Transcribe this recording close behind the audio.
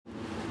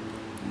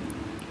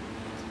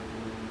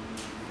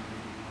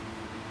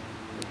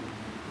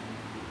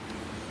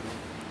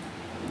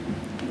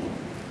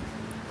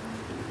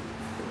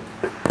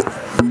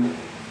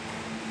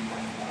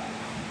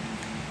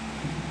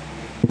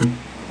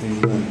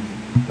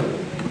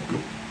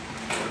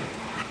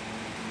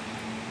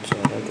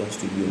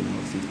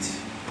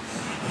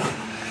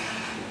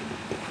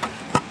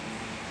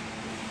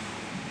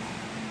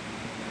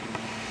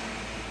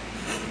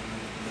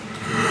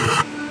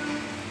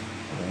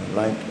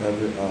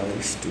every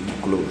eyes to be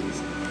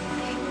closed.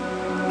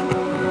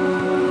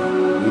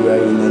 We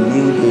are in a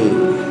new day,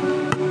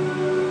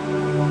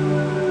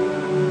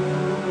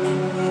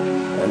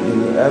 and in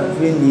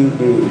every new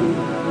day,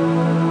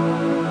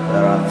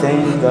 there are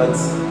things that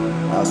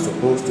are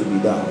supposed to be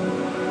done.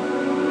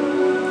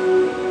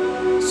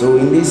 So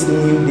in this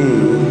new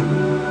day,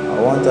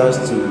 I want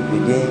us to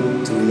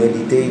begin to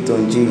meditate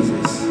on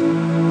Jesus,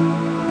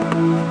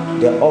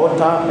 the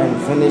author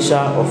and finisher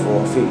of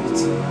our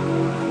faith.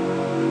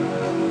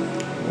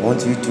 I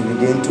want you to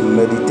begin to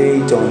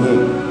meditate on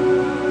Him.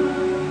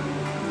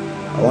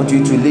 I want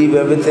you to leave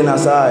everything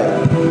aside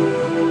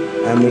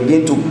and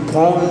begin to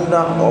ponder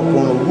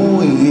upon who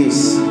He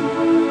is.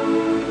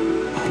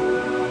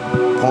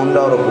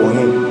 Ponder upon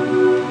Him.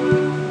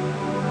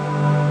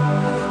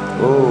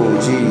 Oh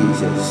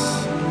Jesus.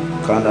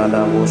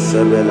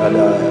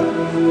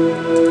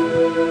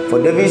 For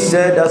David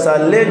said, as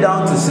I lay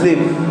down to sleep,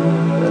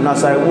 and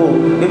as I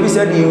woke, David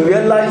said he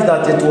realized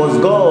that it was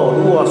God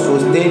who was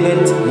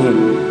sustaining him.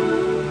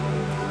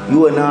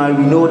 You and I,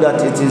 we know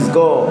that it is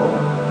God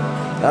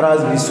that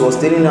has been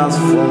sustaining us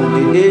from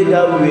the day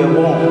that we were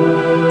born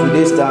to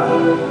this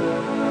time.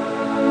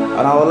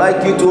 And I would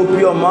like you to open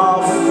your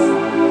mouth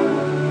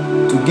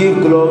to give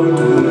glory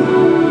to Him.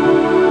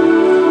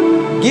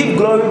 Give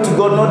glory to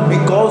God not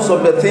because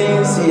of the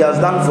things He has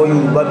done for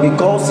you, but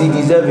because He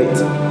deserves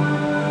it.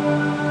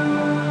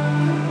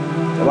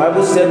 The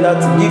Bible said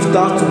that give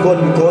thanks to God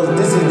because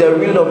this is the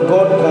will of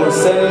God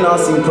concerning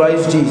us in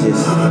Christ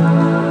Jesus.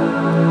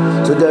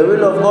 So the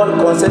will of God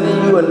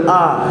concerning you and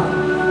I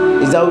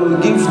is that we will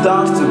give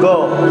thanks to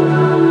God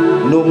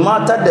no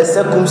matter the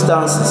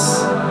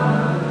circumstances.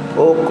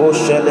 Oh,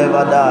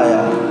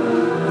 Koshelevadaya.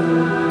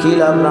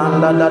 Kila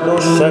branda dado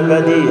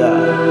shebedia.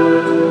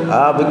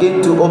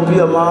 Begin to open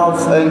your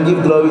mouth and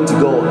give glory to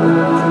God.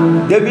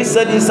 David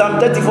said in Psalm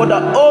 34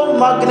 that, oh,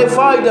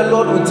 magnify the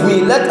Lord with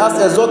me. Let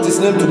us exalt His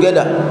name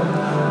together.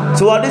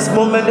 So at this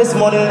moment, this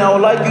morning, I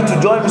would like you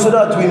to join me so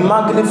that we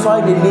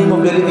magnify the name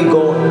of the living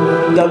God.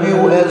 That we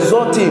will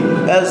exalt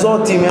Him,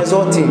 exalt Him,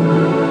 exalt Him.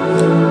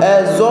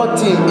 Exalt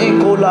Him.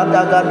 Ikola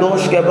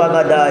dagadoshke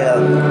bagadaya.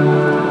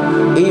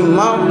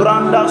 Imam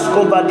brandas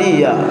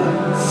kobadia.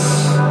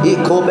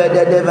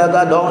 Ikobede de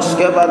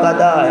vagadoshke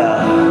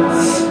bagadaya.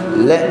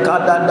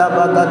 Lekadada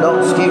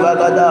vagadoshke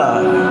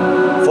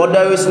bagada. For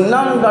there is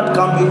none that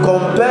can be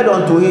compared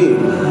unto Him.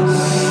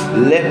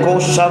 Leko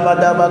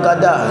shabada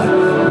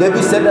bagada.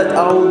 David said that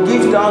I will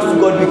give thanks to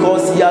God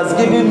because He has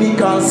given me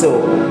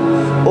counsel.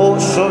 Oh,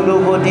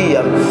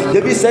 Sholobodia.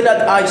 David said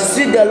that I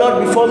see the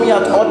Lord before me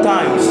at all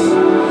times.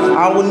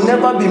 I will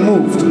never be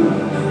moved.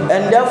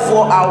 And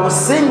therefore I will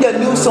sing a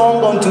new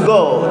song unto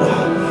God.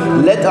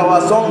 Let our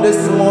song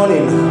this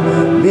morning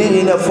be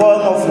in a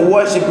form of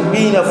worship,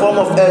 be in a form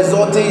of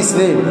exalting His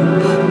name.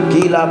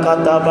 Kila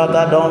kata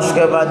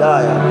bagadonshke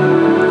badaya.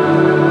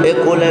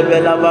 Ekole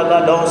bela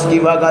bagadonski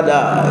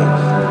bagada.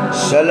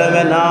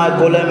 Shelemena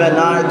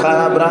kolemena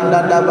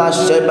karabranda daba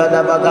sheba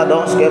daba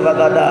bagadonski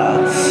bagada.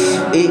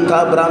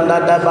 Ikabranda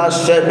daba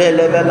shebe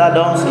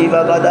lebegadonski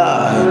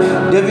bagada.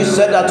 David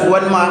said that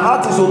when my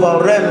heart is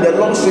overwhelmed, the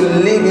Lord should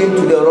lead him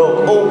to the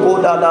rock. Oh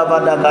koda daba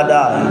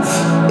dagada.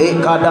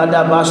 Ekada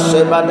daba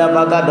sheba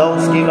daba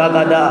bagadonski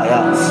bagada.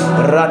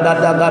 Rada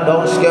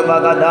dagadonski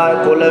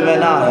bagada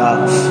kolemena.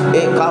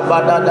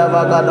 Ekabada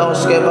daba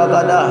bagadonski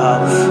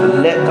bagada.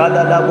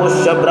 Lekada daba the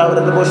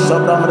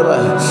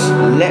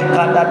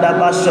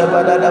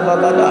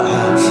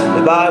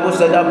Bible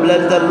said that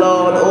bless the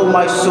Lord, O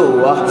my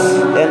soul,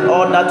 and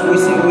all that we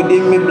see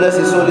within me, bless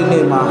His holy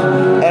name,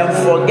 and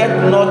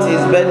forget not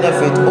His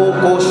benefit. O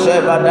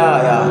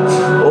Koshebadaya.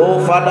 Oh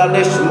Father,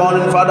 this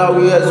morning, Father,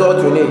 we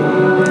exalt Your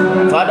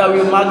name. Father,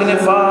 we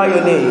magnify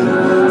Your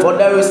name. For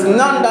there is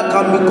none that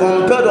can be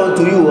compared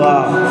unto You.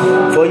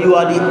 For You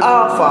are the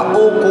Alpha,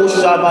 O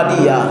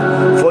Koshabadia.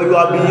 For You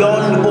are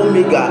beyond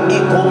Omega.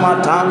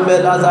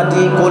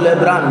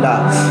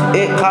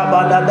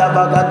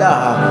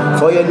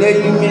 For Your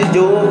name is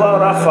Jehovah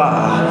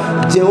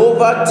Rapha,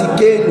 Jehovah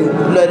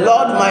Tikenu, the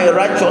Lord my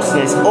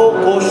righteousness. O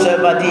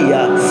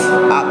Koshebadia,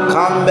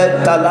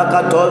 Akambe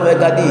Talakato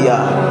Vegadia.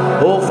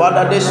 Oh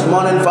Father, this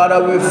morning,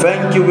 Father, we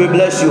thank You, we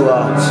bless You.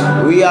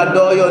 We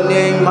adore Your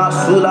name,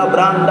 Masula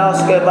Branda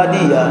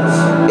Skebadia,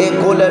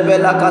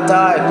 Ekolebela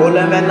Kata,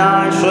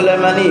 Ekolemena,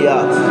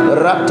 Solemania,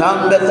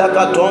 Ratambe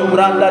Takatom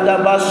Branda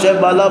Dabashe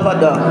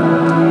Balabada.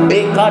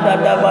 Ekada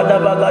daba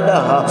daba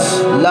gadaha,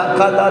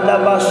 lakada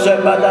daba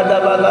sheba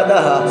daba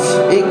gadaha,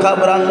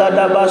 ikabranda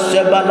daba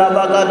sheba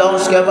daba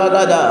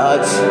gadaha,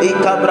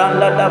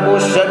 ikabranda daba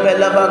sheba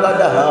daba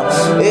gadaha,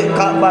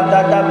 ikabada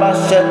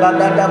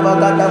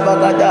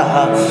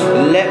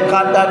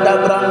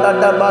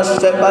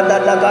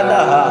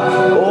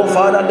Oh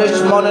Father,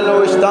 this morning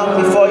we stand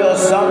before your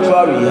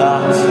sanctuary,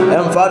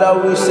 and Father,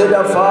 we say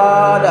that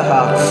Father,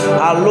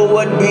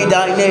 hallowed be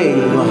thy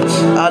name,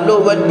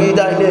 hallowed be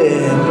thy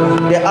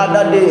name. The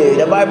other day,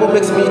 the Bible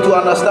makes me to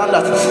understand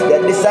that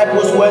the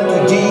disciples went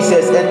to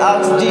Jesus and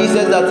asked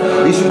Jesus that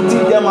he should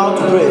teach them how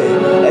to pray.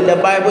 And the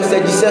Bible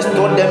said Jesus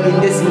taught them in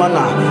this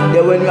manner,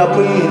 that when you are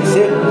praying,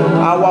 say,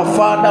 our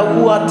Father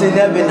who art in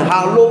heaven,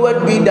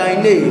 hallowed be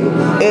thy name.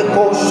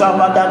 Eko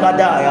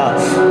Shabadagadaya,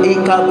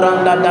 Ika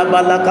Branda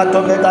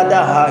Dabalakato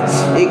Vegadaha,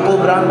 Eko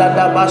Branda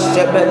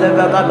Dabashebele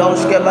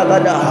Vagadoske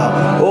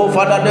Vagadaha. Oh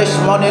Father, this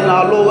morning,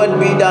 hallowed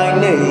be thy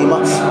name,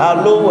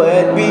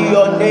 hallowed be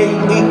your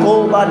name.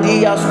 Iko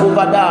Badias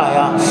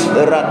Kubadaya,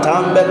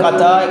 Ratambe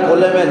Katai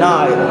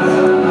Kolemenai,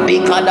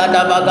 Ikada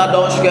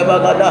Bagadoske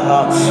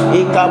Vagadaha,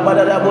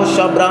 Ikabada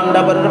Busha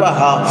Branda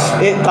Badabaha,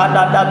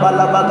 Ikada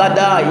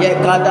Balabagada,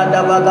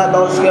 Yekada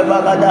Bagadoske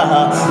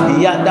Vagadaha,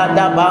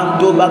 Yada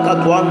Bantu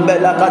Bakatwambe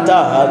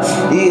Lakataha,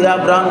 Ira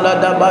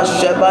Branda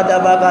Basheba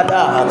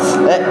Bagadaha,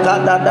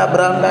 Ekada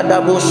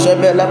Branda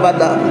Bushebela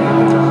Bada,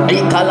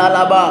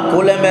 Ikalalaba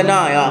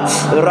Kulemenaya,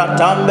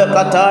 Ratambe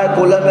Katai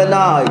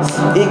Kulemenai,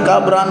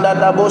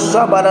 Ikabranda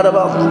Busha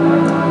Badaba,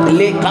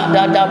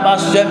 Likada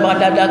Basheba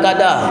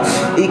Dagada,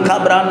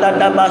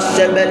 Ikabranda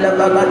Bashebela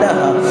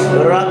Bagadaha,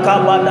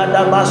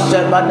 Rakabada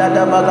Basheba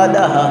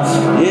Bagadaha,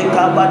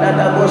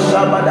 Ikabada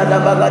Busha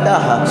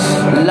Bagadaha,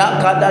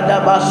 Lakada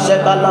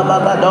Basheba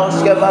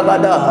Bagadoske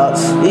Bagadaha,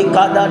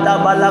 Ikada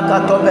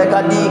Balakato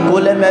Vegadi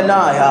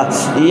Kulemenaya,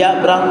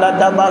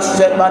 Yabranda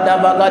Basheba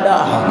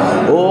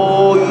Bagadaha.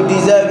 Oh, you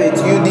deserve it,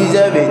 you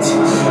deserve it.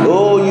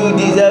 Oh, you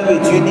deserve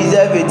it, you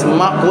deserve it.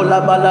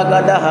 Makula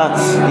Balagadaha,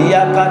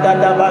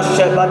 Yakada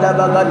Basheba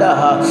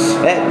Bagadaha,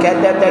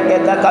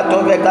 Ekeda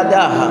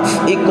Katovekadaha,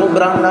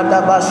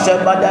 Ikubranda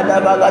Basheba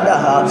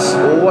Bagadaha.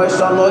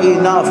 Words are not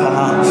enough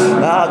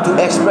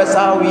to express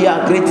how we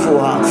are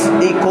grateful.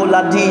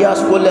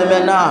 Ikoladias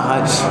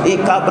Kulemena,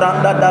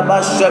 Ikabranda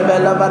Basheba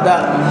Bagada,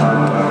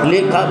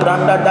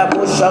 Likabranda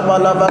Busha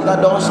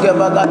Balabagadoske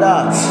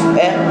Bagada,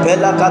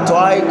 Pela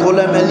Katwai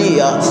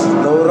Kulemenia,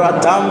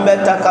 Noratambe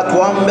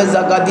Takatwambe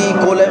Zagadi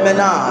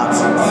Kulemena,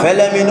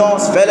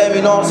 Feleminos,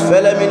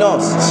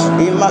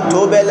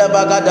 Imatobela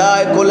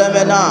Bagadai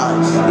Kulemena,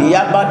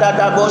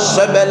 Yabada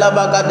Bushebela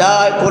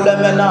Bagadai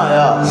Kulemena,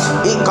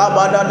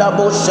 Ikabada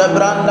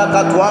Bushebranda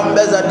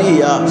Katwambe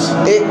Zadia,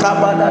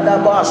 Ikabada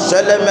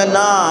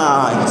Bashelemena,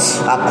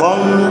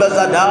 Akombe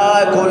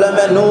Zadai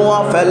Kulemenua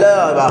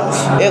Feleba,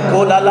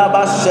 Ekolala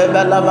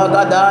Bashebela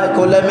Bagadai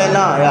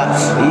Kulemena,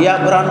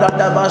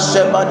 Yabranda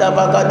Basheba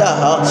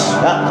Bagadaha,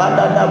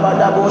 Akada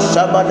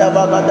Badabusha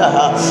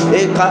Badabagadaha,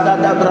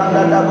 Ekada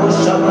Branda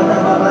Busha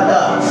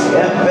Badabagada,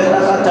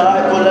 Empelakata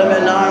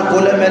Kulemena,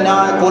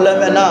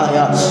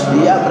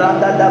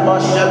 Yabranda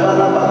Basheba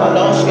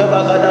Bagadoske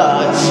Bagada,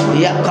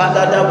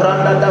 Yakada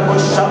Branda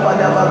Busha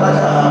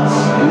Badabagada,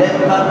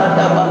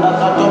 Lekada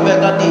Balakato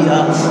Begadia,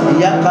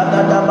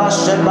 Yakada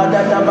Basheba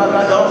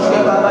Bagadoske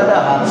Bagada,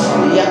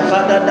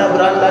 Yakada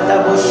Branda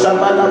Busha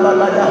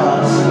Badabagada,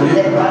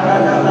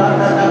 Lekada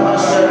Branda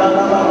Basheba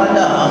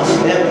Bagada,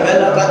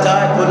 Empelakata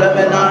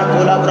Kulemena,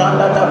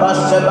 Kulabranda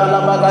Basheba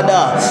Bagada,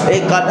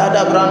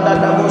 Ekada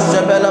Branda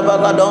Bushebela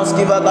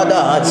Bagadonski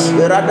Bagada,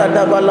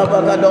 Rada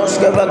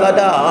Balabagadoske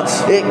Bagada,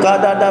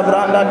 Ekada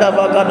Branda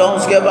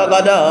Bagadonske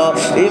Bagada,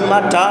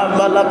 Imata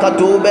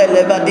Balakatube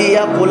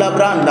Levadia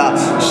Kulabranda,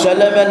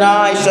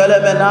 Shelemena,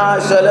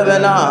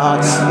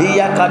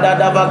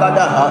 Yakada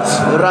Bagada,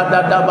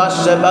 Rada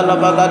Bashebala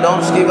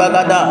Bagadonski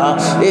Bagada,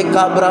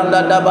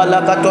 Ekabranda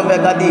Balakato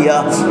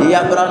Vegadia,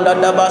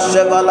 Yabranda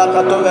Bashebala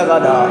Kato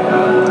Vegada.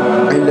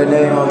 In the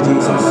name of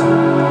Jesus,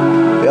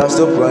 we are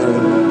still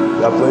praying.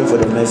 We are praying for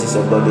the mercies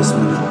of God this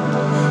morning.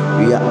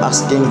 We are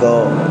asking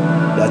God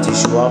that He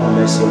should have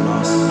mercy on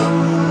us.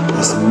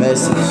 His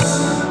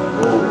mercies.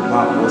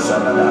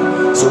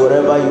 So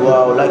wherever you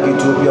are, I would like you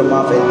to open your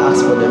mouth and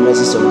ask for the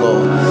mercies of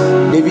God.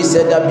 David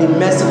said that be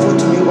merciful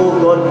to me, O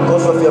God,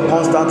 because of your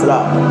constant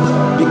love.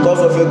 Because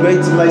of your great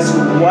mercy,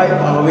 wipe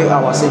away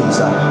our sins.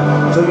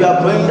 So we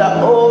are praying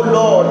that, oh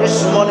Lord,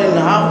 this morning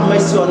have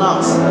mercy on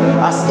us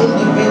as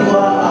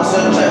individuals, as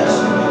a church.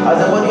 As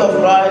the body of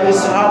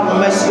Christ, have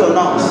mercy on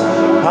us.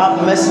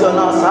 Have mercy on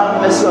us. Have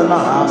mercy on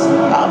us.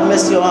 Have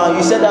mercy on us.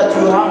 You said that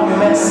you have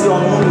mercy on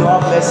whom you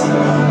have mercy,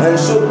 and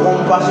show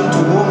compassion to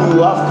whom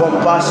you have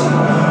compassion.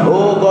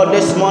 Oh God,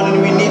 this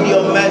morning we need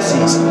your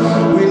mercies.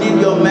 We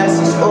need your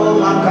mercies. Oh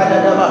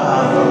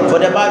Makadadabaha. For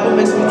the Bible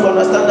makes me to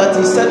understand that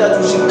He said that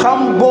we should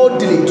come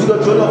boldly to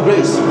the throne of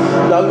grace,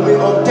 that we may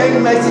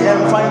obtain mercy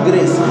and find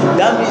grace.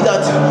 That means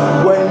that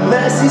when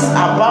mercies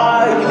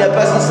abide in a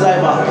person's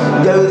life,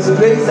 there is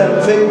grace and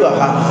favor.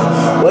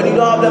 When you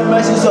don't have the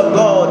mercies of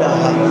God,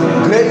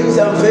 grace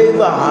and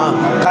favor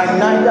can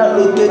neither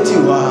locate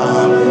you.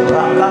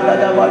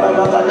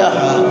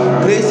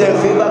 Grace and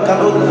favor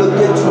cannot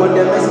locate you when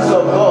the mercies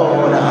of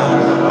God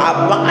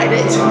abide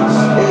it.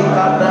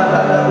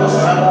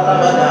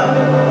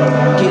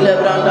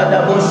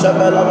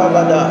 Shabala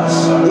Bagada,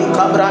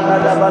 Ikabranda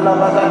Dabala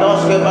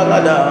Bagados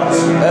Bagada,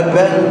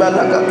 Ben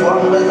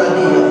Balakatuan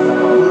Bezadia,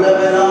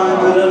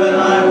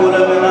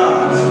 Kulemena,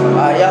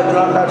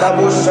 Ayabranda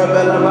Dabu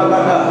Shabala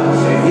Bagada,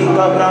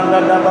 Ikabranda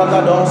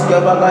Dabagados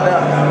Bagada,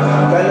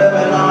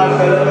 Kelemena,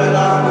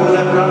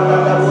 Kulembranda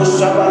Dabu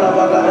Shabala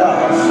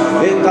Bagada,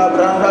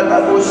 Ikabranda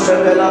Dabu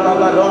Shabala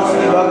Bagados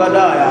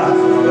Bagadaya,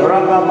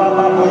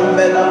 Rababa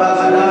Bumbela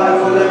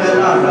Bagada,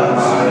 Kulemena,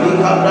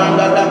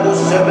 Ikabranda Dabu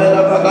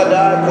Shabala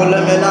Bagada,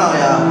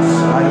 Kulemenaya,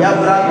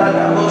 Ayabranda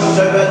Dabu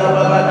Shabala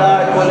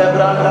Bagada,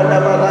 Kulebranda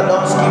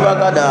Dabagados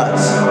Bagada,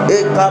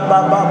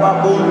 Ekababa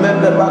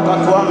Bumbela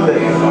Bakatuambe,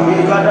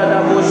 Ikada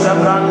Dabu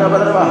Shabranda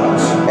Barba,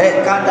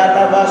 Ekada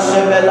Dabu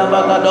Shabala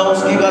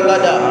Bagados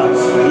Bagada,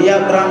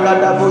 Yabranda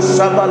Dabu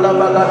Shabala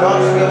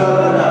Bagados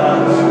Bagada,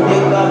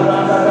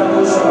 Ekabranda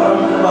Dabu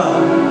Shabranda,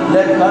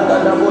 Lekada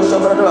Dabu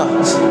Shabranda,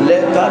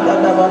 Lekada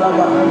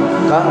Dabalaba,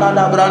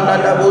 Kanada Branda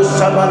Dabu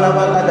Shabala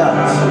Bagada,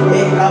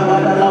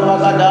 Ekabada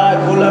Labagada,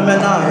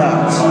 Kulamenaya,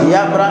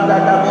 Yabranda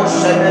Dabu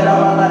Shabala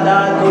Bagada,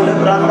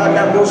 Kulebranda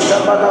Dabu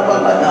Shabala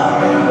Bagada.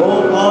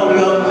 Oh God,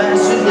 your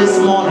message this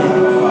morning,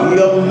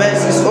 your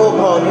message, oh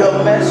God,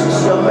 your message,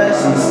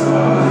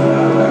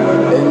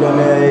 in the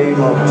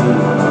name of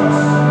Jesus.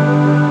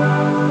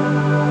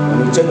 When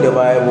you check the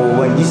Bible,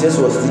 when Jesus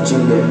was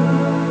teaching them,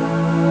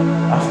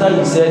 after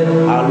he said,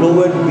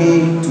 hallowed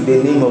be to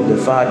the name of the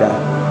Father,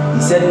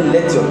 he said,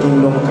 let your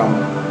kingdom come.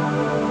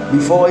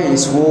 Before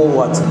his will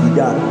what be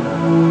done.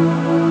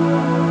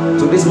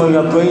 So this morning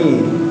we are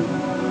praying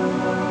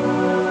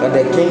that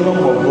the kingdom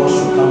of God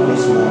should come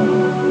this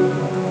morning.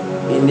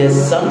 In the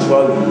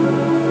sanctuary,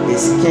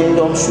 his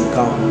kingdom should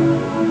come.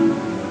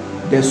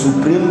 The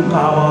supreme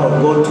power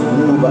of God to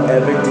rule over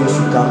everything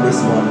should come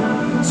this morning.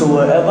 So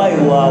wherever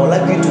you are, I would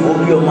like you to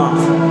open your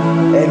mouth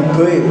and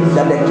pray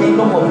that the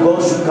kingdom of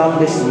God should come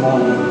this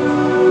morning.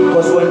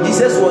 Because when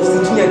Jesus was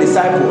teaching the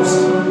disciples,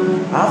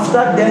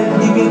 after them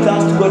giving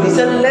thanks to God, he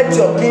said, let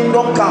your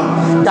kingdom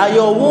come, that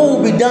your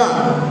will be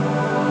done.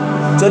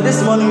 So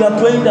this morning we are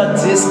praying that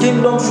his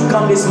kingdom should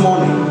come this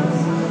morning.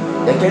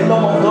 The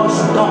kingdom of God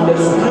should come, the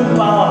supreme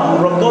power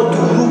of God to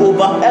rule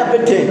over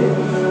everything,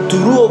 to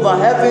rule over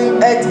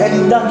heaven, earth,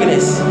 and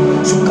darkness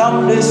should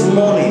come this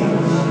morning.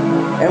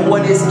 And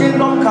when his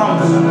kingdom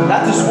comes,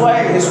 that is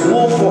why his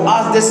will for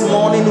us this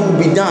morning will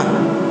be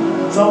done.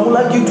 So I would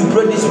like you to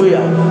pray this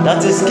prayer,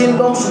 that his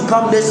kingdom should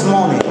come this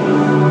morning.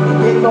 The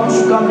kingdom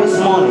should come this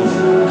morning.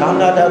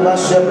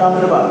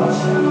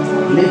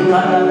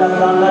 Lekanda da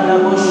branda da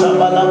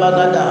bushabala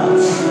bagada,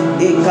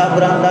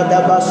 ekabranda da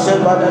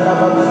basebada da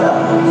bagada,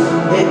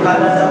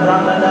 ekada da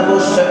branda da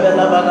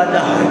bushabala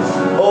bagada.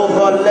 Oh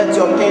God, let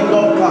your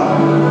kingdom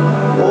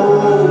come.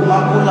 Oh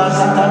makula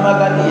sata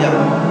bagadia,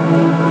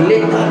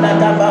 lekanda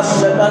da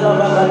basebala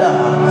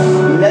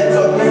bagada. Let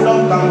your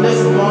kingdom come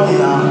this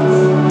morning.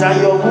 That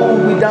your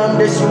will be done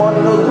this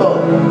morning, oh God.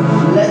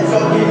 Let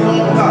your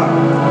kingdom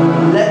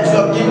come. Let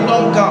your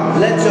kingdom come.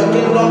 Let your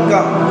kingdom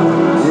come.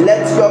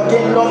 Let your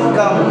kingdom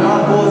come.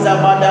 Makosa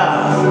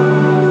bada,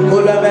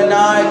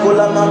 kulamena,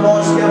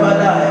 kulamamoske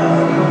badaya.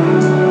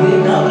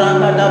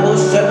 Ikabranda dabu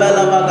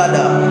shebela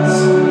bagada.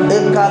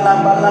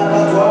 Ikala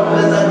balaka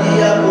tuambe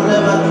zadia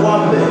kulema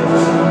tuambe.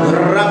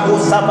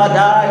 Rakusa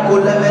badaya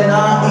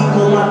kulemena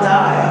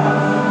ikumataya.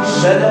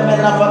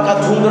 Shelemena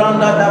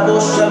vakatungranda dabu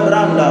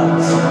shebranda.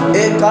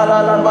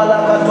 Ikala la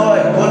balaka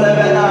toy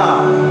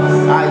kulemena.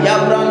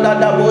 Ayabranda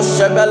dabu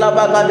shebela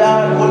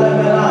bagada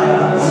kulemena.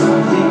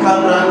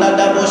 Ikabranda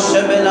dabu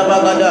shebela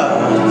bagada.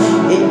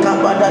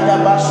 Ikabada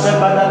dabu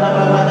shebela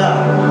bagada.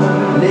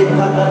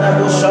 Lekada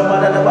dabu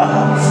shebela bagada.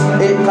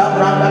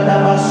 Ikabranda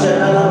dabu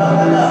shebela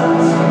bagada.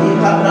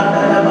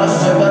 Ikabranda dabu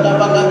shebela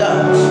bagada.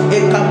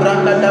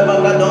 Ikabranda dabu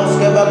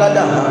gadonske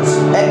bagada.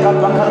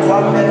 Ekapaka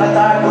tuambe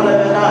kata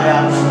kulemena.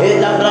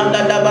 Ikabranda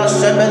dabu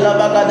shebela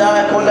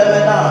bagada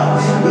kulemena.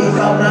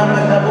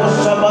 Ikabranda dabu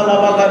shebela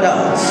bagada.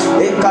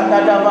 Ikada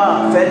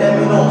dabu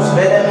feleminos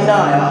felemina.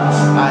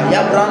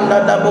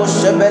 Ayabranda dabu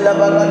shebela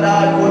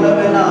bagada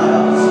kulemena.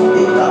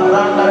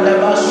 Ikabranda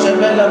dabu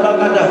shebela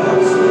bagada.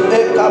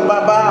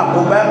 Ekababa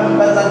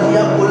kubembeza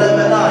dia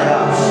kulemena.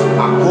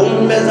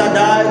 Akumbeza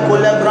dai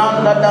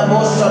kulebranda dabu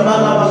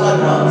shebela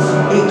bagada.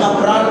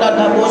 Ikabranda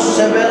dabu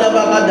shebela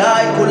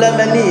bagada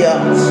kulemenia.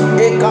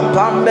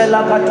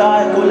 Ekapambela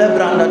kata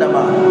kulebranda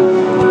daba.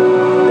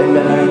 In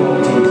the name of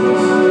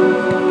Jesus,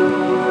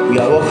 we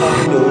are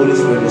welcoming the Holy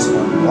Spirit this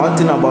morning. One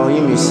thing about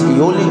him is he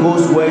only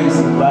goes where he is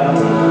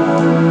invited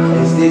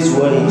and stays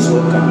where he is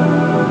welcome.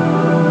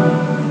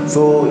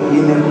 So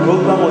in a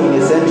program or in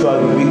a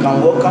sanctuary, we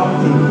can welcome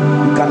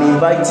him, we can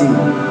invite him,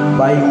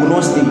 but he will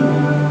not stay.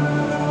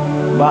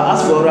 But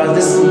as for us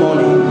this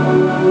morning,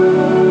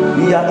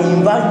 we are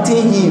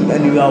inviting him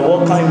and we are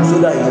welcoming him so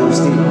that he will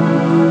stay.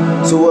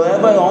 So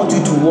wherever I want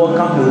you to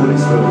welcome the Holy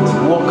Spirit,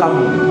 welcome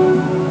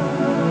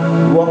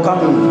him. Welcome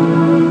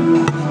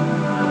him.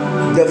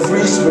 The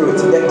free spirit,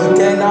 the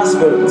eternal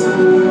spirit,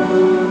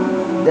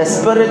 the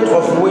spirit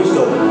of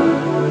wisdom,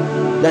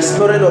 the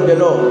spirit of the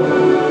Lord,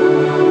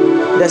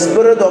 the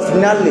spirit of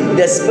knowledge,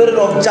 the spirit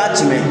of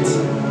judgment.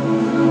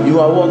 You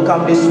are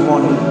welcome this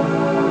morning.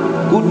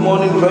 Good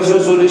morning,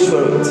 precious Holy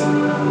Spirit.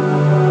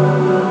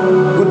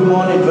 Good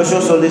morning,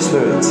 precious Holy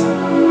Spirit.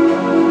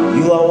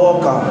 You are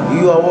welcome.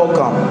 You are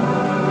welcome.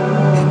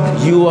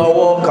 You are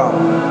welcome.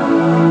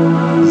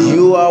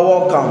 You are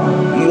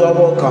welcome. You are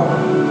welcome.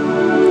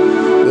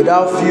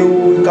 Without you,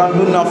 we can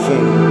do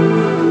nothing.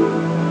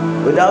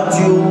 Without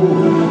you,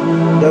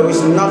 there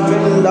is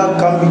nothing that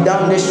can be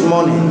done this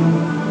morning.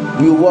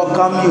 We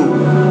welcome you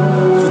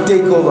to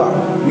take over.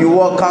 We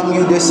welcome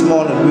you this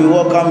morning. We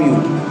welcome you.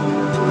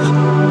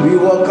 We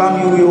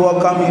welcome you. We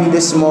welcome you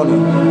this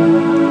morning.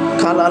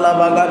 Kalala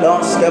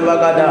bagadons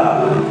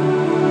kebagada.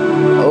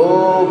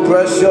 Oh,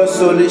 precious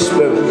Holy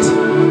Spirit.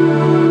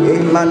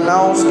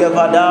 Imanaus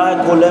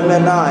kevada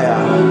kolemenaya.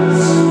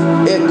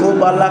 Eko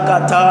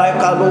balakata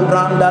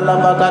kalubranda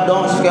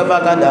lavagadons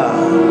kevagada.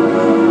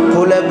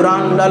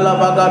 Kulebranda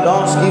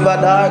lavagadons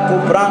kivada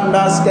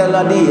kubranda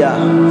skeladia.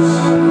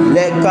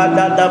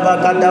 Lekada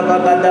bagada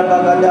bagada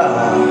bagada.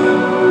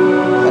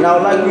 And I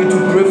would like you to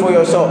pray for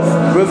yourself.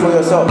 Pray for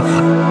yourself.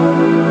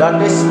 That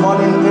this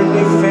morning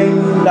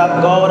anything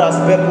that God has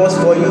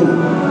purposed for you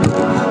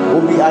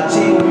will be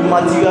achieved, will be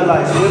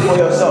materialized. Pray for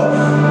yourself.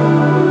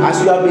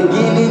 As you are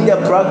beginning the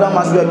program,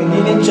 as we are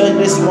beginning church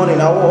this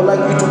morning, I would like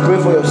you to pray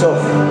for yourself.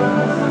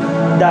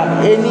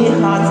 That any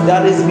heart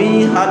that is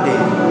being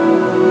hardened,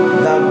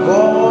 that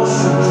God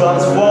should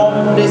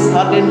transform this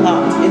hardened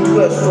heart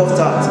into a soft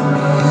heart.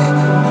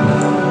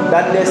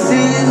 That the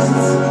seeds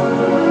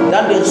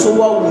that the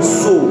sower will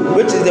sow,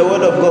 which is the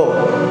word of God,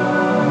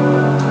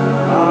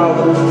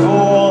 will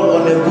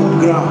fall on a good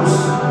ground,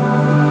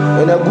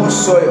 in a good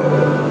soil.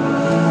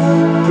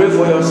 Pray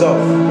for yourself.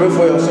 Pray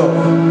for yourself.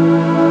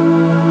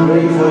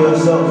 Pray for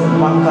yourself.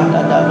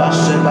 Makadada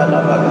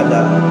bashebala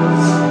bagada.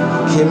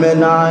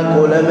 Kimenai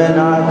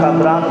kolemenai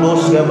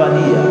kabrandos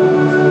kevadia.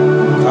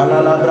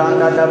 Kalala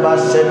branda da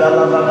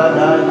bashebala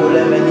bagada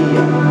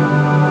kolemenia.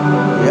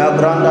 Ya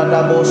branda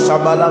da bo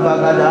shabala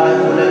bagada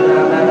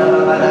kolebranda da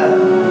bagada.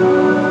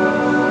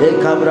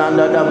 Eka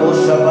branda da bo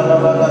shabala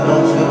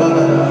bagados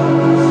kevagada.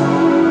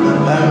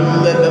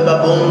 Bebe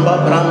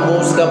bomba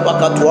brambos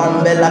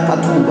kapakatuambe la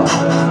katuba.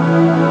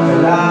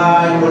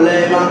 La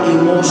kolema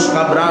imos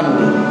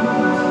kabrandi.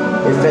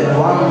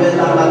 Efetuambe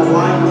la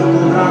katuani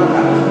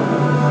kubranda.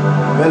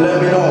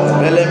 Beleminot,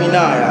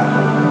 beleminaya.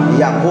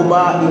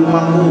 Yakuba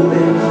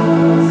imakube.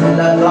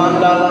 Sela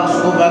branda la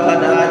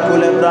subakada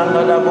kule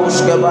branda da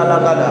buske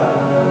balagada.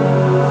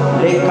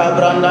 Leka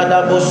branda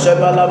da buske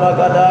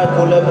balagada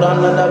kule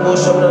branda da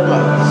buske branda.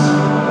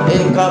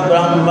 Eka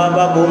bramba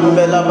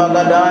babumbe la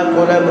bagada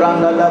kule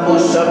branda da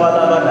buske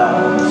balagada.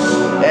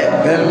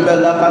 Ekembe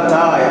la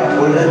kataya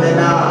kule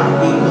mena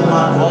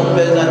ikuma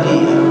bombe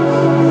zadia.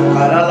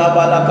 Karala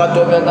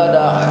balakato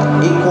begada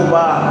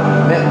ikuba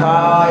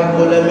mekai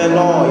kule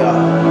menoya.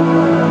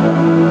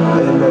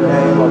 In the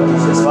name of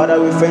Jesus. Father,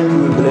 we thank you,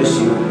 we bless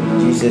you. In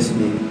Jesus'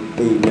 name,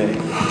 amen.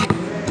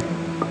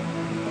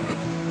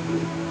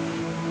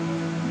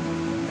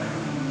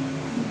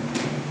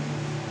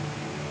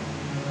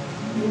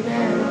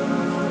 Amen.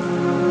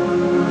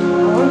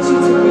 I want you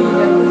to read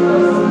the book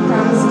of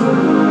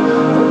Thanksgiving.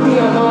 Open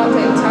your mouth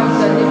and thank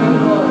the living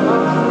God.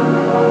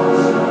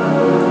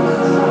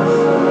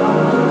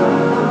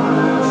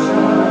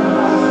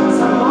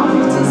 Psalm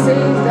 150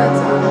 says that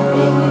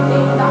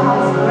anything that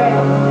has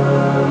breath,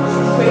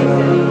 praise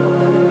the name of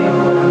the living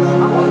God.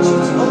 I want you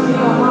to open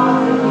your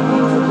mouth and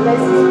begin to bless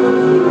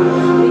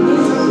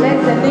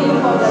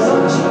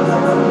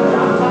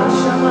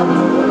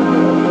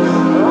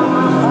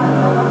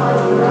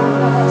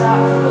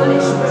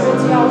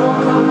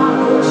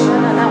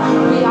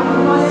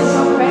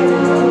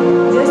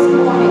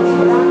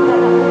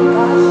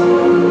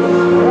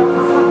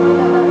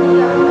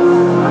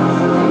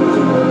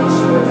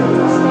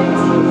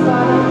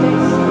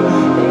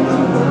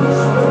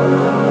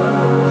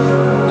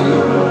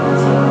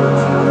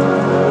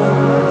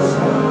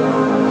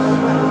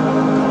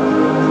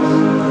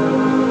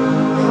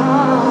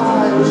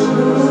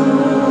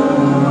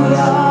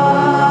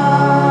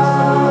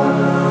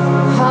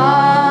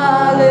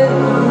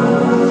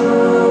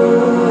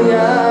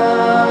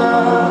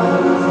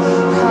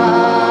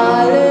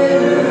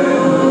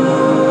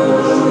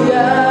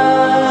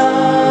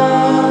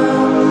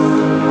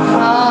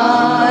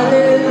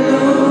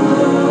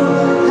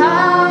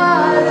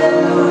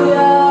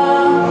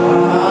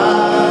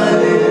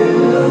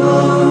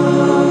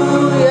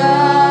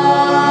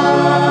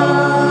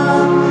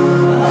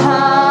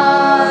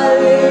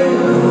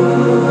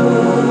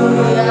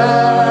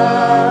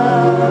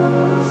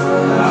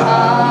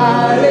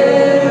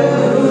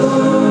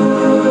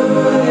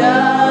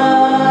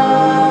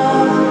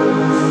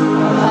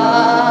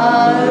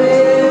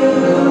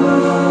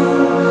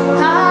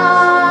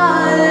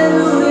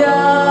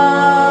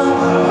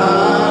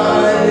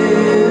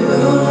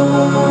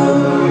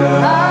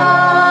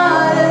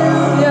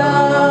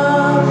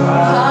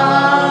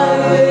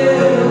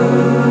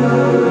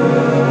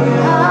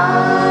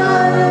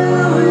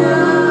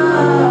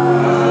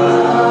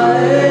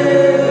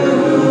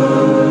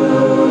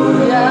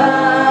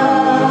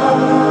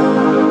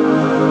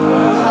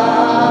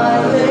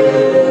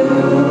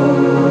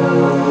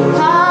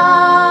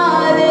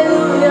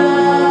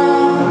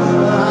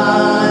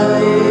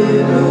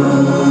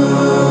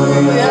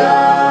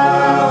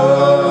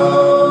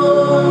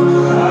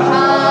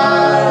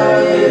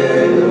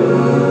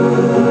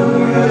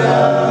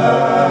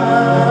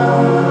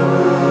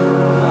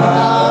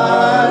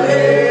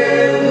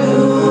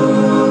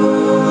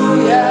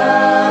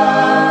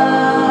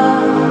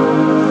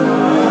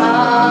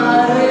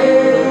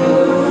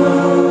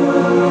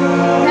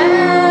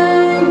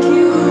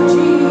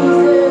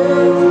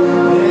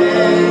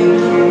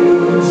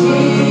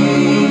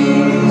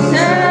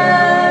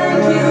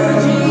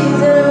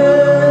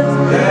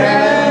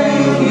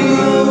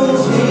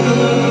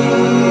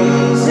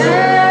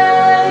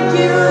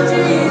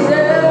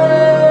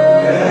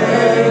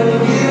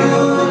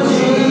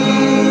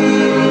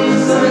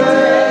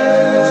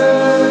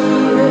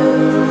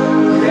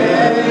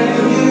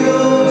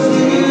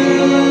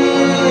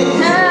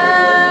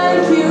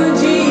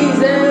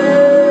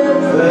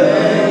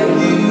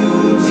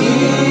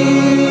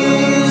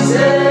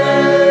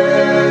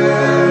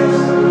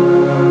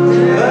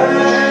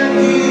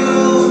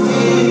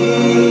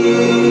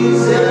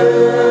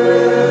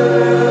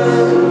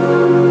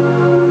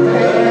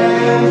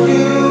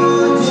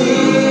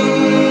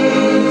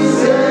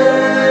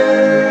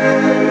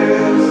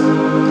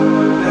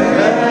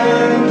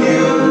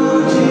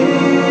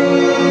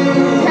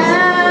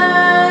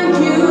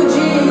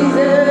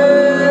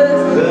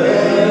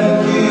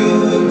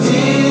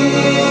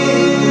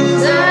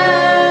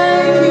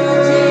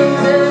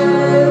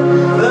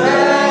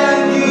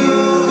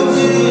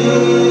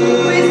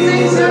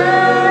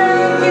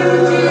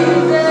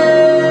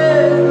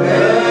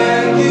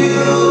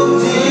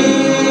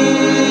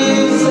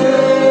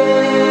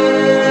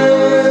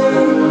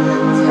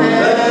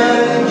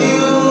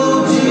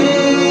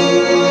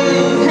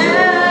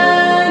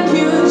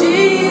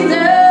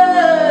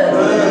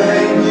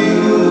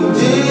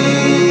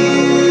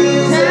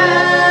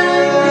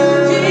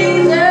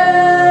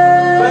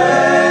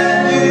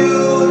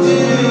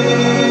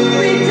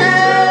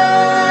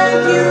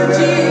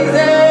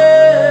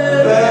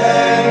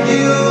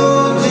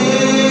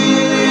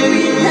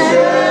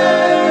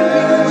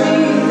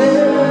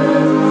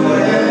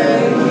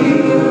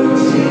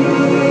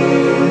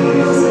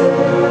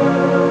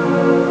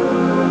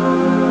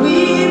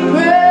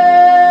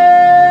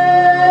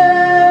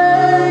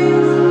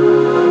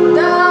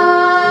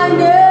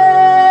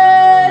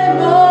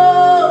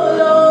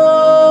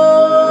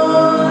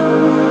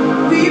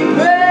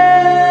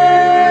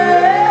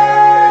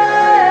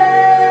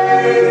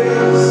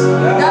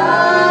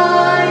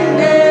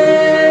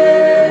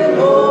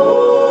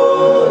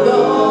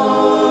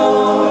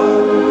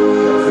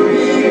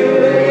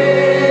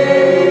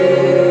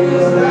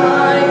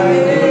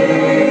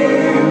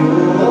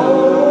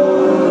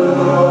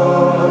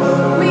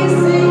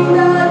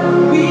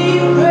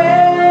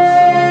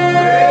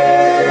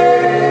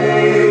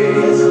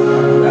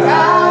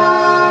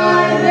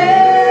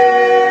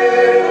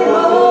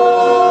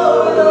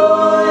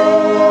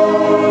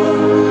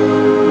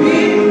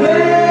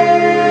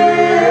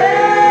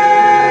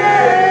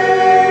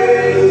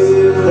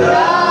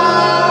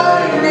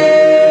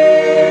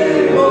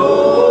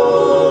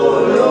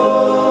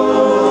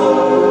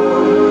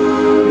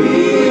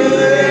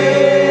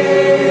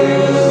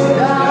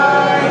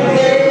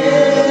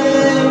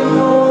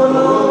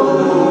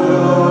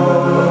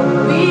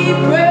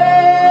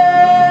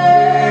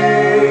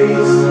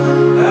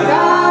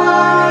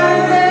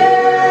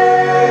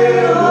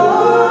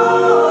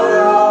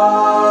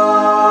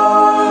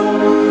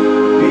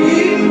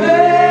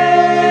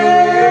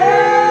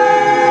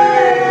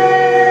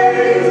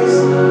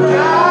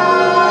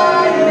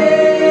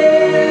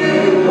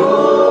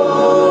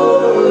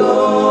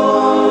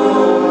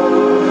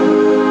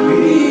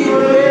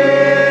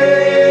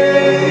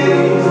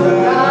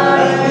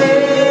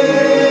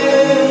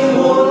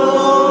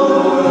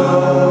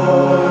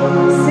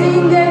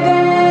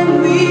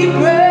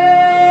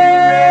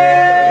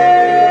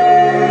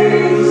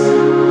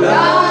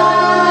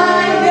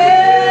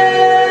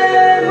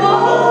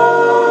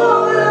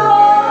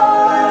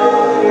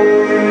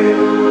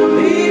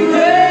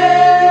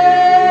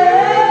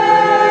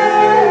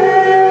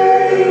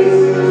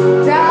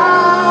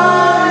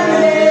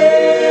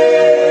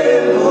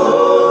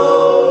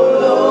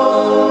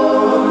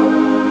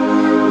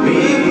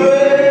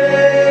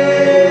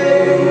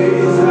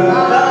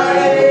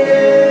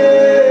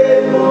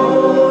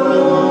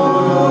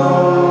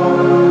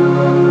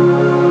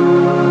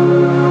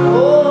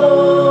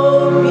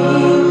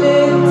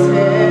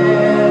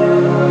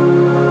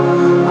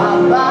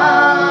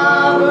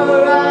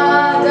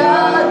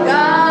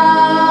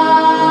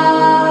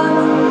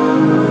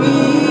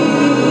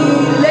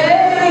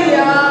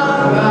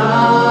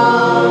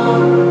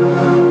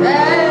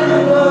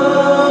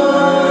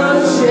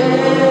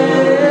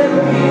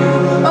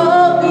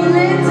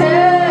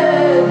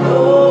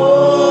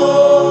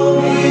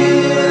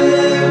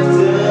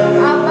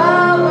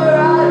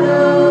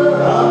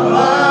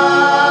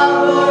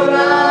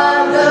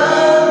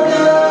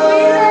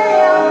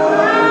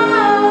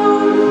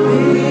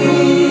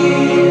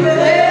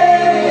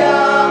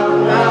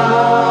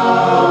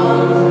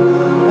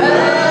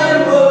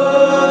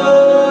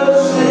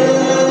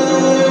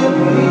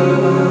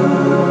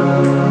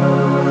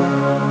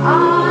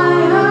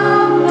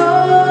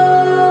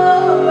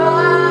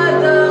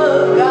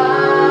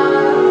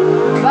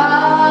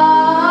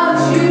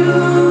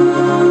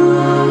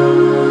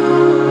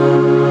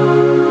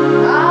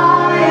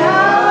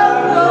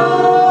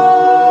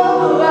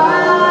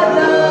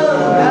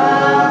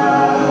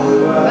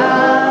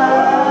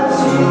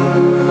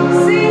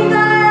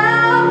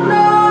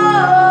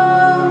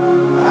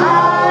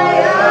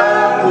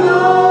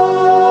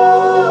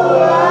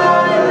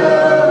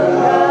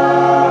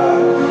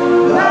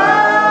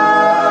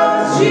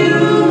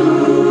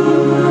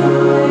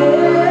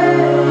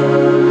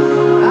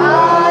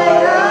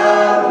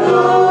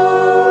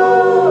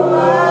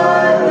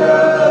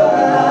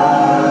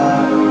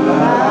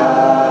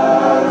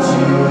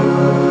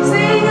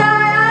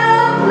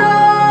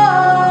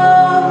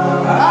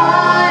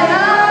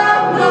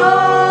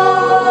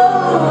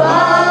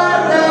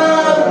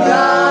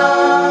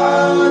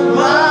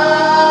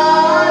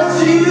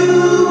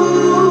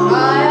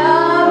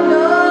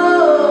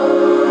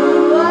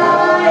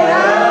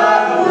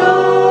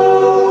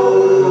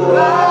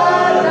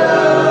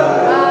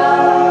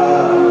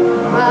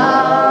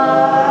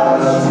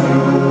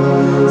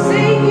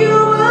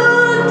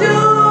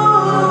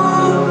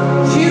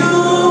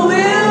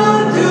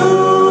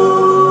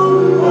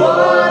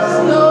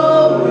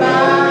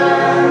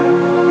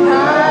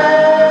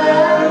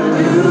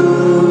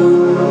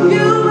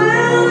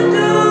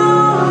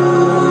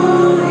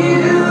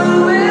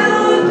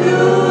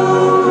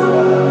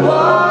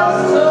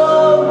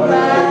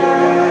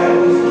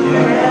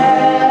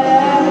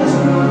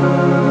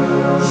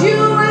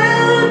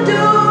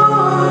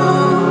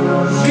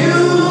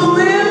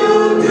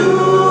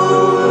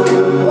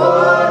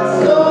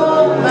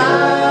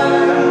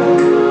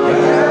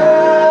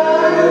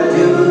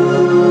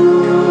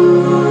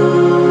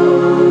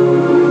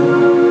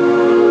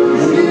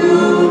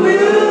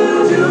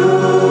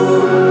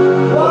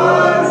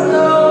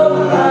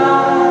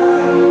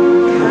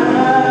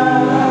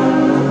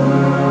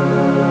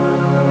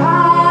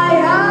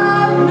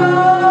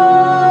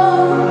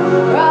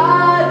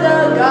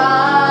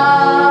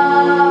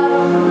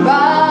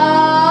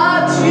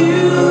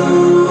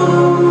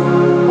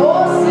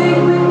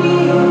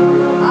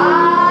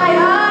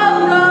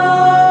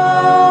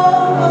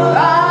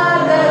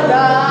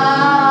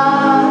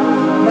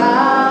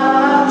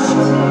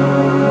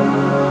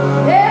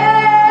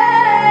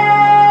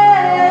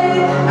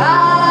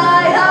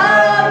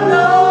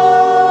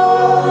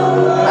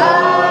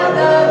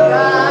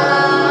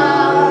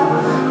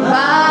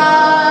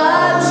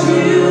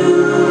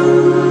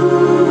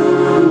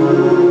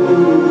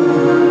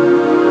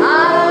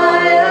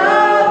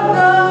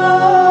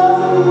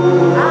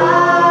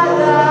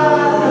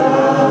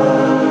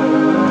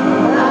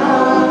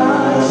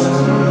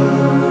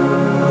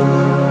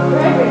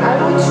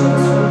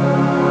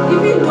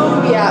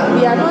though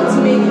we are not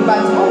many,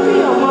 but open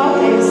your mouth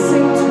and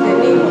sing to the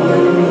name of the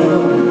living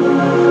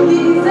God. He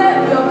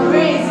deserves your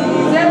praise, He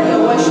deserves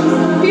your worship.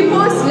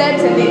 People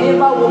slept and they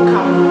never woke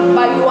up,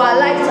 but you are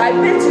alive. So I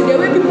bet you the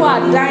way people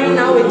are dying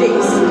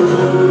nowadays.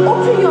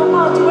 Open your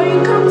mouth when you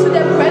come to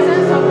the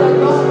presence of the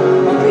Lord.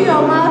 Open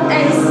your mouth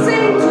and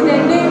sing to the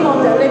name of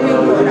the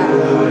living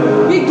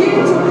God.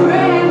 Begin to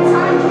pray and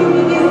thank Him.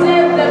 He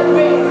deserves the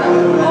praise.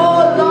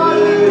 Oh Lord,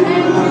 we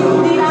thank you.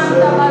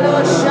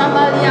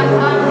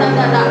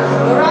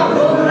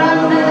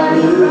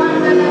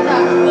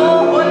 Oh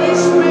Holy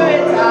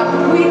Spirit,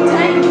 we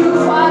thank you,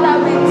 Father.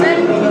 We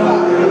thank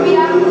you. We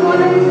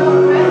acknowledge your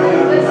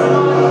presence this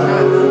morning.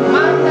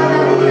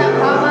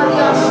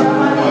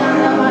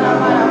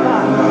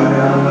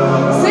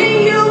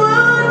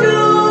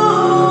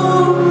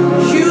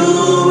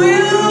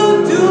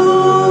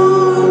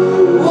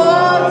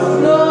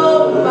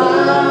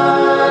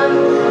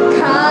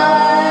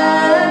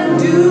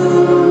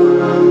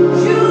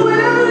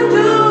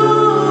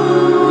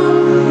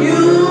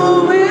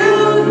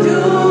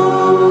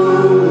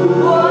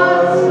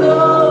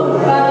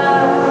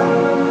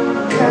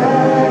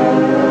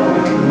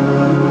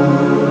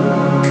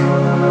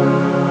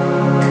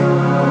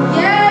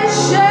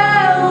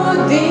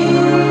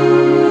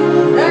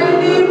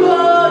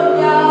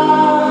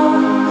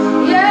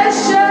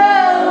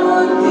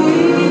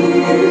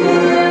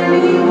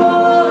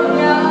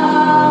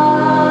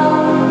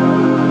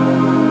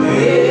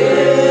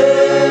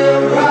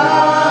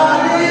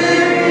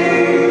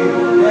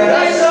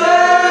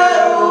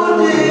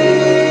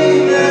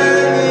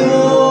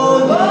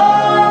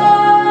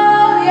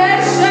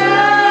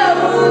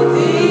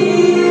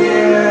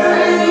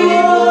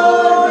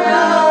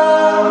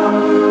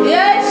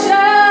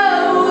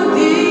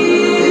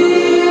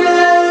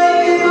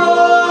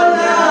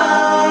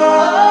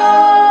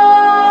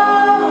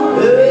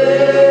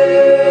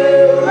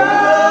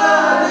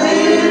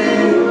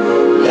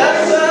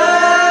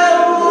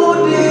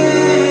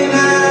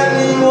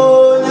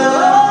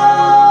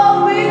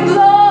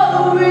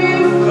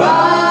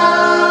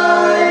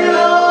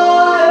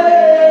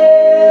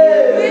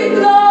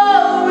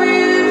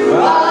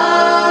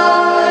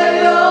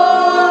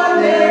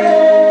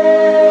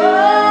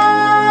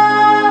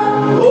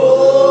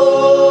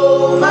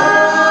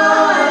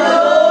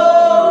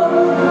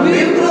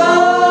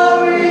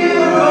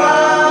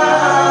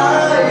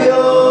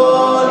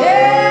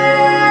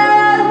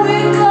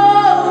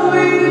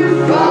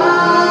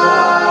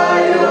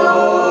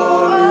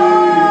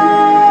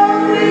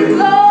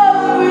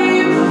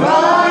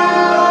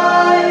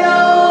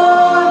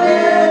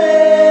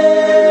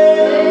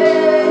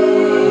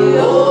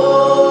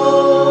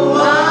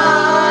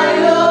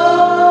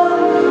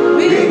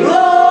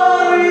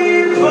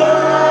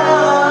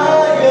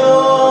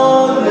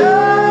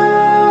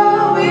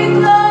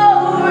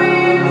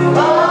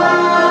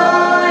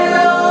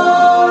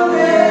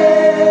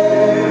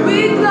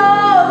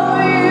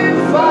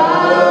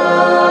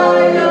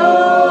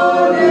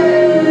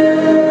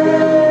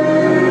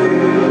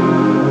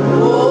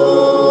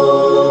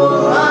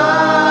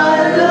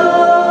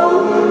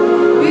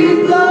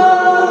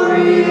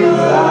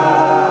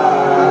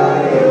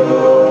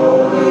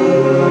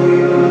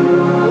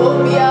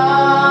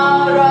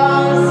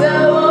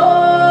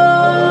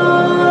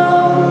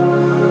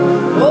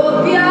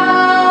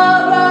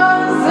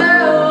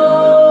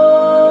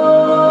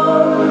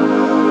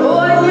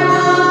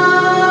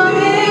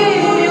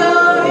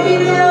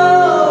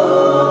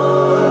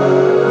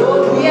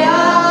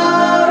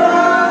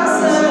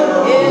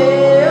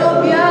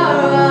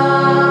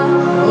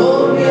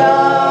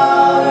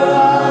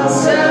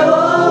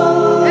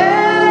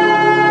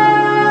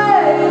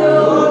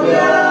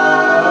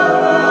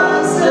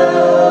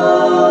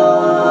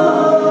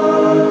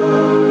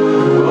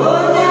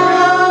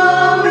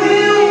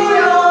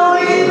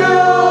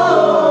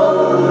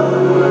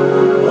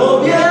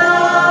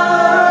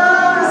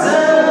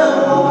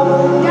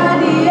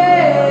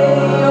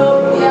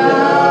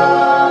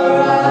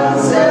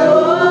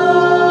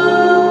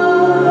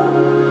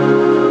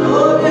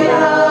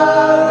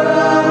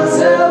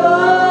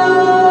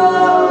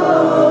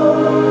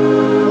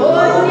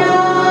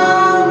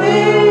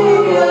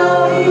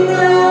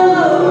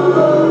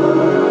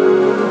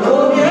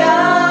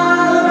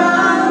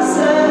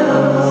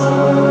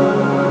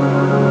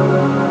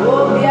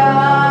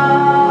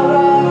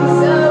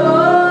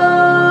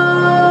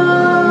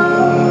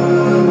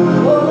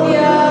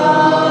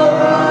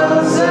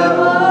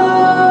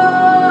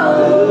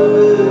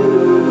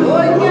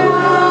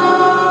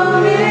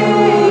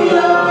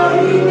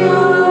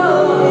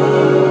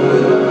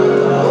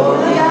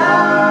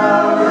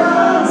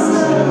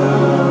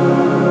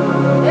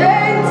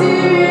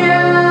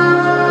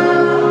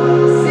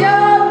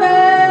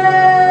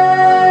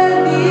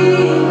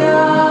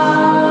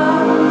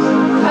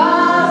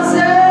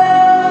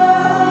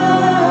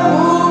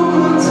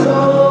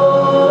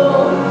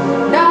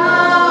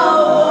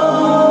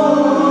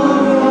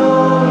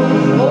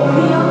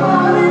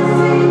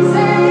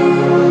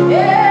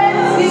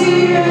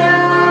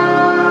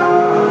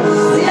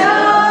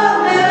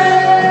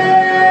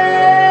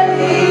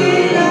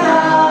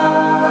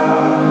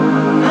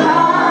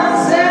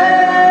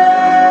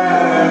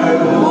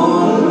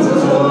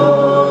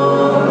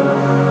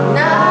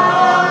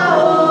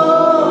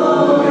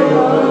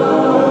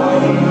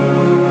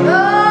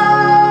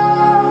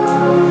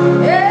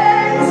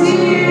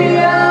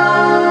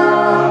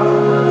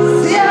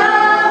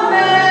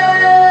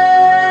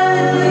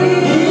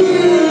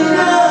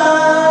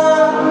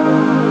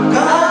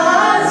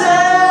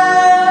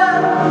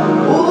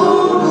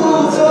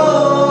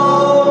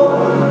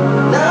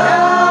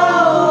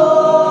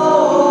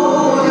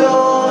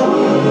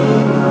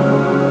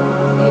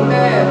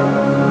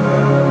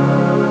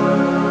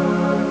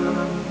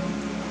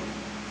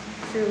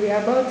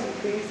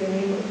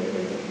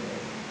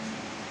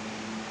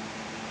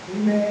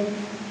 Amen.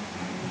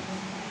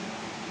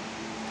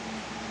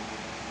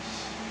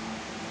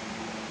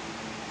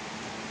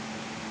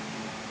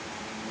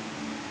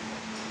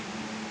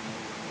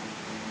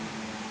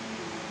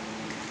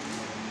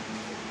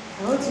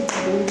 I want you to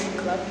begin to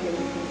clap your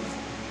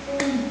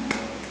hands.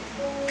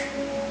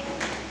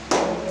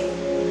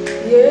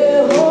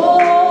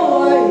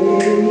 Yehovah,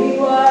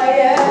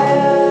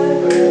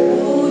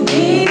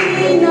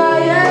 Udina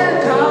ya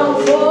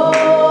kamfo,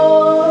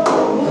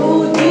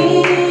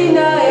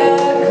 Udina ya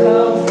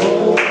kamfo.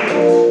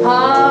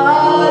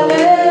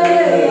 Hallelujah.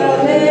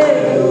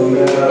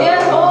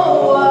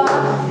 Yehovah,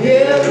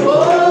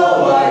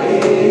 Yehovah,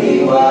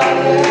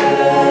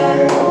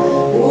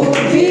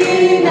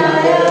 Udina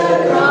ya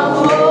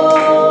kamfo,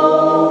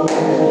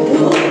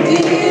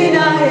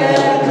 Udina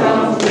ya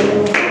kamfo.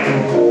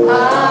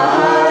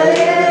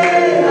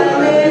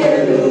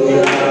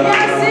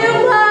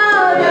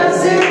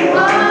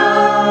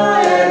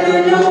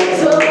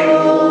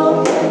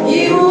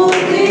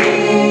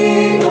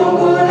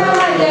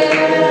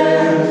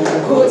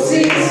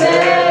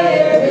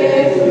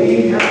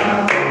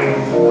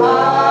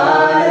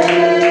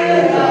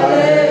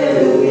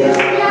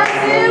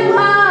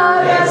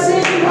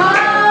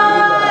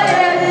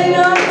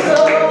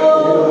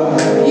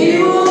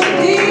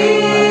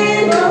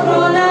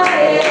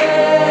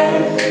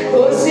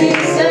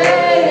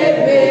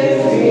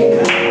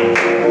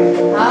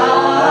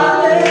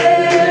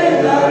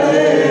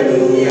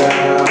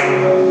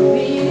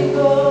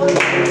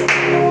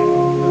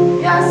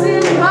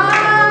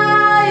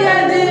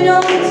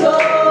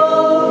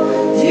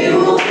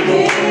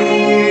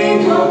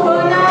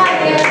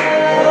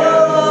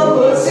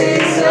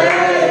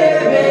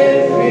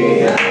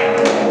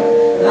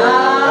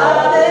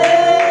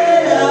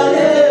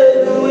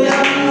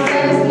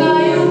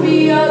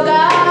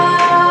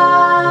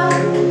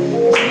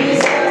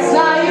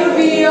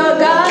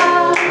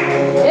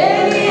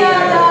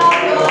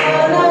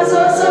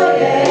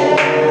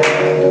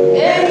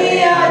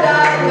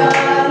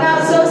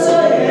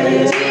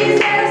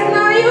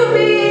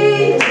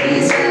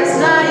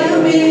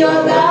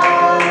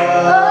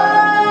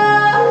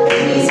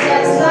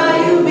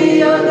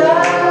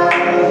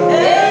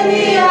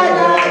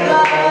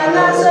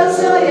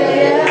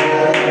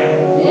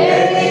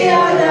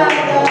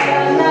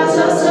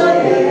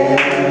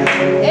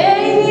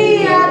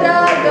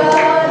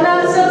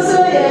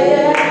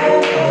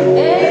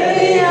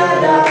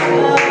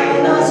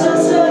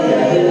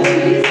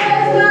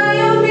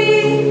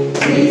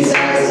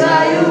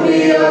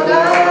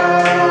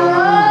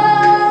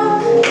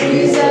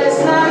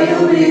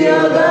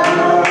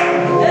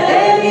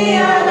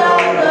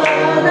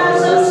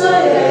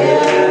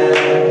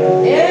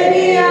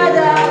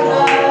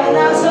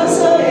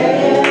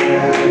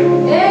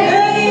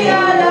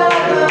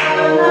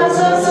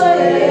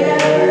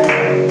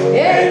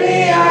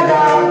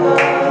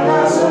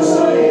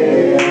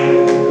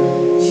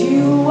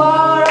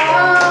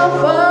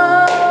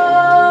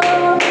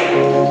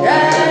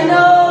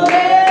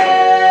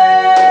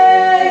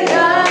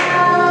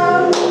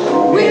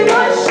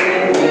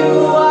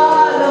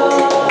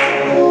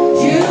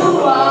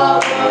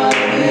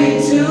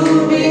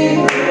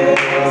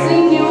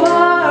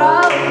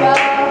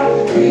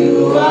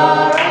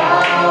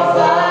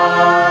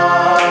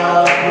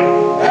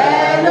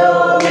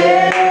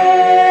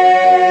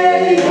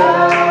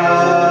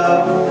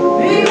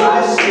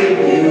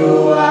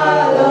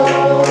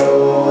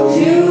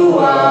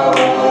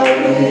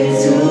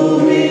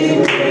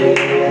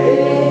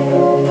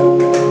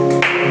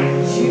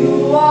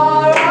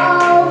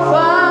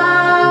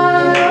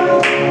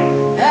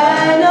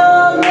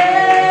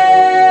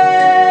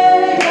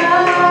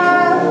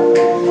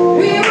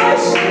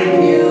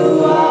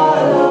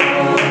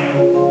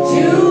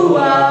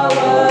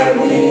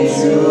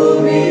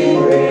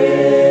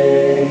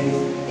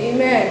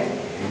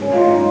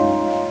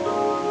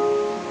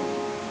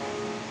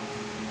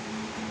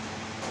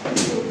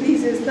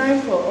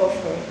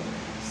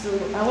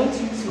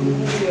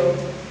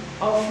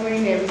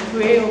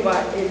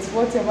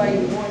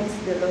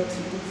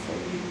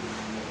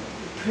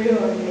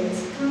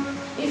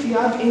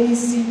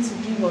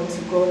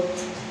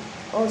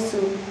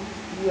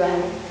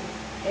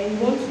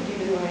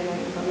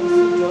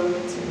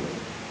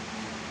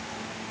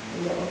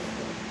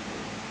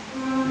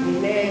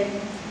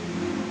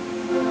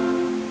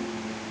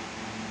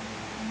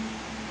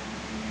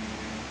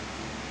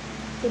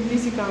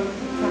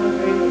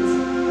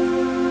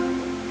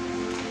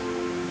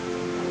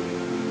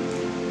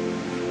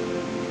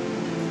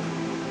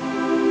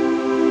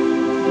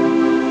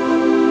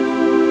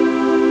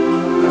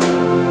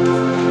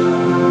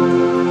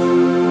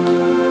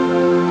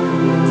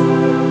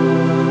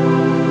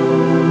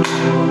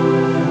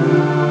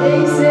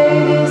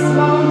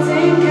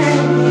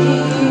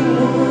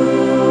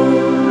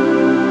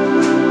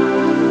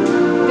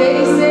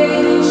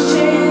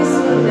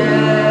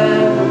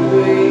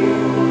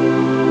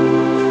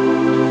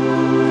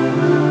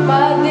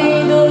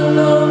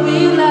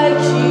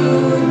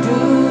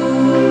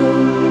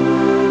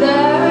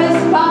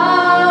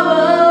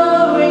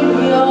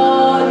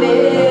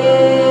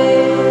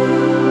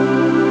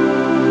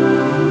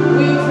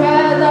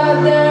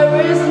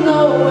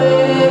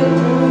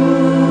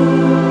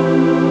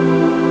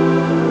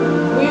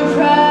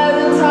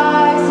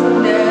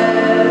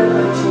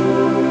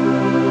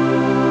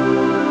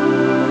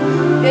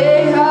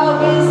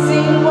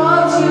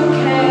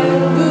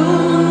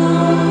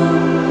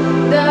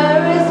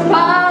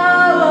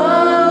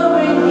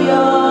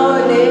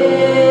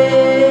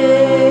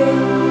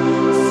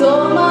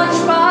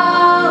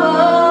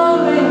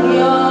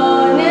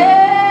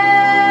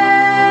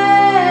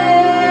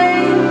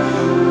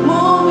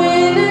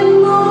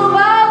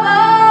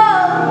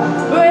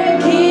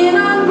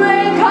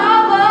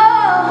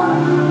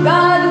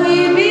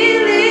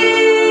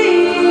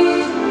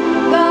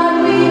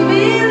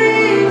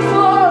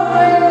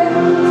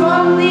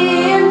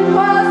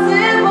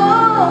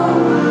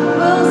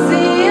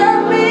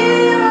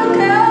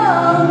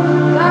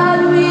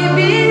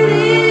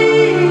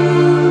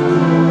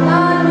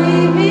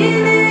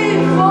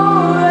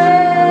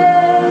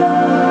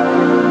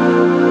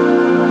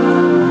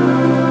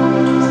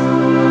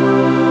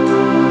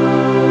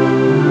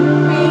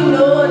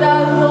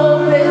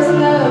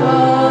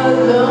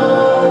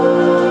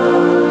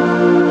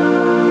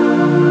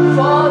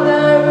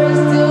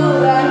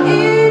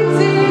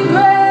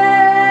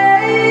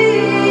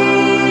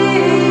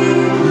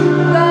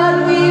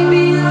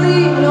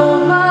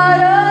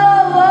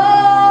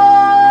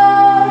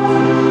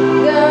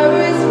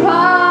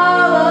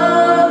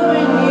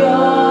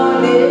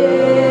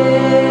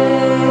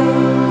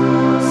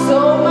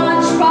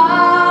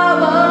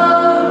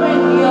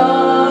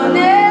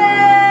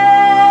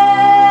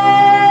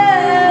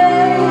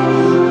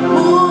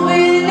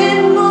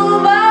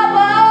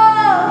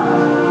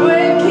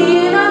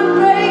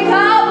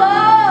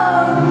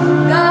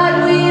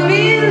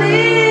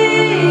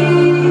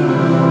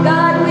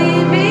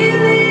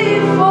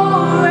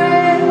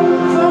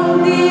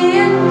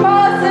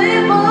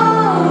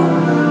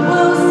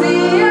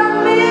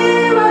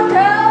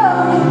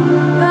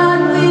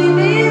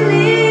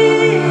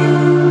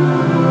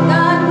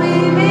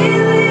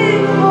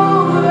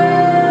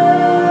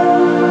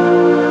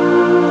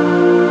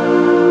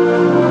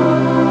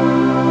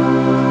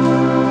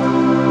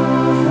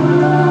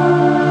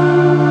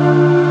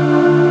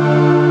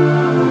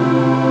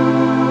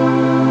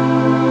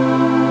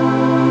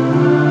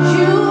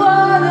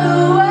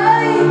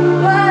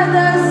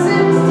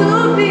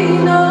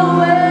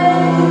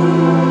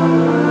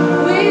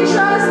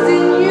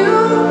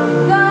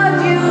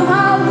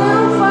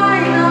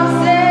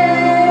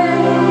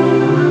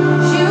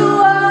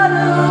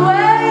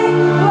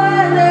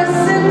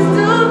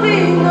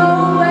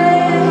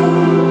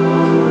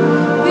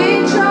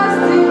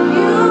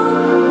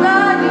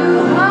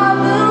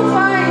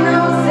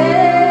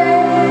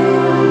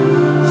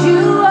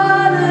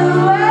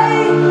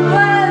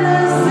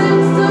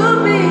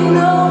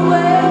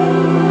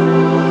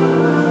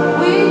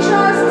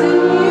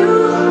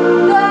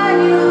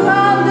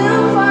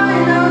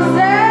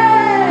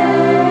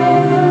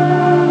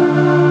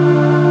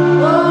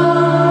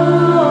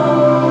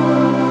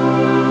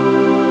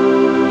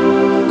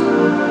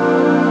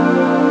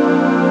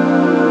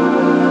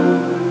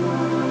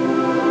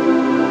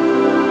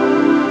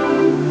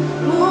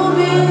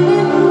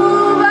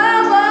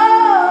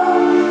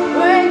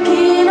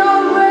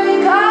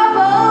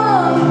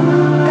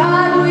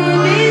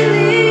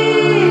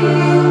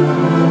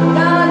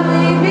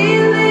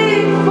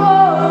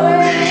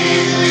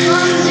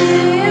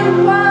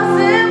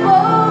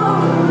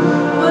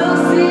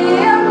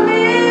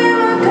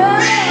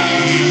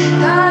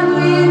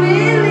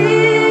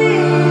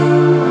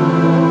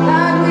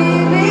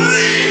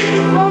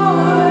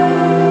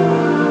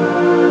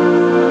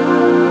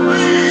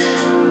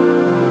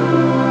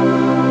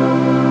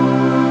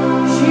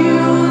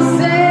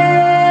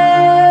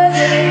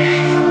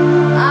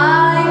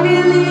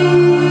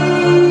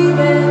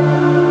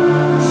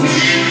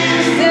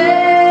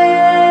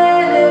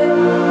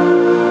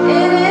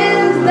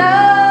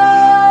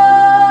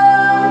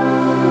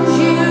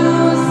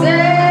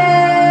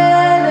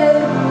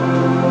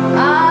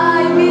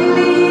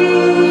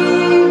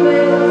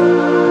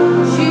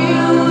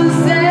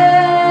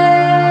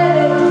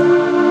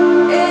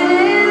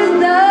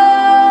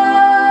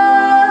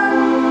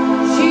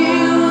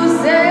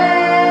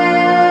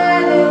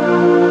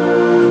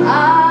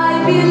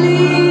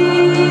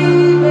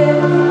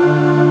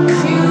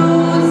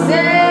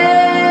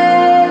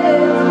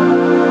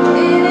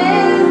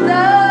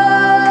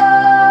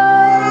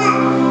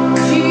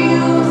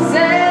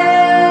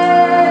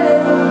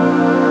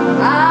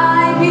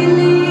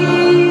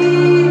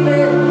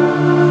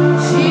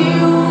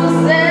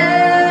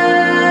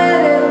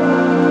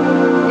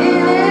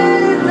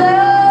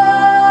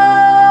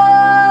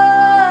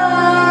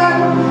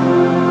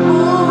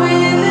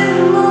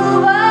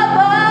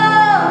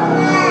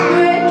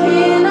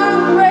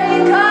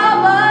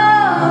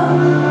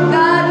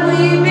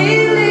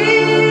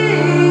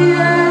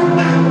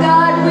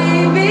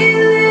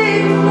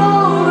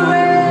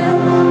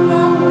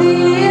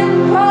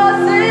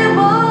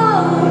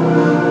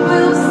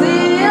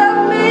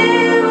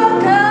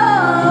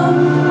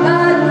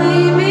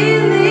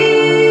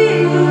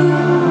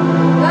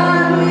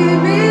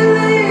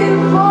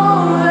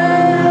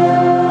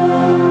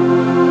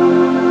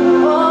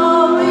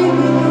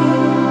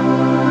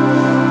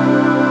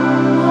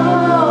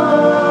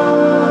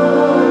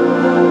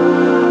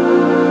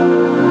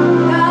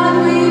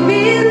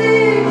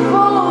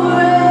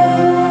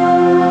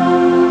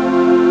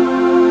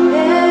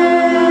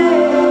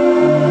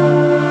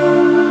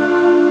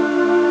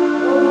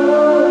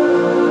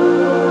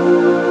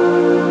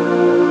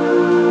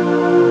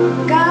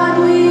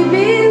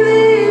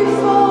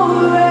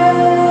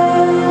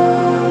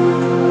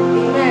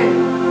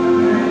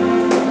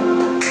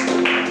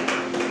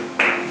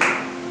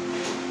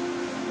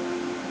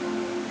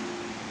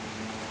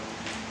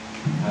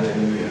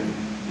 Hallelujah.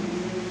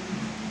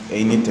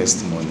 Any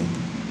testimony,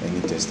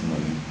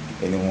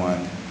 anyone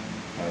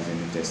has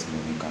any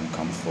testimony can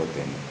come forth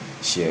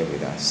and share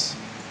with us.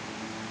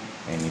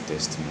 Any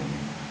testimony.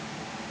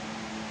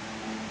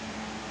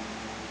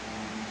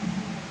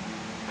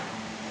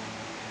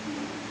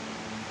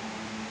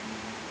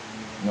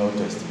 No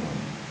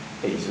testimony.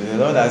 Hey, so the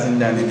Lord hasn't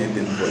done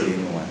anything for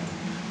anyone.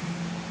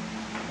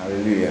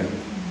 Hallelujah.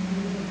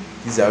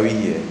 These are we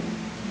here.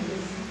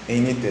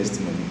 Any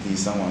testimony, please,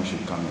 someone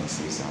should come and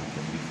say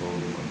something before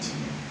we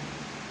continue.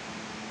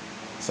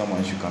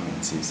 Someone should come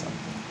and say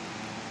something.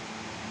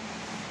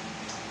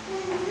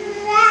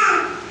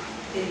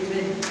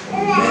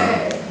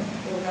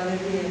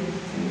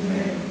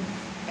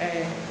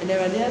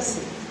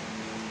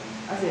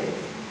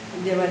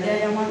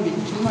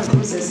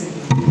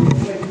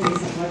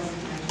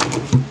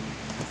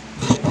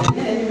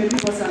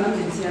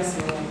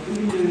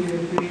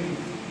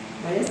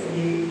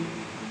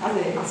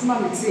 As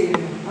mom say,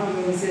 I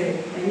will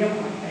say, and your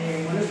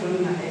wonderful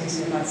but I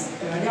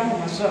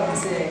am sure I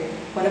say,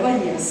 whatever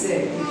he has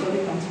said, it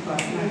surely come to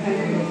pass. And I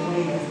thank you for what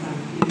he has done.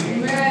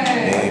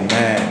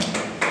 Amen.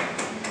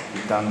 We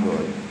thank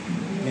God.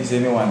 Is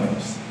anyone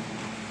else?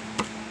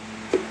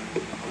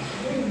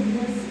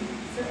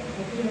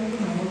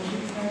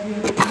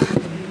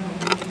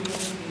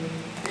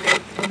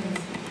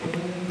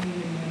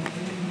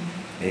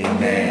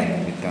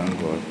 Amen. We thank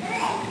God.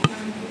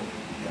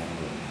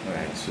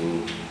 Alright, so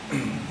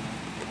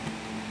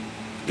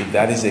if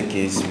that is the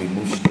case, we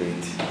move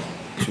straight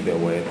to the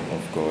word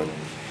of God.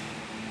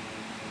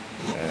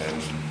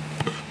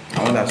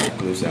 I want us to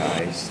close our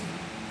eyes.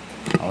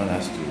 I want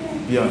us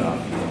to be on our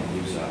feet and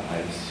close our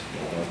eyes. We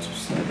are about to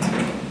start.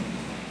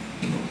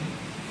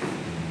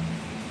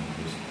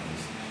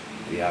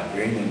 We are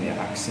praying and we are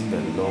asking the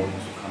Lord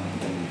to come and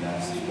be with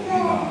us, to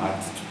open our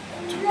hearts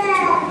to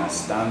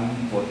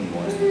understand what He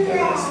wants to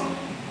tell us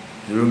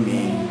through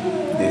me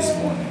this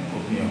morning.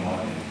 Open your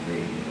heart and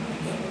pray.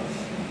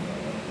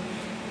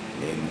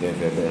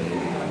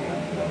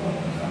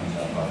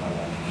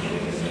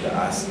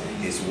 As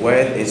His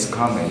word is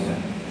coming,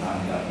 and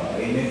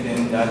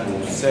anything that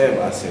will serve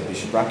as a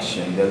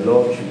distraction, the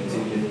Lord should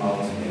take it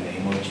out in the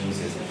name of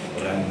Jesus.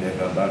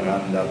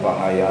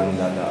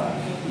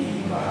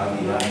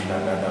 Impahayanda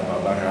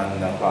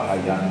babaranda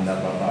pahayanda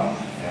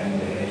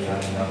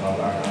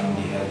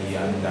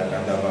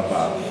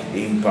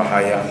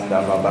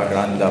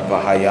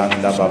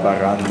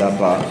babaranda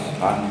pa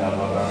anda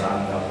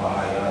babaranda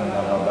pahayanda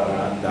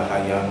babaranda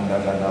hayanda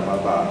gada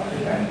baba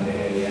ende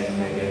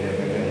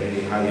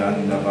gede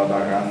hayanda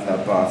babaranda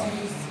pa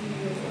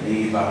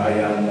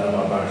Ibahayanda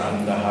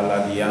babaranda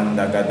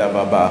haladianda gada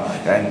baba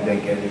ende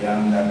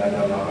gelianda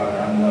gada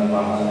babaranda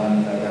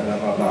pahalanda gada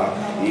baba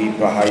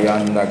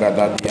Ibahayanda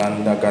gada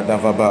dianda gada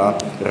baba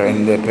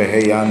rende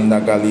peheyanda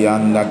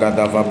galianda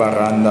gada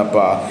babaranda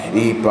pa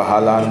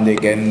Ipahalande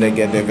gende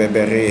gede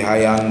beberi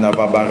hayanda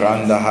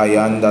babaranda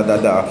hayanda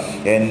dada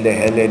ende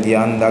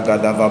heledianda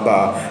gada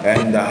baba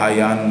ende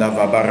hayanda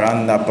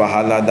babaranda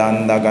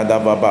pahaladanda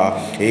gada baba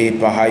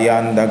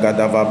Ipahayanda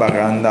gada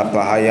babaranda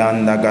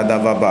pahayanda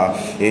gada baba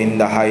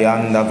Inda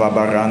hayanda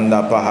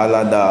vabaranda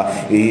pahalada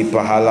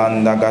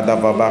pahalanda gada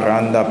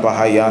vabaranda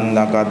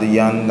pahayanda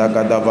gadiyanda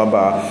gada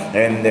vaba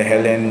ende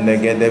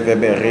helende gede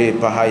veberi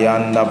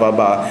pahayanda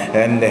baba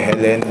ende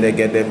helende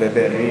gede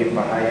veberi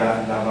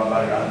pahayanda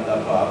vabaranda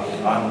pa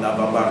anda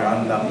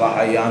vabaranda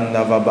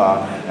pahayanda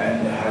baba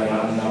ende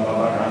hayanda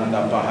vabaranda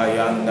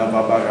pahayanda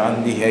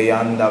vabarandi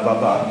heyanda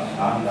baba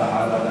anda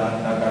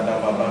haladanda gada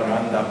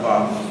vabaranda pa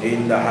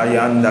inda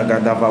hayanda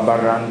gada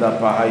vabaranda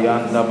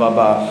pahayanda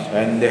baba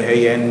ende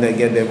heyende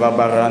gede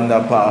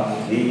vabaranda pa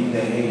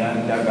inde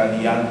heyanda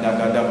gadianda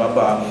gada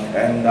baba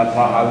enda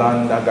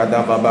pahalanda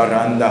gada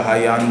vabaranda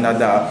hayanda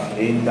da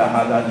inda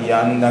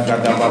haladianda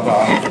gada baba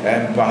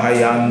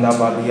empahayanda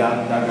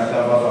balianda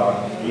gada baba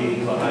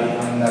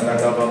Ipahayanda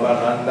gada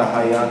babaranda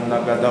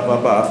hayanda gada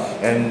baba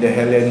ende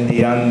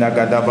helendianda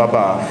gada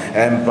baba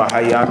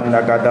empahayanda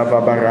gada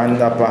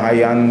babaranda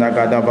pahayanda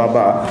gada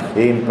baba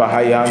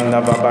impahayanda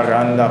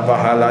babaranda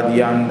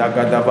pahaladianda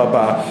gada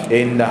baba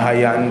inda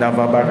hayanda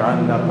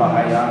babaranda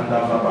pahayanda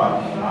baba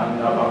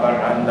anda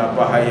babaranda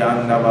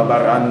pahayanda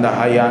babaranda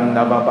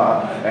hayanda baba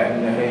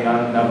ende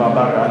heyanda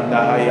babaranda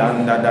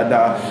hayanda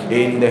dada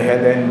inde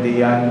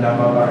helendianda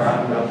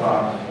babaranda pa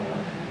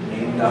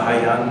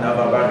Hayanda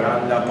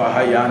babaranda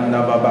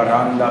pahayanda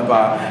babaranda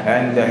pa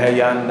and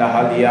heyanda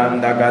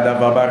halianda gada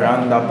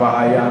babaranda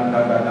pahayanda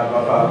gada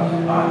baba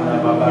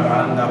anda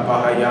babaranda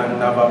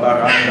pahayanda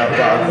babaranda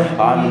pa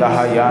anda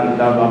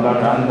hayanda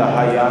babaranda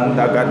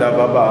hayanda gada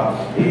baba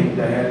in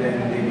the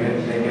helendi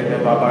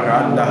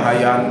babaranda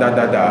hayanda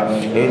dada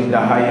in the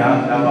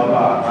hayanda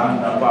baba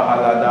anda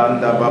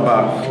pahaladanda baba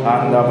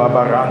anda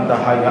babaranda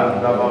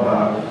hayanda baba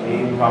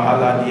in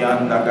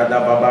pahaladianda gada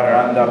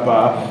babaranda pa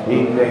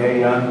in the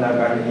heyanda hayanda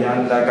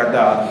gadianda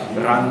gada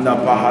randa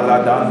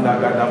pahaladanda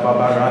gada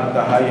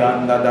babaranda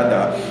hayanda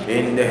dada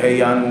in the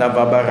hayanda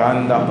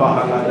babaranda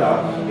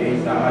pahalada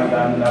in the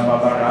hayanda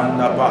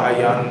babaranda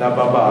pahayanda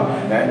baba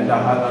and the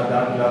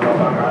haladanda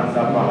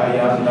babaranda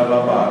pahayanda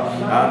baba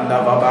and the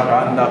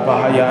babaranda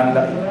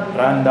pahayanda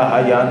randa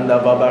hayanda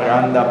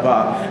babaranda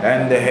pa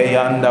and the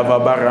hayanda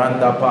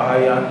babaranda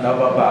pahayanda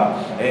baba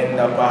in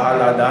the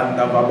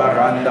pahaladanda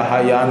babaranda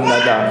hayanda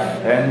da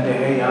and the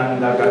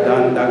hayanda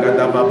gadanda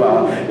gada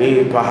baba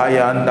e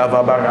pahayanda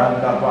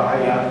babaranda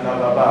pahayanda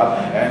baba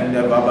and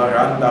the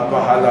babaranda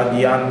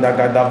pahaladianda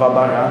gada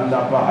babaranda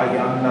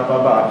pahayanda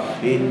baba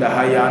in the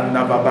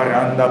hayanda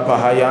babaranda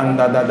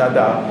pahayanda da da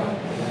da.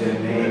 In the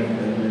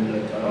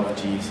name of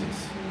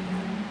Jesus.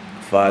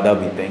 Father,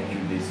 we thank you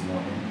this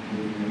morning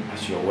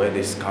as your word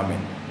is coming.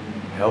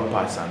 Help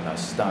us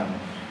understand.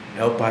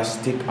 Help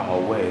us take our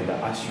word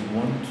as you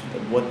want,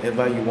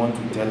 whatever you want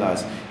to tell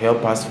us.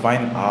 Help us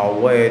find our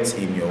words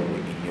in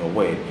your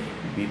word.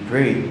 We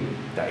pray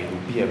that it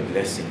will be a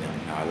blessing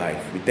in our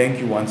life. We thank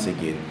you once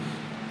again.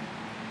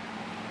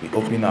 We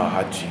open our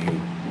heart to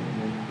you.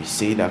 We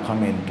say that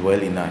come and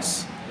dwell in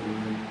us.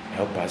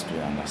 Help us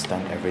to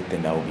understand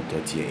everything that will be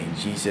taught here. In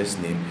Jesus'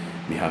 name,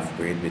 we have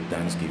prayed with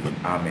thanksgiving.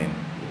 Amen.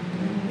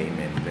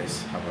 Amen.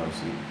 Let's have our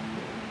seat.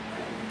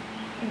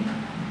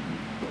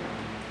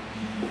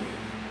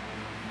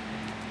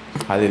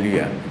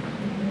 Hallelujah.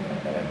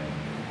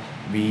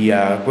 We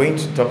are going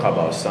to talk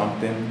about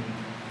something.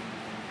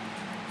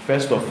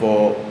 First of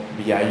all,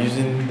 we are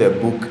using the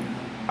book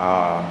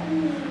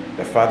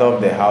the father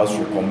of the house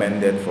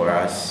recommended for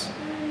us,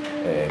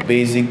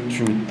 Basic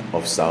Truth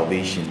of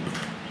Salvation.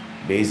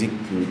 Basic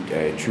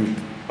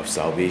Truth of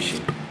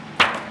Salvation.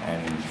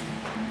 And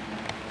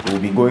we'll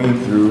be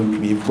going through,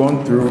 we've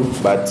gone through,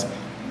 but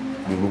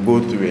we will go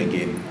through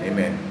again.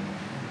 Amen.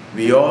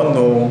 We all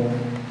know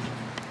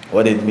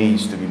what it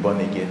means to be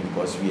born again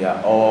because we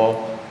are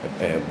all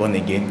born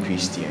again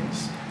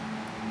Christians.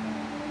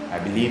 I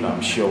believe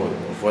I'm sure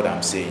of what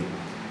I'm saying.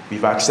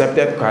 We've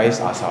accepted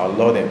Christ as our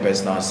Lord and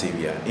personal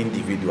Savior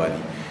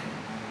individually.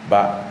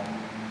 But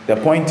the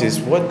point is,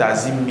 what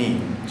does it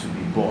mean to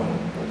be born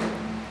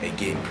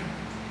again?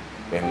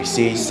 When we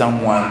say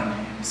someone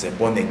is a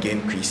born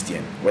again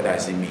Christian, what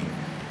does it mean?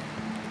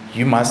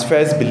 You must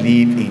first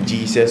believe in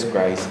Jesus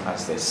Christ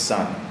as the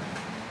Son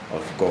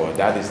of God.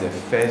 That is the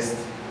first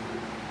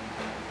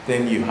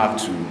thing you have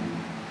to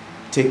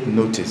take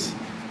notice.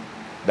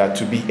 That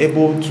to be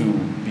able to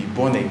be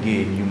born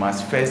again, you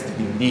must first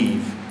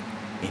believe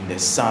in the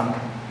Son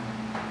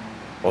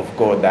of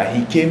God, that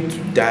He came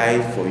to die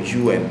for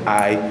you and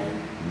I,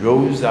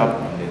 rose up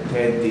on the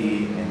third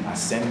day and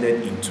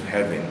ascended into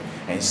heaven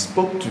and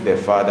spoke to the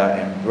Father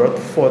and brought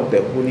forth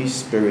the Holy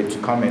Spirit to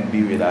come and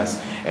be with us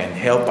and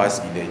help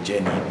us in the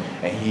journey.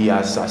 And He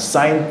has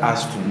assigned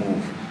us to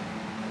move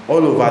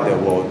all over the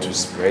world to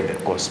spread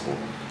the gospel.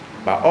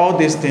 But all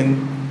this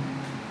thing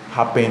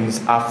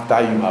happens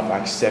after you have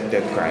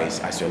accepted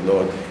Christ as your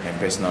Lord and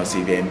personal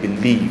Savior and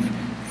believe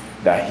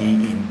that He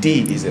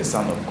indeed is the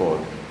Son of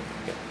God.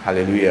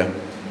 Hallelujah.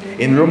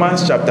 In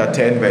Romans chapter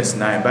 10 verse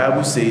 9,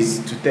 Bible says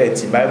to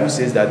 30, Bible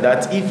says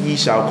that if ye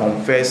shall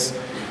confess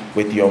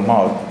with your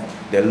mouth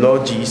the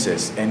Lord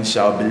Jesus and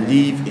shall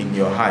believe in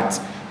your heart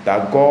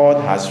that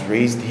God has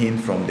raised Him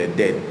from the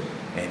dead,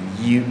 and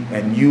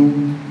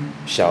you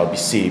shall be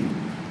saved.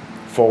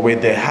 For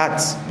with the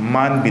heart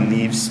man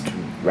believes to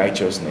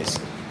righteousness,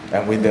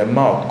 and with the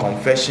mouth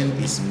confession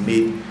is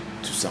made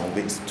to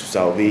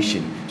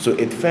salvation. So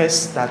it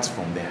first starts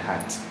from the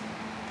heart.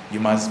 You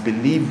must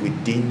believe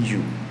within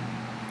you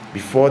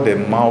before the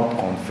mouth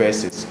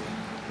confesses,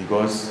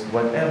 because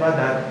whatever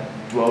that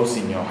dwells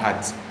in your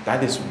heart,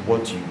 that is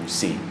what you will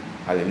say.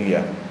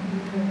 Hallelujah.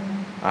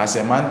 As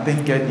a man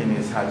thinketh in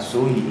his heart,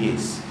 so he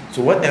is.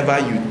 So whatever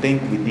you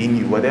think within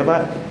you,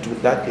 whatever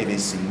that it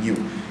is in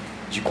you,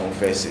 you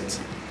confess it.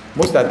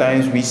 Most of the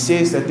times we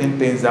say certain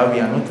things that we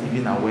are not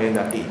even aware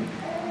that, hey,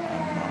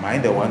 am I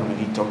the one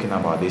really talking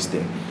about this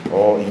thing?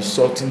 Or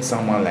insulting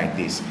someone like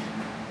this?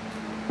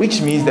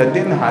 Which means that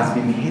thing has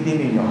been hidden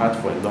in your heart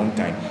for a long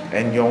time.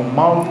 And your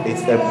mouth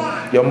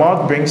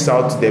brings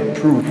out the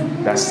proof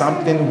that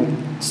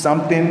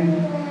something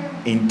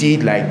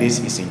indeed like this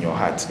is in your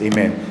heart.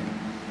 Amen.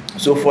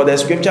 So for the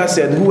scripture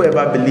said,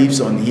 whoever believes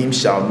on Him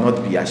shall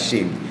not be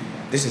ashamed.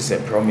 This is a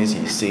promise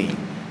He's saying,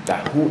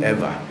 that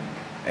whoever,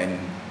 and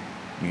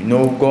you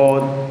know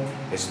God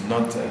is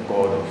not a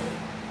God of,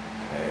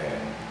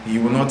 He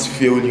will not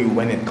fail you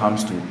when it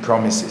comes to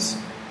promises.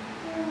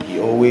 He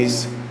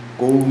always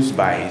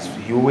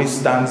He always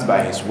stands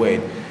by His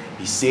word.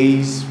 He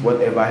says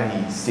whatever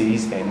He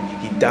says and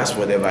He does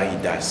whatever He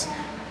does.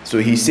 So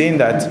He's saying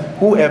that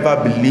whoever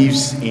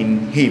believes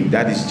in Him,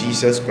 that is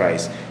Jesus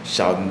Christ,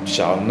 shall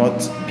not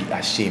be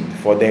ashamed.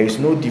 For there is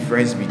no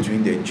difference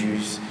between the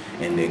Jews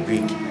and the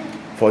Greek.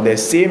 For the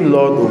same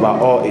Lord over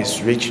all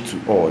is rich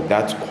to all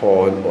that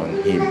call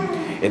on Him.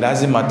 It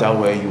doesn't matter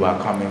where you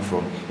are coming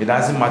from. It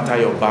doesn't matter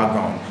your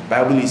background.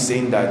 Bible is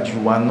saying that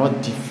you are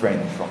not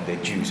different from the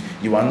Jews.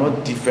 You are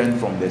not different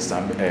from the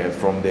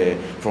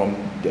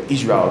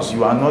Israelites.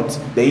 You are not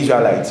the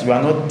Israelites. You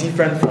are not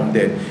different from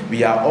them.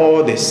 We are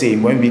all the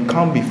same. When we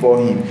come before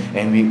Him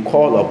and we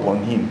call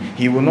upon Him,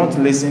 He will not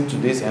listen to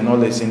this and not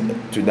listen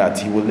to that.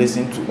 He will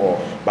listen to all.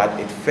 But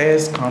it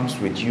first comes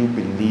with you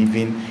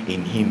believing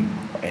in Him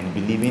and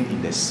believing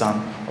in the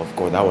Son of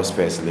God. That was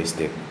first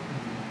listed.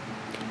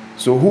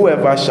 So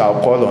whoever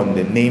shall call on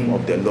the name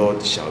of the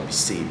Lord shall be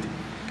saved.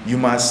 You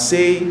must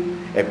say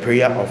a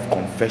prayer of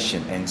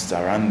confession and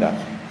surrender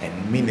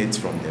and mean it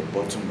from the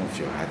bottom of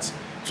your heart.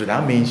 So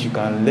that means you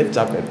can lift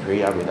up a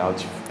prayer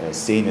without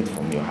saying it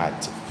from your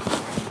heart.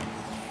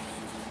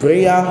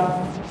 Prayer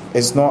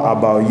is not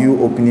about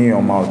you opening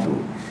your mouth.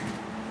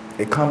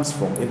 It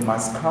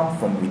must come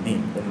from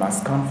within. It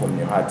must come from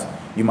your heart.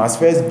 You must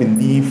first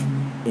believe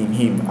in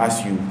Him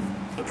as you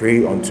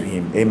pray unto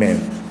Him. Amen.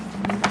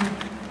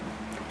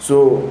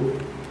 So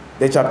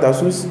the chapter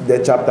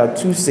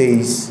 2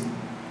 says,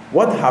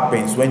 what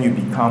happens when you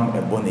become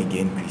a born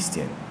again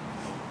Christian?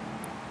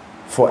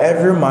 For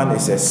every man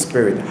is a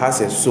spirit,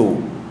 has a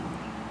soul,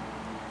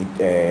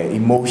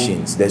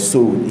 emotions, the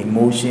soul,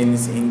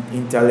 emotions,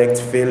 intellect,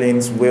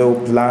 feelings, will,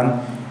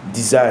 plan,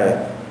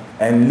 desire,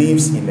 and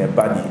lives in a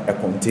body, a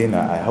container.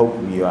 I hope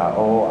we are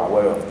all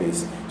aware of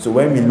this. So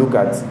when we look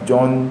at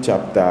Genesis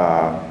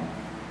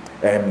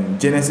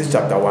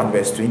chapter 1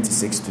 verse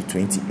 26 to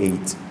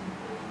 28.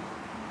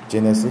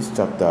 Genesis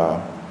chapter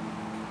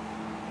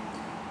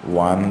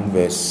 1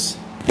 verse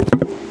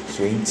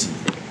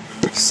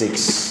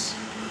 26.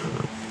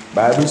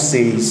 Bible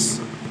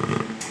says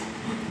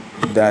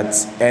that,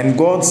 and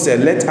God said,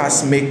 let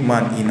us make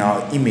man in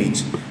our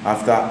image,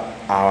 after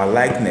our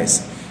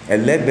likeness,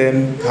 and let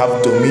them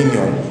have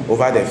dominion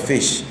over the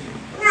fish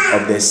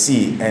of the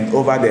sea, and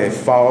over the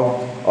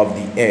fowl of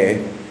the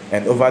air,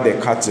 and over the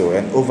cattle,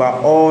 and over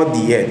all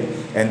the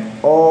earth, and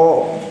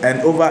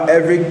over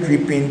every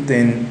creeping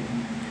thing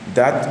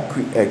that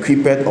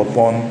creepeth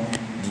upon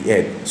the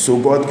earth. So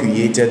God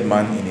created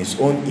man in His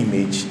own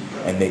image,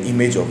 and the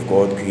image of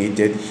God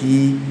created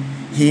him,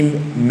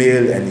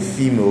 male and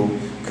female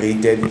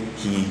created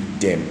He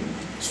them.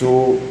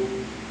 So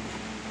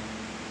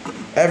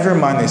every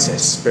man is a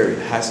spirit,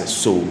 has a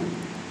soul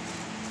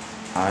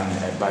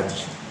and a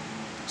body.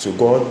 So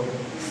God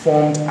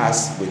formed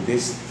us with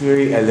these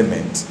three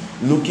elements,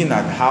 looking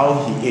at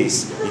how He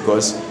is,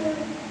 because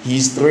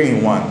He's 3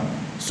 in 1.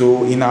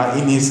 So in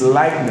His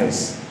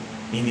likeness,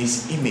 in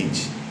His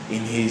image,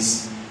 in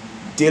His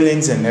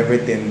dealings and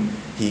everything,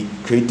 He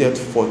created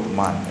forth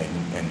man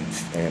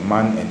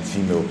and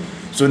female.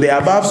 So the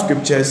above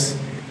scriptures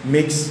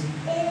makes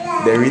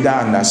the reader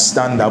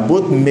understand that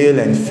both male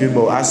and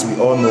female, as we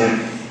all know,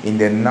 in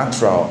the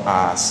natural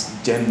as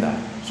gender.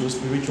 So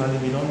spiritually,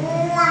 we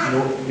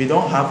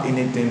don't have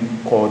anything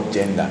called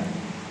gender.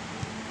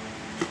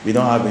 We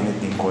don't have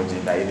anything called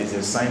gender. It is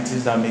the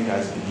scientists that make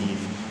us believe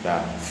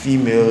that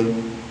female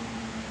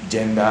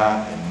gender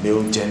and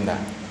male gender.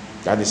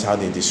 That is how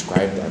they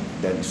describe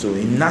them. So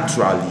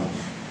naturally,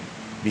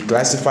 we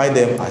classify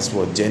them as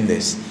what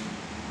genders.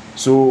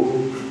 So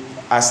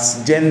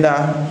as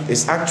gender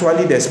is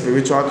actually the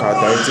spiritual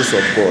characteristics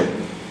of God.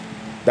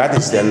 That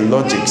is the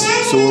logic.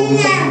 So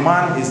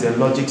man is the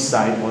logic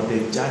side or the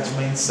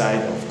judgment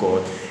side of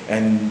God,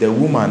 and the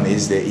woman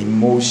is the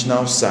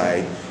emotional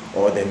side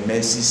or the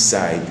mercy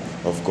side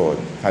of God.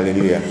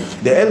 Hallelujah.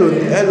 The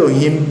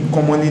Elohim,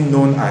 commonly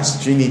known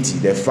as Trinity,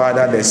 the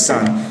Father, the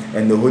Son,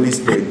 and the Holy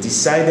Spirit,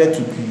 decided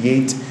to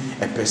create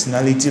a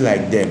personality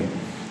like them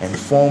and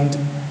formed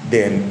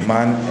them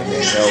man and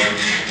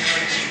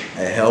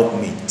a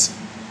helpmeet.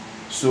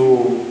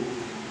 So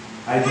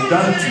I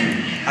began to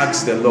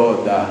ask the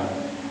Lord that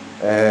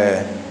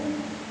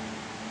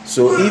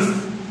so if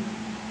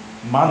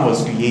man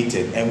was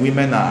created and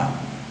women are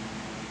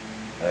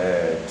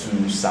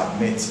to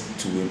submit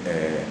to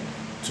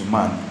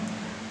man,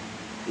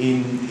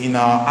 in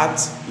our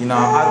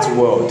art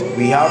world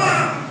we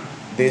have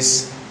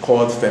this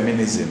called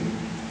feminism,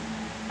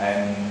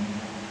 and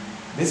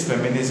this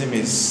feminism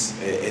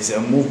is a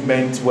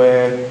movement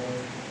where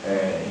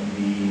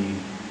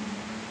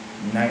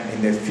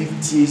in the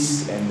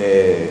 50s and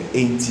the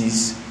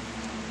 80s,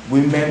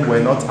 women were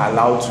not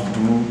allowed to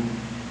do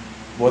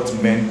what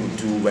men could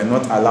do, were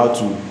not allowed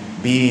to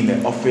be in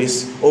the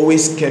office,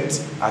 always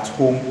kept at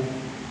home.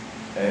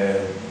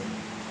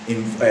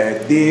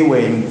 They were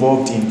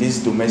involved in this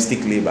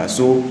domestic labor.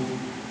 So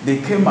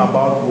they came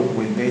about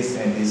with this,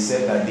 and they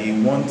said that they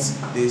want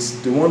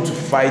to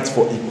fight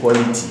for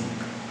equality.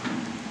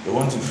 They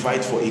want to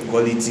fight for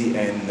equality,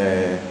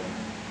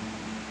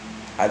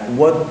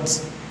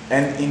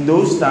 and in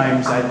those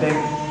times, I think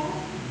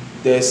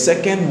the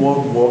Second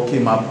World War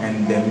came up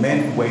and the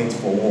men went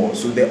for war.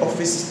 So the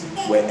offices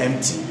were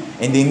empty,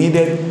 and they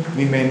needed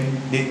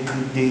women.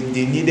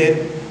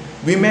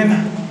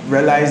 Women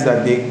realized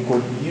that they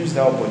could use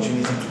that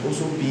opportunity to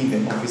also be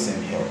in the office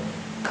and help.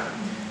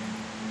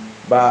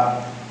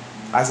 But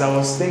as I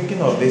was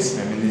thinking of this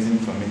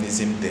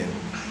feminism thing,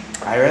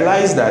 I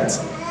realized that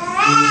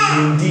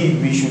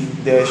indeed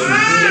there should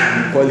be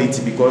an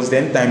equality, because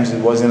then times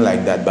it wasn't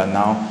like that, but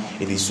now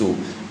it is so.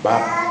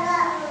 But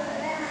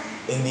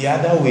in the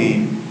other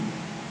way,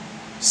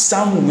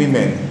 some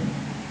women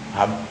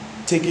have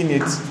taken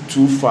it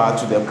too far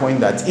to the point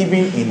that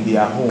even in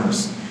their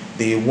homes,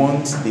 they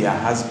want their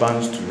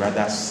husbands to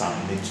rather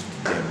submit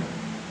to them,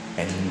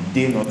 and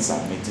they not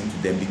submitting to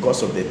them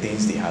because of the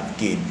things they have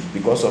gained,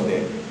 because of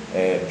the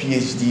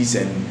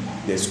PhDs and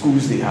the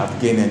schools they have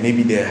gained, and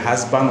maybe their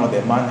husband or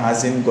the man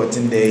hasn't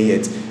gotten there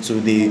yet. So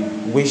they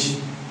wish,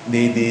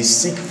 they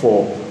seek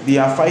for, they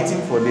are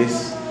fighting for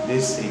this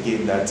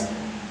again, that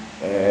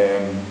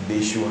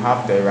they should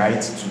have the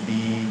right to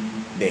be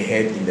the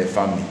head in the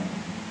family.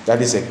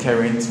 That is a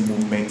current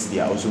movement. They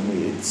are also,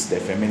 it's the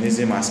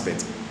feminism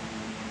aspect.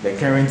 The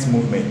current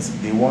movement,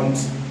 they want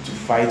to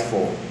fight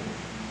for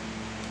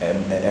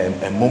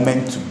a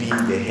moment to be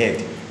the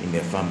head in the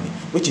family,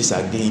 which is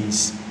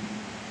against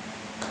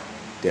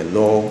the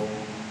law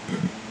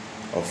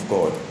of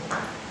God,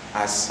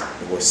 as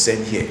it was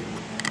said here.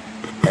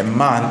 A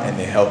man and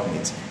a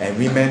helpmate. And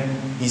women,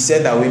 he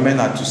said that women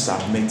are to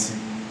submit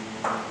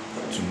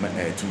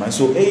to man.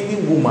 So any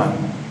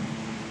woman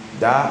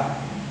that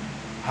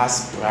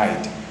has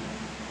pride,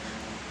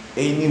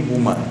 any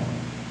woman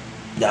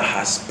that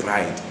has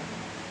pride,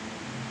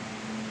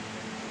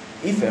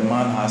 if a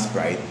man has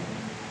pride,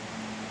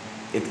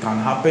 it can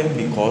happen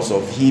because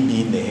of he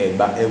being the head,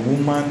 but a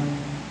woman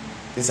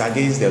is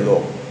against the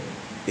law.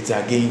 It's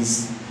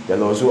against the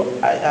law. So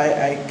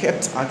I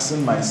kept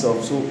asking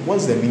myself, so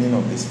what's the meaning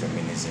of this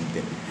feminism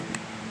thing?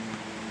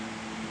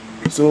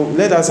 So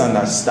let us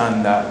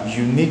understand that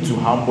you need to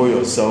humble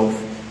yourself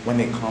when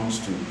it comes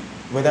to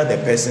whether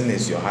the person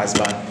is your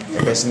husband, the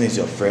person is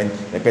your friend,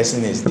 the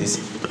person is this.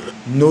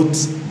 Note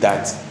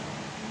that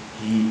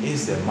he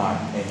is the man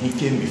and he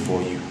came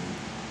before you.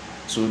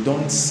 So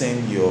don't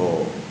send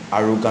your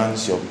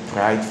arrogance, your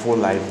prideful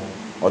life,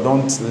 or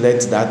don't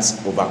let that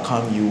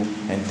overcome you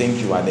and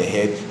think you are the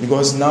head.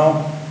 Because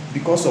now,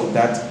 because of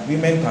that,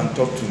 women can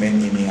talk to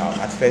men anyhow.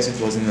 At first it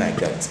wasn't like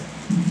that.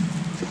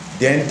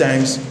 The end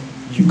times,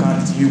 you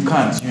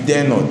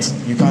dare not,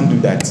 you can't do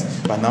that.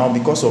 But now,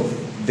 because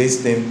of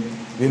this thing,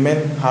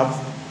 women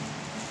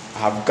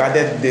have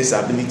gathered this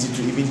ability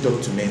to even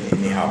talk to men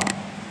anyhow.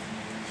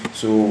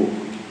 So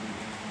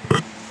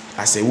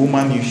as a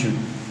woman, you should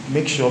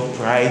make sure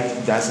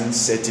pride doesn't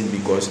set in,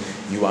 because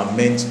you are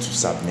meant to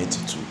submit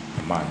to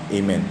a man.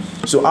 Amen.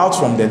 So out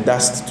from the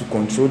dust to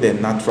control the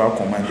natural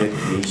commanded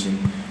creation,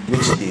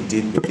 which they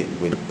did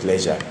with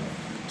pleasure.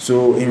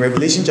 So in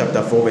Revelation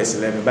chapter 4 verse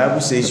 11, the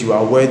Bible says, you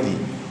are worthy,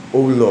 O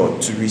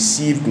Lord, to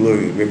receive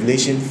glory.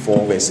 Revelation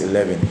 4 verse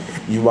 11.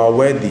 You are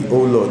worthy,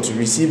 O Lord, to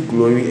receive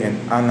glory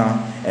and honor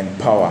and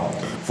power.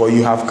 For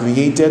you have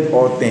created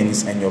all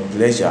things, and your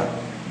pleasure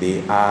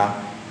they are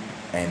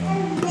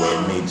and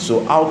were made.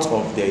 So out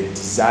of the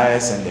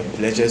desires and the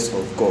pleasures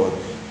of God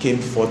came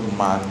forth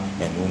man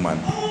and woman.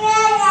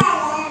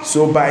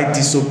 So by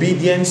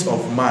disobedience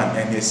of man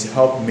and his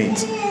helpmate,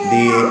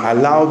 they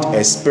allowed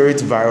a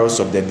spirit virus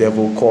of the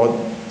devil called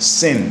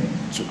sin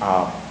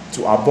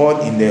to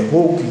abode in the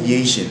whole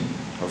creation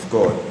of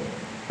God.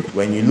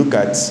 When you look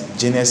at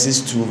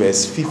Genesis 2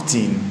 verse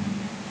 15,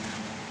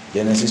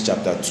 Genesis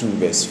chapter 2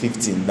 verse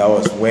 15, that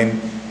was when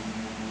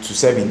to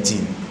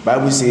 17,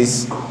 Bible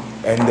says,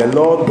 and the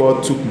Lord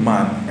God took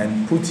man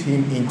and put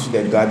him into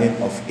the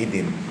garden of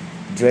Eden,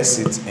 dress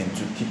it and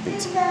to keep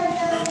it.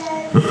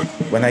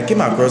 When I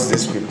came across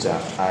this scripture,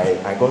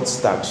 I got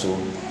stuck, so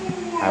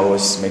I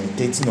was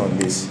meditating on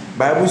this.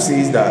 Bible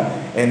says that,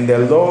 and the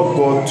Lord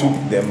God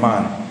took the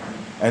man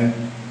and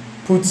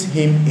put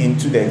him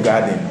into the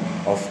garden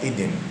of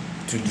Eden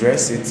to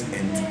dress it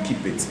and to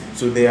keep it.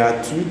 So there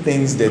are two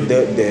things that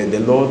the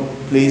Lord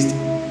placed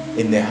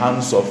in the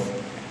hands of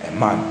a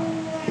man,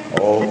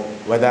 or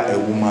whether a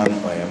woman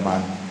or a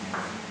man.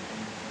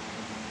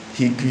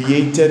 He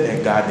created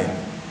a garden.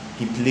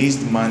 He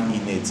placed man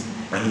in it,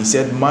 and he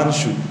said man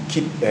should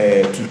keep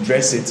to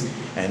dress it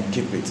and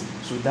keep it.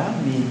 So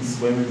that means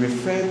when we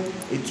refer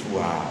it to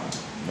our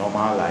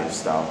normal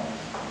lifestyle,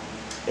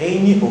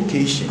 any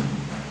occasion,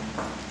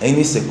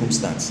 any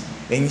circumstance,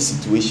 any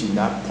situation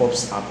that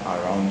pops up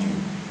around you,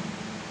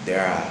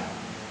 there are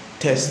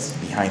tests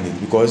behind it.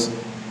 Because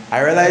I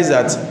realized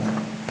that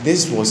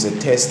this was a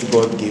test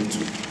God gave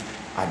to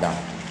Adam.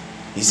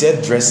 He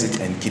said dress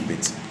it and keep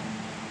it.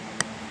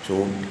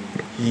 So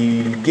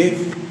he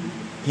gave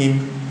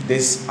him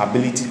this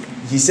ability.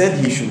 He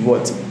said he should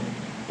what?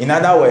 In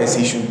other words,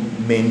 he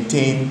should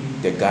maintain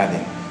the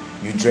garden.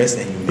 You dress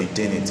and you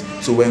maintain it.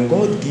 So when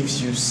God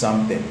gives you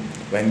something,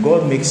 when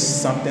God makes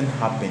something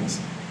happen,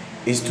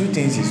 it's two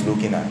things he's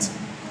looking at.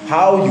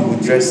 How you will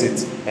dress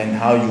it and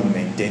how you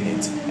maintain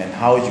it, and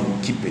how you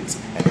will keep it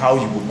and how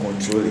you will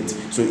control it.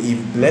 So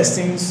if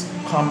blessings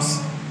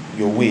comes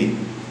your way,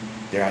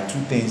 there are two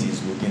things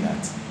he's looking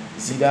at.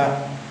 See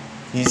that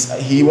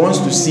he wants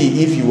to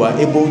see if you are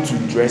able to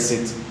dress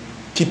it,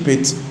 keep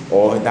it,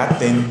 or that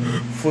thing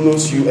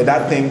follows you,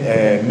 that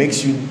thing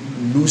makes you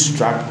lose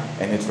track,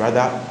 and it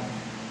rather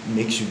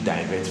makes you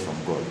divert from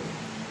God.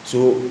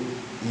 So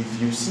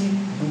if you see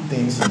good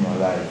things in your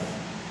life,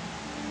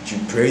 you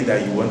pray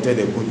that you wanted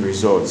a good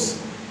results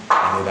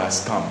and it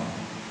has come,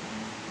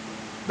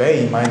 bear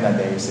in mind that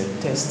there is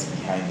a test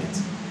behind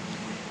it.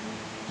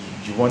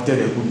 You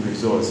wanted a good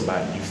results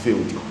but you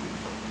failed.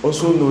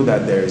 Also know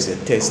that there is a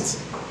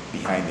test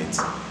behind it.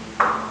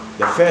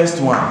 The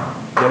first one,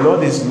 the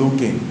Lord is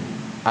looking.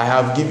 I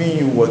have given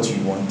you what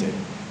you wanted.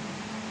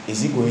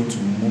 Is he going to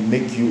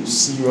make you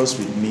serious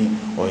with me,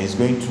 or is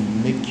going to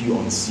make you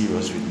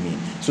unserious with me?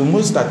 So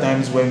most of the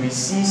times when we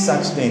see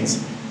such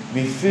things,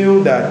 we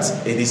feel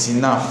that it is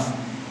enough.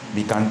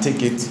 We can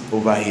take it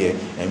over here,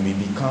 and we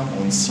become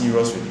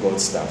unserious with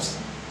God's stuff.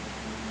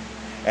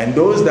 And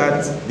those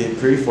that they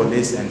pray for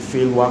this and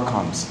failure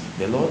comes,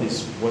 the Lord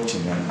is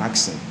watching and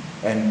asking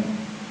and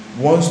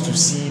wants to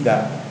see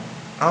that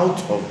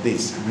out of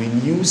this, will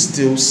you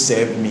still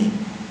serve me?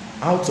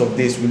 Out of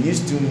this, will you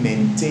still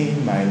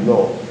maintain my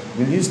law?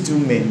 Will you still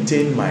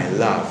maintain my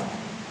love?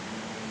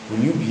 Will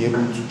you be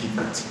able to keep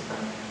it?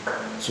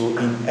 So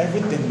in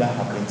everything that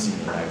happens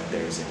in your life,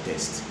 there is a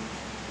test.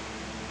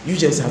 You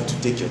just have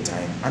to take your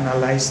time,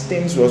 analyze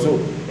things. Also,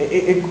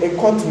 it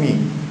caught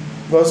me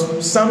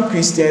because some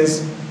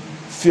Christians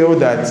feel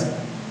that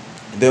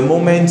the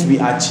moment we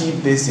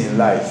achieve this in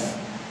life,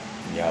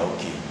 we are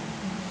okay.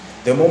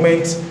 The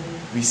moment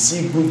we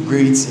see good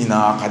grades in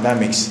our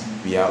academics,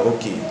 we are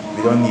okay.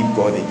 We don't need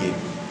God again.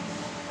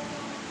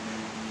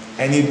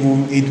 And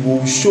it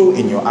will show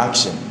in your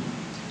action.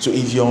 So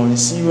if you're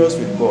unserious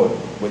with God,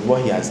 with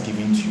what He has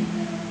given to you,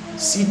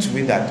 see to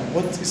it that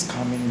what is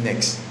coming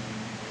next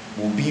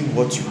will be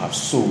what you have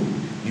sown.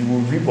 You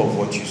will reap of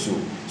what you sow.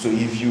 So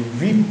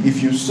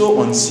if you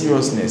sow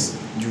unseriousness,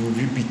 you will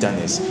reap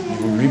bitterness,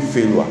 you will reap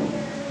failure.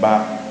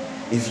 But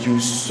if you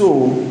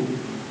sow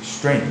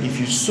strength, if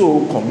you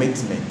sow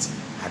commitment,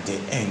 at the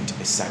end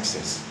is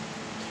success.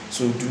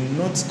 So do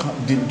not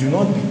be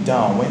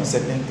down when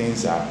certain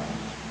things are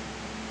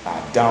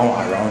down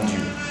around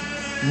you.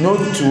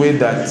 Note to it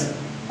that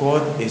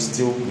God is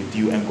still with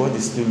you and God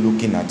is still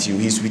looking at you.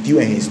 He's with you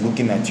and He's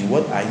looking at you.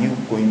 What are you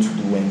going to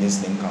do when this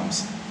thing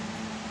comes?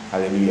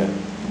 Hallelujah.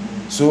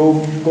 So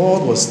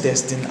God was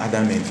testing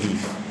Adam and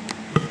Eve.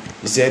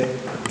 He said,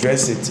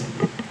 dress it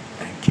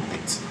and keep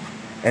it.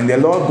 And the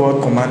Lord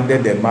God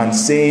commanded the man,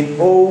 saying,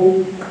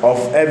 "Oh,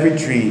 of every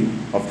tree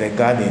of the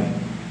garden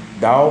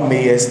thou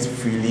mayest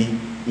freely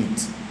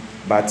eat,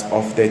 but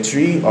of the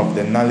tree of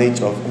the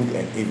knowledge of good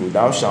and evil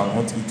thou shalt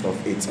not eat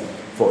of it.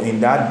 For in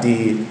that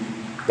day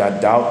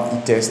that thou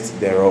eatest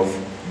thereof,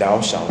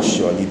 thou shalt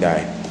surely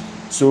die."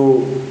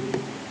 So,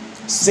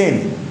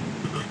 sin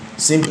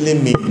simply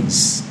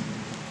means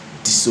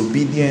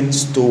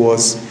disobedience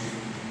towards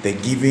the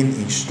given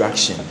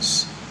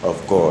instructions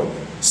of God.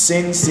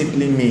 Sin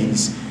simply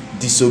means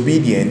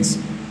disobedience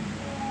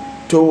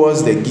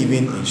towards the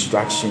given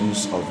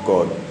instructions of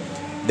God.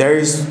 There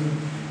is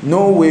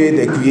no way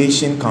the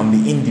creation can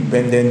be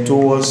independent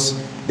towards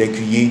the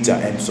Creator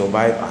and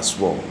survive as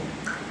well.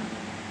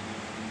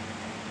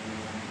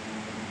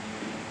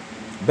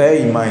 Bear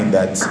in mind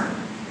that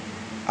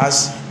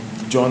as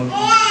John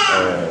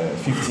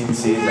 15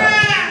 says that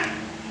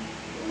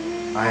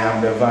I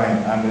am the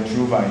vine, I am the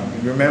true vine.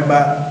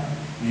 Remember,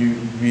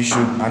 we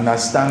should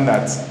understand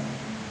that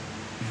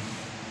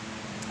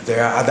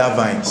there are other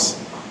vines,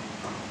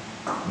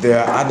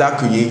 there are other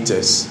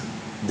creators,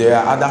 there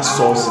are other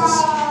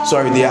sources.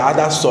 There are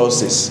other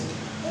sources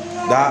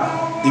that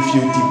if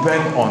you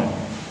depend on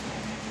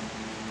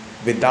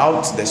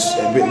without the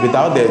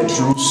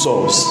true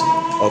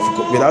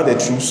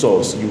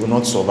source, you will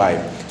not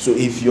survive. So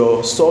if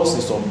your source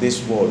is of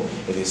this world,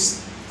 it is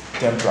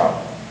temporal.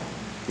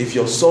 If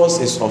your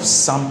source is of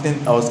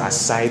something else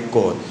aside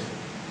God,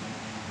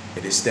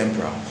 it is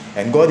temporal.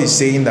 And God is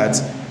saying that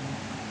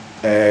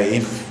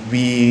if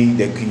we,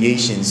 the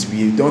creations,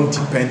 we don't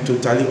depend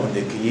totally on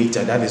the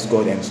Creator, that is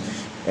God,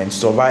 and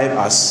survive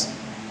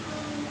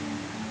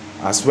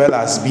as well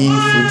as being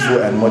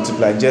fruitful and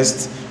multiply,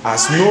 just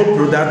as no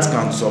product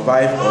can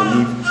survive or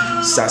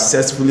live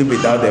successfully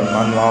without the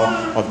manual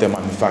of the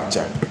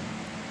manufacturer.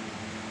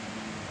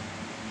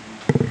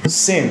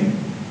 Sin,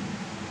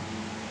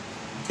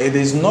 it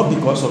is not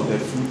because of the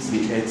fruits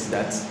they ate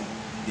that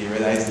they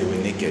realized they were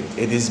naked.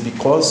 It is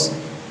because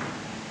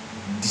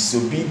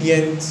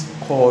disobedience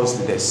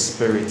caused the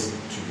spirit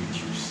to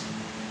reduce.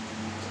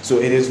 So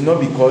it is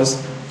not because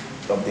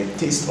of the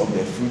taste of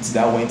the fruits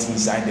that went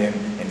inside them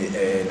and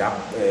that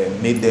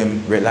made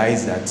them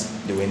realize that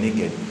they were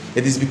naked.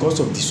 It is because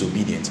of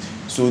disobedience.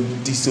 So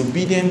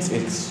disobedience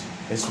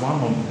is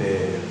one of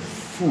the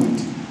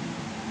food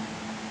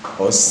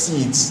or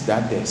seeds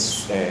that the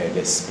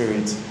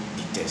spirit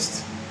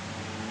detests.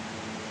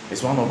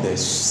 It's one of the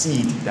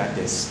seed that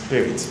the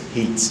spirit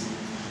hates.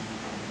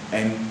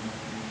 And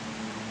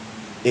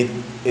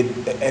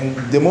and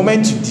the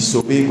moment you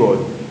disobey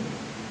God,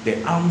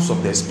 the arms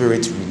of the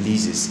spirit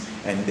releases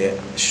and the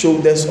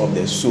shoulders of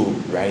the soul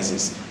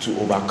rises to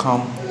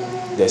overcome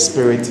the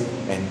spirit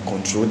and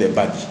control the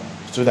body,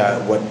 so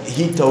that what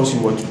He tells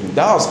you what to do.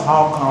 That was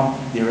how come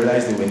they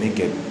realized they were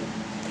naked.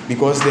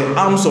 because the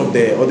arms of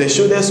the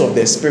shoulders of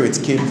the spirit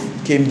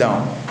came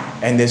down,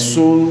 and the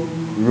soul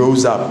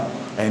rose up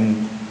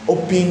and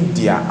opened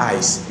their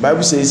eyes. The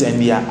Bible says,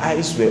 and their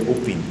eyes were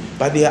open,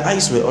 but their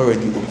eyes were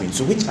already open.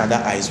 So which other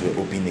eyes were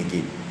open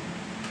again?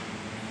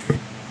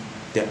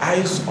 The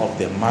eyes of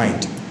the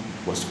mind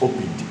was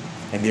opened,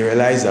 and they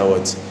realized that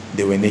what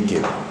they were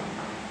naked.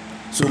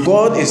 So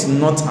God is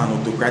not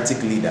an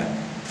autocratic leader.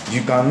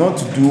 You cannot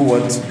do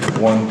what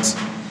you want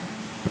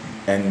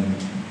and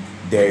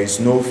there is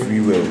no free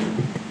will.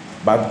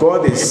 But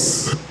God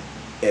is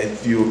a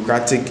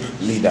theocratic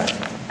leader.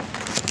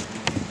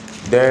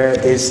 There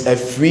is a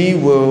free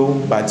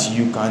will, but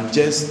you cannot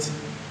just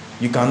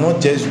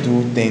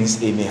do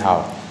things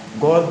anyhow.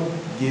 God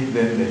gave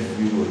them the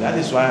free will. That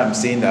is why I'm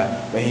saying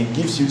that when He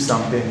gives you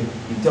something,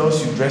 He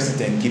tells you dress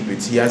it and keep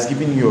it. He has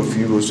given you a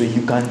free will, so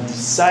you can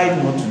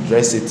decide not to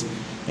dress it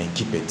and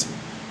keep it.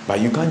 But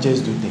you can't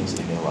just do things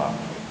anyhow.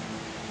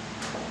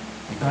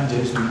 You can't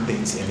just do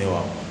things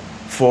anyhow.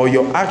 For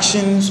your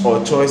actions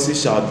or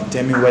choices shall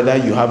determine whether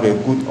you have a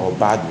good or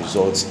bad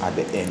results at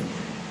the end.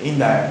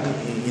 In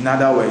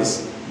other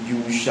words,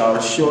 you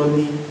shall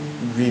surely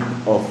reap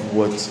of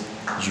what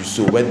you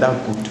sow, whether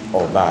good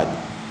or bad.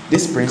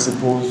 This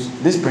principle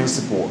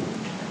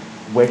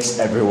works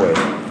everywhere.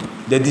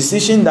 The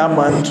decision that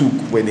man took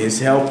with his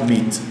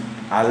helpmeet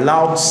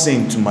allowed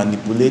sin to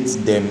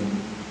manipulate them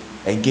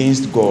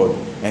against God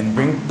and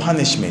bring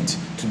punishment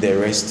to the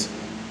rest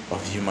of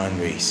the human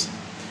race.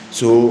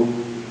 So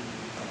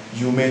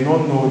you may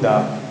not know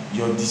that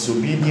your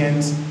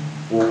disobedience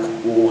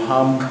will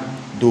harm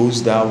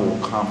those that will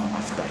come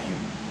after you,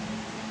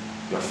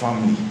 your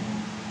family,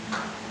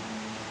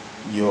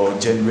 your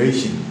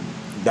generation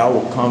that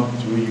will come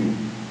through you.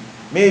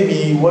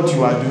 Maybe what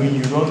you are doing,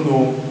 you don't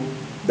know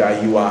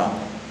that you are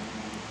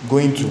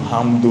going to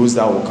harm those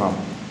that will come.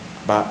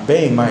 But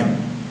bear in mind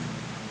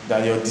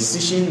that your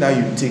decision that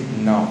you take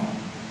now,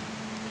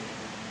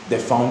 the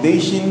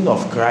foundation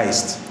of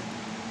Christ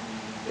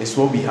is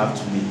what we have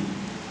to lay.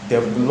 The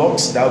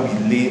blocks that we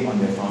lay on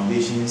the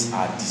foundations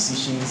are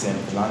decisions and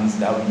plans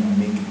that we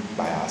make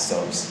by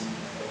ourselves.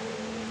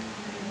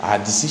 Our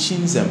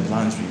decisions and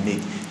plans we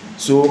make.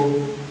 So,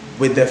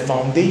 with the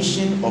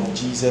foundation of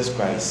Jesus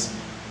Christ,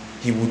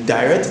 He will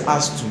direct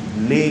us to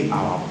lay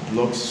our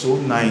blocks so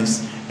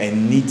nice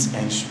and neat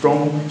and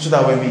strong, so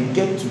that when we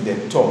get to the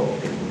top,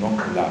 it will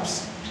not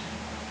collapse.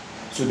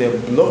 So the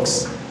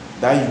blocks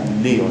that you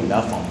lay on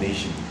that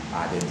foundation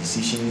are the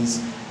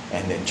decisions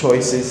and the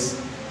choices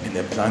and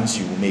the plans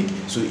you will make.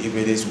 So if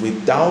it is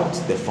without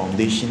the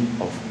foundation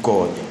of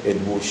God, it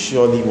will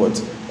surely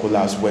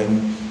collapse.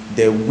 When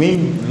the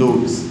wind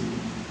blows,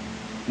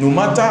 no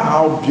matter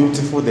how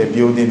beautiful the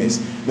building is,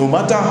 no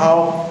matter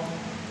how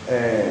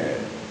the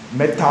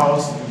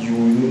metals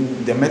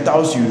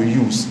you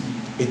use,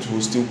 it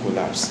will still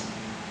collapse.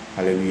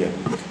 Hallelujah.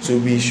 So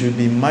we should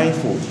be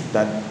mindful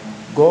that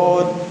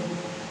God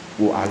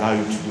will allow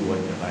you to do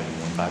whatever you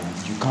want, but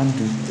you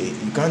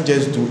can't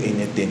just do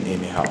anything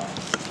anyhow.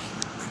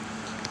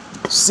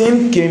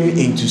 Sin came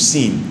into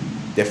sin.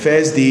 The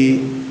first day,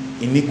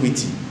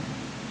 iniquity,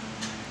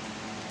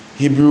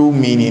 Hebrew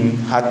meaning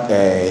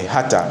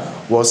hata,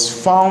 was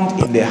found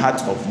in the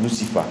heart of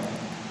Lucifer,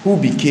 who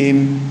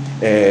became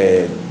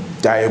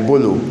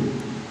diabolo,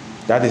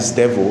 that is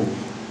devil,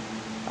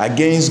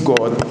 against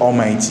God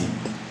Almighty.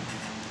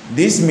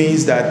 This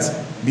means that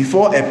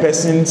before a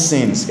person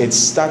sins, it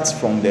starts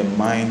from the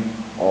mind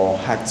or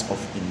heart of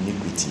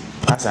iniquity.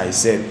 As I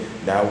said,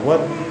 that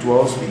what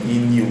dwells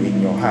within you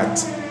in your heart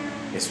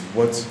is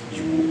what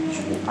you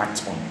will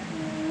act on.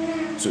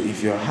 So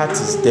if your heart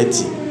is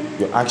dirty,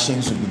 your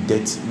actions will be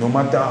dirty, no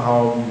matter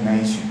how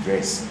nice you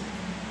dress.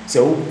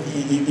 So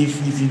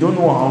if you don't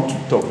know how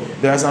to talk,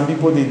 there are some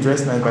people, they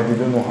dress nice but they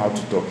don't know how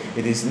to talk.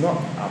 It is not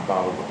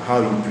about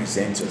how you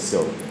present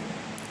yourself.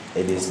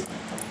 It is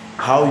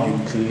how you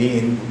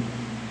clean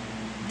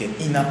the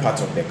inner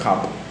part of the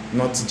cup,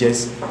 not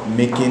just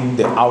making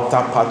the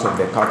outer part of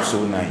the cup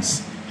so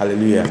nice.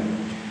 Hallelujah.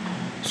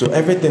 So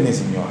everything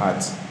is in your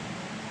heart.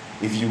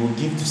 If you will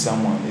give to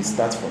someone, it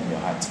starts from your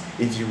heart.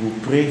 If you will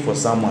pray for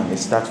someone, it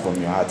starts from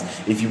your heart.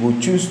 If you will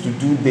choose to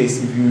do this,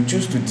 if you will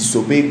choose to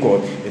disobey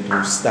God, it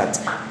will start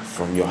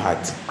from your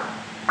heart.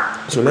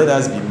 So let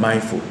us be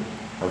mindful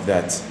of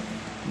that.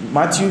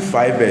 Matthew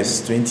 5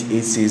 verse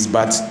 28 says,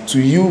 but to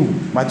you,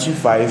 Matthew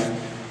 5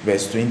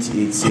 verse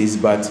 28 says,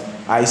 but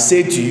I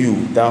say to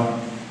you that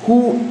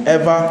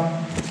whoever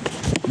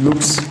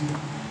looks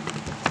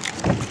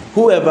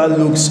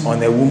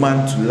on a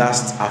woman to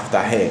lust after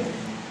her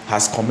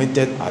has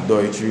committed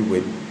adultery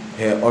with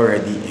her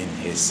already in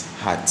his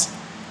heart.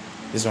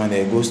 This one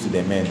there goes to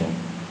the men.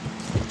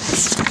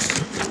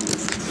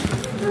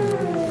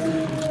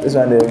 This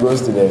one there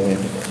goes to the men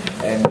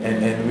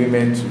and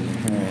women too.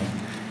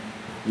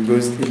 It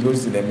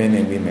goes to the men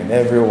and women,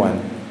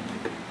 everyone.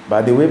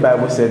 But the way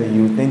Bible said it,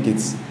 you think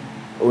it's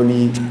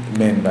only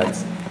men,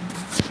 but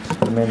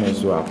men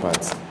also are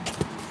part.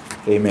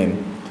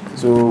 Amen.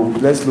 So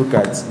let's look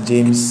at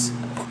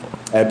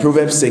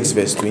Proverbs 6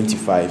 verse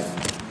 25.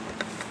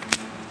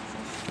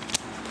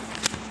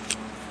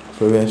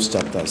 Proverbs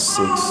chapter 6,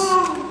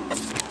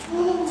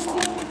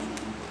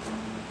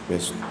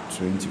 verse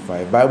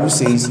 25. Bible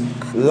says,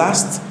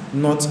 last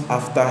not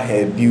after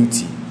her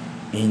beauty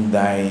in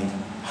thy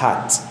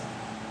heart.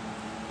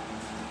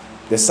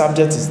 The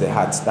subject is the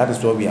heart. That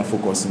is what we are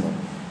focusing on.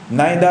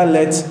 Neither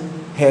let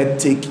her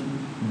take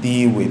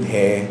thee with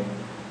her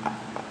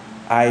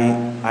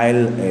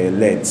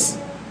eyelids.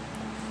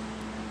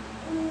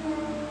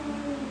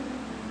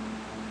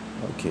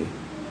 Okay.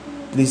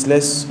 Please,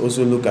 let's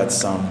also look at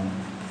Psalm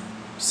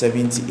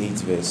 78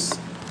 verse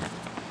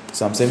 18.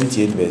 Psalm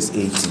 78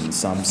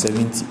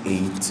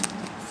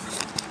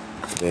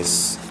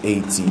 verse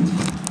 18.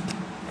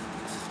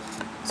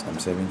 Psalm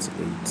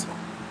 78.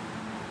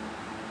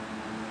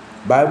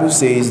 Bible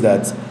says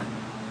that,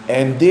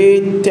 and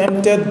they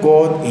tempted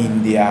God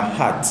in their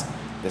heart.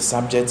 The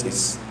subject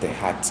is the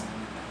heart.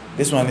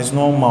 This one is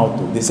not mouth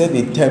though. They said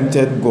they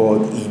tempted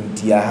God in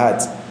their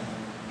heart.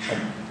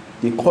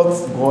 They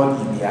caught God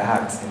in their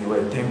heart and they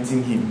were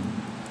tempting him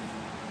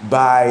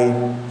by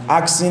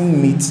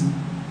asking meat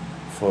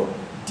for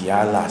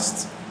their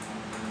lust.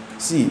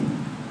 See,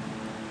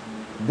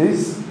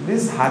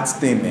 this heart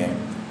thing,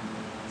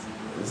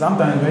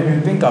 sometimes when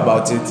you think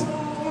about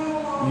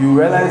it, you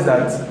realize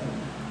that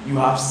you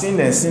have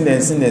sinned and sinned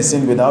and sinned and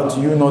sinned without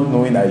you not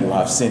knowing that you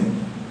have sinned.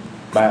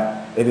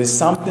 But it is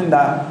something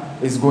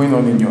that is going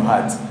on in your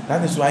heart.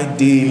 That is why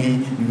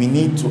daily we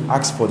need to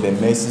ask for the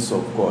mercies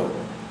of God,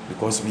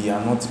 because we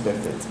are not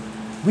perfect.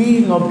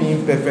 We not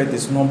being perfect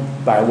is not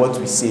by what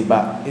we say,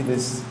 but it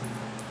is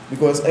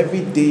because every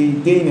day,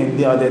 day in and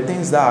day out, there are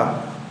things that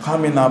are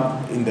coming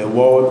up in the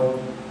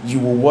world. You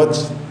will watch.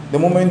 The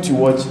moment you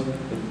watch,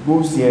 it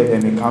goes here,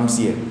 then it comes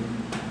here.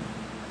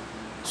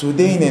 So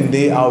day in and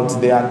day out,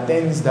 there are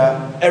things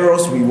that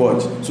errors we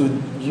watch. So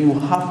you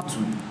have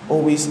to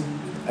always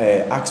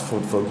ask for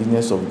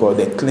forgiveness of God,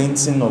 the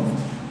cleansing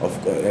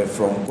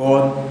from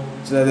God,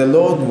 so that the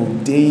Lord will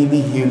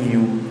daily heal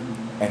you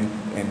and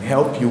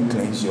help you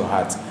cleanse your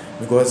heart.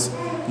 Because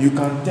you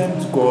can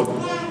tempt God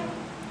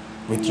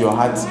with your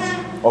heart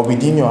or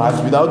within your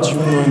heart without you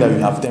knowing that you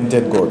have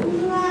tempted God,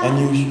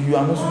 and you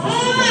are not supposed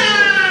to tempt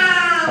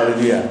God.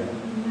 Hallelujah.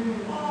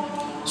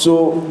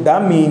 So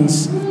that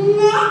means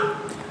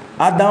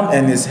Adam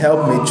and his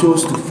helpmate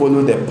chose to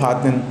follow the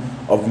pattern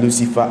of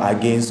Lucifer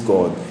against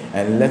God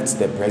and left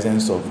the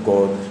presence of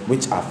God,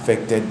 which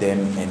affected them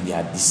and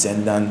their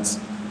descendants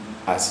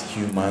as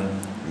human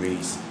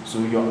race. So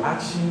your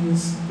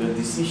actions, your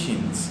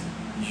decisions,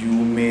 you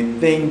may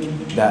think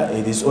that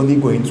it is only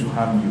going to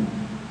harm you,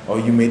 or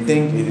you may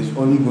think it is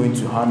only going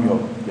to harm your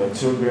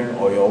children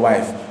or your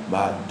wife,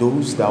 but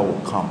those that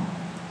will come,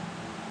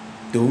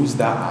 those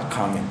that are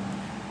coming.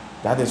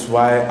 That is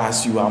why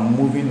as you are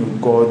moving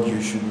with God,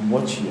 you should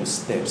watch your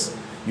steps.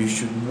 You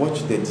should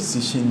watch the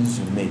decisions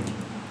you make.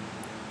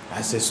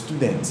 As a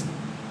student,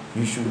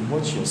 you should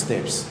watch your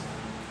steps.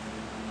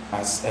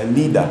 As a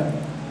leader,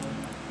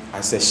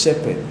 as a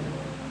shepherd,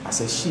 as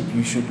a sheep,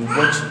 you should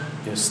watch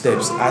your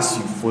steps as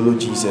you follow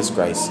Jesus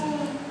Christ.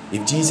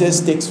 If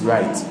Jesus takes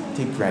right,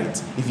 take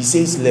right. If he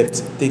says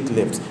left, take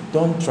left.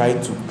 Don't try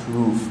to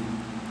prove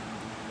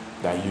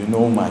that you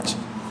know much.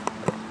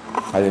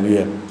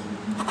 Hallelujah.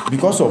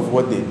 Because of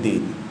what they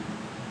did,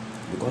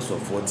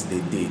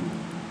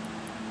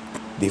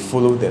 they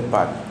followed the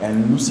path.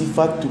 And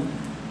Lucifer took.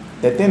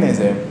 The thing is,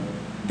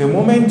 the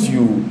moment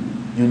you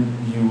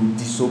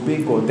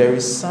disobey God, there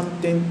is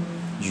something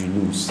you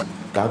lose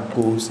that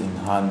goes to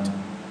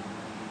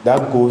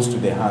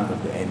the hand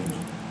of the enemy.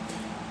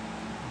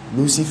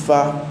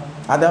 Lucifer,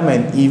 Adam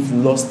and Eve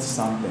lost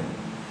something.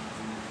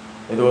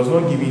 It was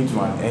not given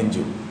to an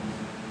angel.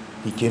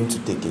 He came to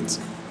take it.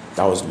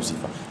 That was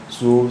Lucifer.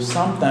 So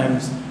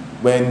sometimes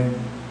when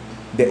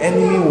the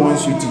enemy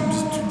wants you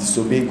to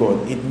disobey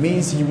God, it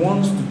means he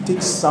wants to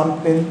take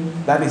something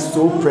that is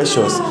so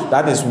precious.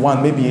 That is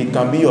one. Maybe it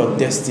can be your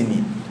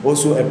destiny.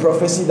 Also a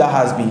prophecy that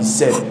has been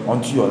said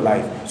unto your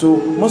life. So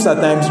most of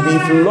the times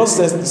we've lost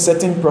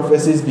certain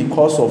prophecies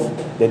because of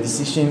the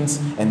decisions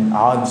and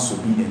our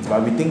disobedience,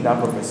 but we think that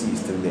prophecy is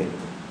still there.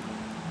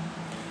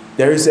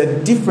 There is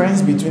a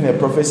difference between a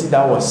prophecy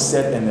that was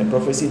said and a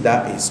prophecy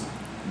that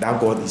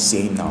God is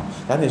saying now.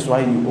 That is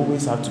why you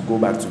always have to go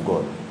back to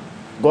God.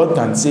 God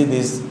can say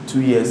this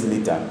 2 years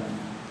later,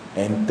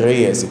 and 3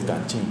 years it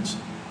can change.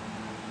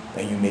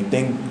 And you may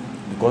think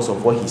because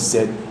of what he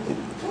said,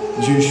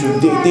 you should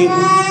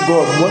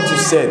God, what you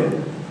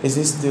said, is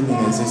it still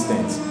in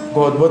existence?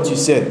 God, what you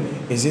said,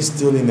 is it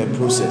still in the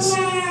process?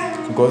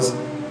 Because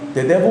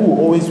the devil will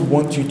always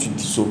want you to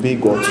disobey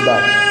God, so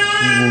that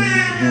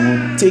you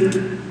will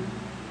take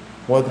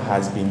what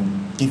has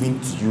been given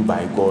to you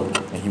by God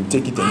and you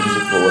take it and use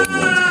it for what you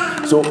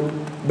want. So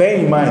bear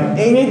in mind,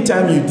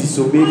 anytime you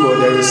disobey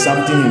God, there is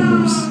something you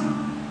lose.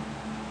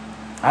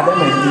 Adam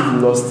and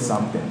Eve lost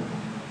something.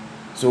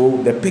 So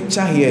the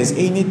picture here is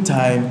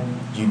anytime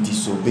you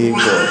disobey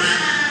God,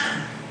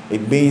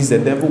 it means the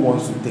devil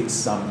wants to take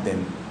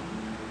something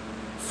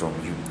from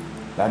you.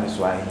 That is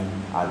why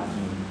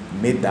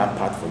he made that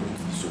part for you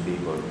to disobey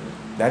God.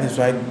 That is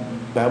why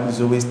Bible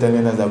is always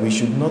telling us that we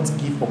should not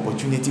give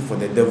opportunity for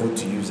the devil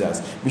to use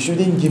us. We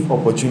shouldn't give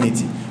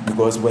opportunity,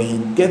 because when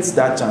he gets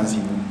that chance, he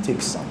will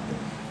take something.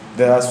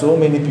 There are so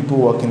many people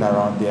walking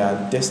around,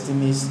 their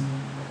destinies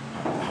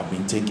have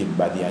been taken,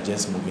 but they are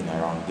just moving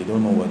around. They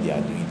don't know what they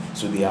are doing.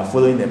 So they are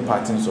following the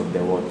patterns of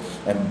the world.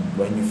 And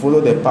when you follow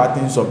the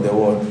patterns of the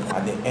world,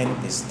 at the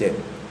end is dead.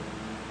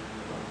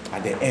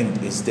 At the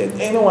end is dead.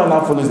 Anyone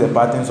that follows the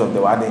patterns of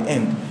the world, at the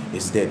end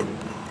is dead.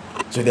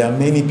 So there are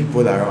many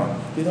people around.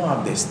 They don't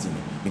have destiny,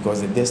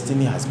 because the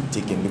destiny has been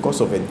taken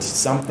because of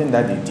something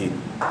that they did.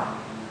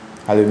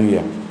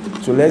 Hallelujah.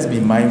 So let's be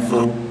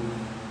mindful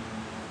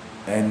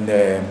and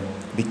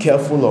be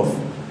careful of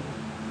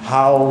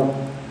how,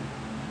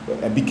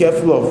 be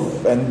careful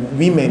of, and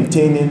we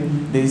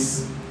maintaining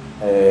this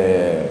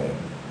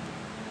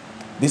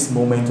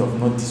moment of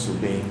not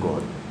disobeying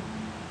God.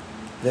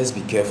 Let's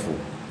be careful.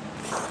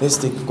 Let's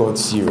take God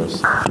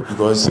serious,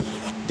 because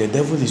the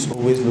devil is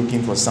always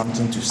looking for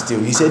something to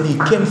steal. He said he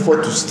came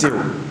forth to steal,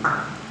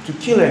 to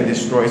kill and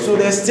destroy. So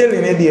they're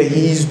stealing it there.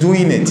 He is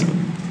doing it.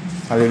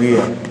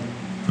 Hallelujah.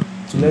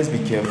 So let's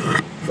be careful.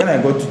 When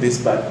I got to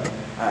this part,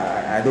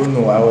 I don't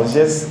know. I was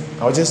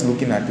just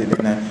looking at it,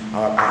 and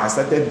I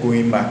started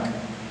going back.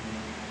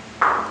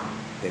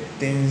 The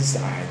things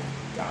I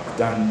have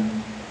done,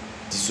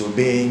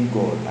 disobeying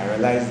God. I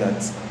realized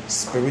that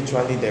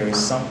spiritually there is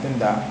something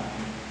that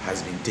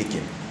has been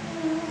taken.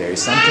 There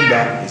is something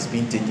that is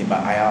being taken, but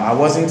I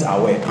wasn't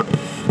aware.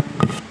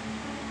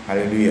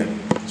 Hallelujah.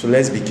 So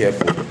let's be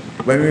careful.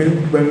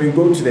 When we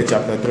go to the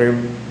chapter 3,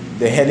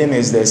 the heading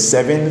is the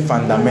 7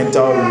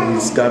 fundamental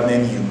rules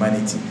governing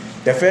humanity.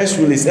 The first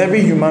rule is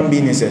every human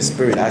being is a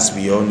spirit, as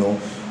we all know,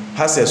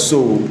 has a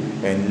soul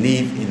and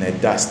live in a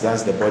dust.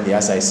 That's the body,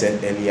 as I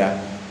said earlier.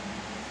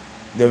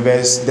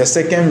 The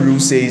second rule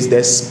says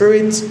the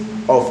spirit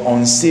of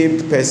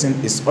unsaved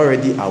person is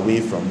already away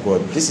from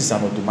God. This is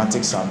an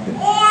automatic something.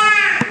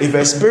 If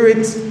a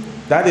spirit,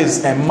 that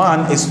is a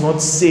man, is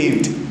not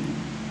saved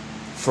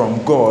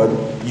from God,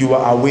 you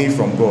are away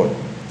from God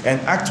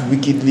and act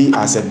wickedly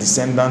as a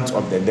descendant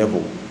of the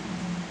devil.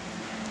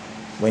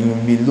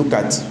 When we look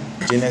at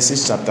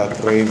Genesis chapter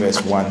 3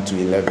 verse 1 to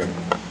 11,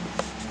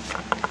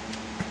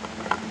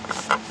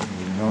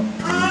 we will not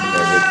read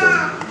everything.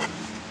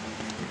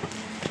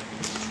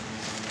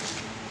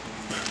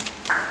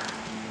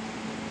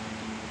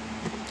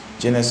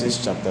 Genesis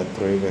chapter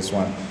 3 verse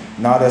 1.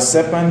 Now the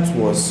serpent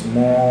was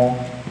more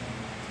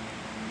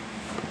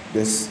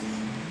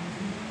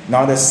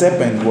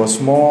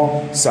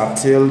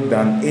subtle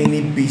than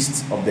any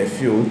beast of the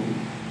field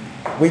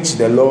which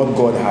the Lord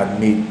God had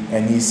made.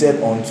 And he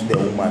said unto the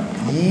woman,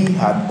 Ye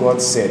had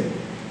God said,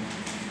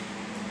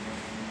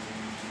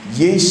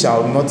 Ye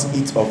shall not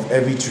eat of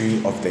every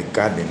tree of the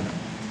garden.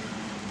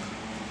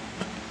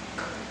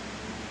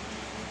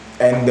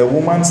 And the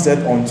woman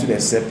said unto the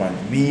serpent,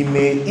 We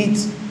may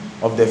eat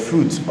of the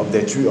fruit of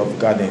the tree of the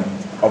garden,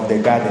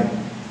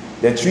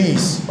 the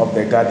trees of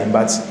the garden,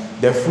 but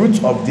the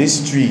fruit of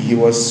this tree, she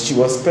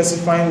was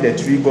specifying the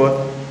tree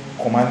God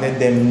commanded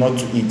them not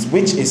to eat,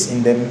 which is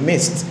in the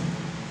midst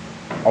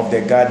of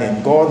the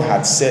garden. God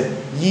had said,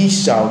 Ye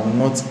shall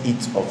not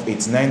eat of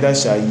it, neither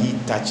shall ye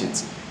touch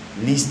it,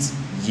 lest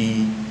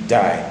ye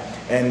die.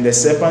 And the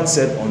serpent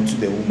said unto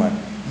the woman,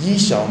 Ye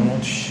shall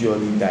not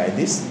surely die.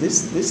 This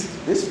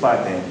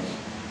part,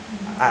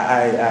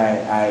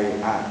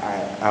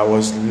 I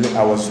was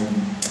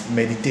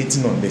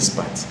meditating on this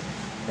part.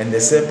 And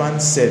the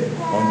serpent said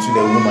unto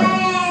the woman,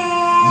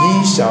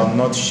 Ye shall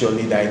not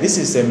surely die. This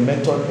is a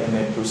method and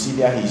a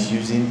procedure he's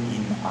using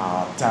in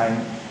our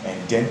time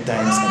and then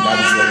times, and that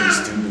is what he's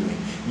still doing.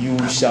 You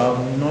shall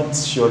not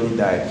surely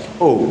die.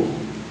 Oh,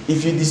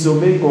 if you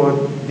disobey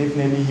God,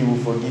 definitely he will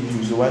forgive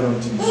you. So why don't you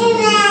disobey him?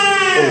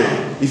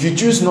 Oh, if you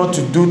choose not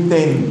to do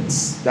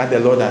things that the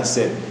Lord has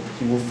said,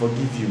 he will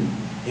forgive you.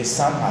 His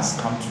son has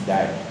come to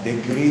die.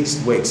 The grace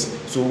works.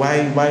 So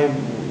why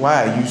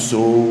are you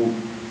so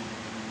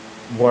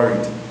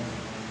worried?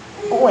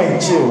 Go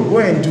and chill. Go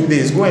and do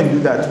this. Go and do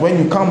that. When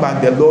you come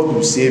back, the Lord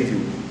will save you.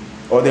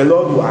 Or the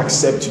Lord will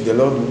accept you. The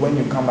Lord will, when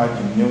you come back,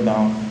 you kneel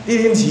down.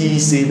 Didn't he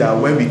say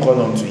that when we call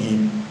unto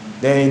him,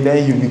 then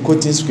you'll be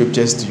quoting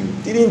scriptures to you?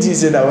 Didn't he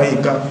say that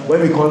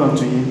when we call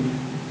unto him,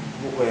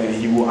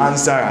 he will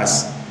answer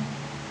us?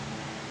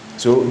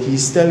 So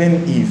he's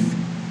telling Eve,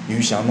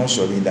 you shall not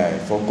surely die.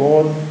 For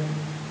God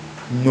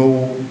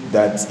know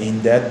that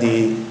in the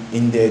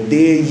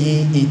day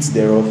ye eat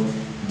thereof,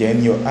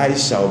 then your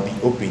eyes shall be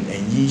opened,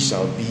 and ye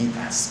shall be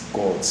as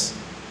gods.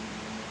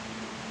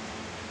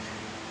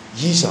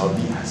 Ye shall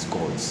be as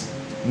gods,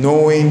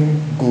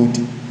 knowing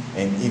good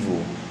and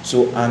evil.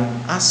 So an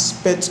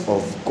aspect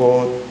of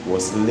God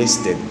was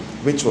listed,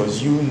 which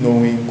was you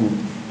knowing good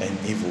and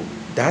evil.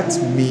 That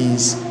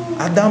means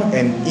Adam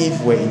and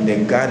Eve were in the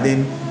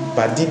garden,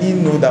 but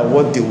didn't know that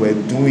what they were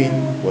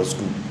doing was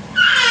good.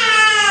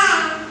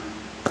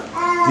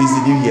 Please,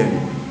 did you hear me?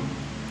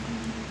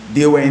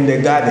 They were in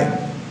the garden,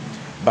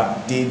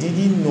 but they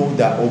didn't know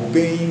that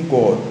obeying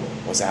God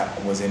was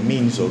a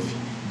means of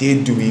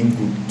they doing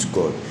good to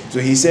God? So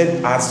he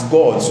said, as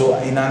God. So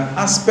in an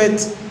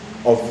aspect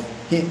of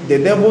the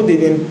devil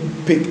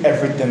didn't pick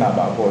everything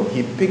about God.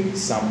 He picked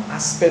some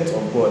aspect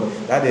of God.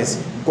 That is,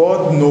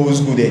 God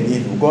knows good and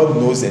evil. God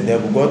knows the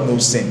devil. God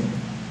knows sin.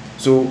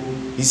 So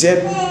he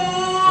said,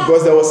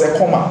 because there was a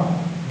comma,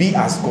 be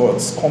as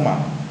gods,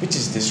 comma, which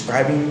is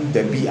describing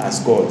the be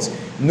as gods,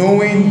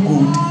 knowing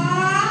good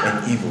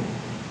and evil.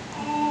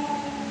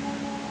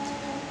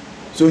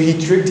 So he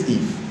tricked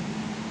Eve.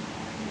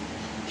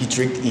 He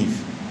tricked Eve,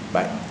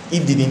 but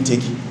Eve didn't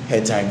take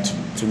her time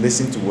to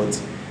listen to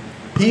what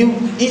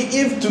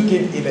Eve took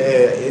it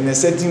in a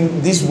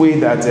certain this way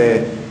that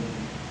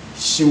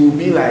she will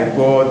be like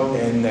God,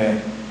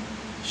 and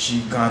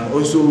she can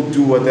also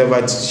do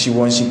whatever she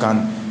wants. She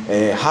can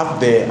have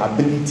the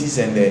abilities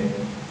and the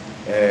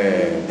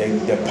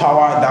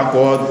power that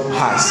God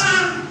has.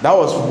 That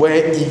was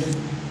where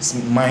Eve's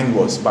mind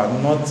was, but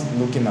not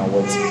looking at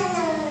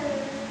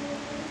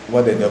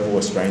what the devil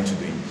was trying to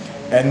do.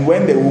 And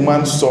when the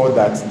woman saw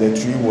that the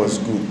tree was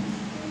good,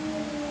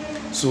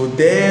 so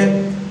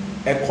there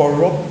a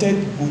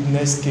corrupted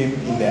goodness came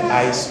in the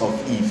eyes of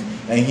Eve,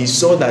 and he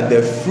saw that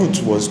the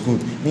fruit was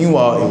good.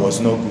 Meanwhile, it was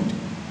not good.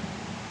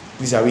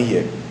 Please, are we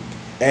here?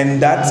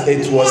 And that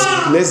it was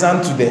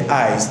pleasant to the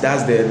eyes.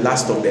 That's the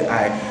last of the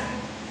eye.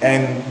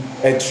 And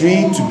a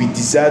tree to be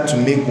desired to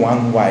make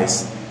one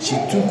wise. She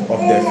took of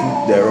the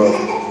fruit thereof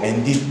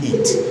and did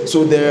eat.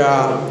 So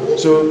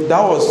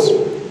that was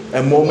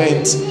a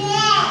moment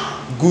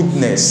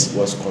goodness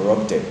was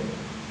corrupted.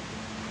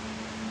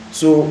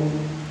 So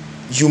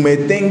you may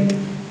think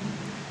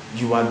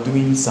you are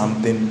doing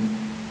something,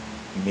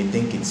 you may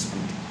think it's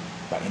good,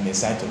 but in the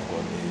sight of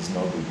God it is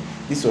not good.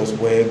 This was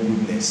where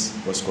goodness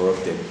was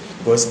corrupted,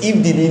 because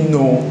Eve didn't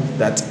know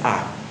that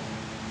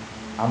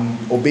I'm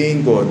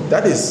obeying God.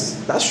 That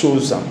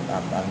shows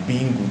I'm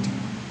being good.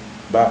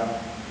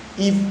 But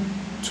Eve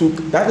took.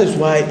 That is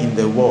why in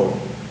the world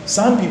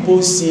some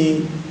people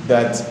see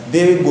that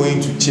they're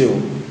going to chill,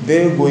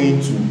 they're going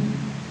to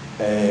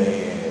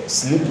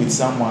sleep with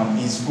someone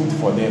is good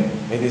for them.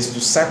 It is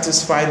to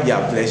satisfy their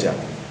pleasure.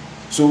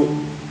 So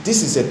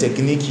this is a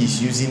technique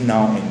he's using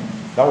now, and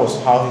that was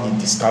how he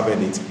discovered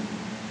it.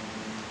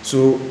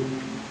 So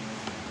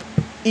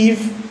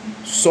Eve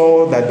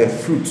saw that the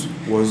fruit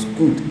was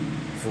good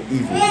for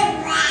evil.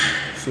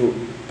 So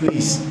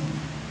please,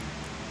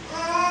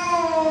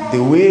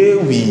 the way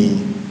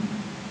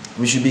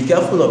we should be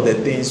careful of the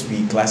things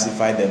we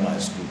classify them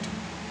as good.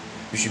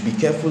 We should be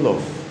careful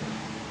of,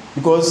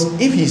 because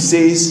if he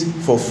says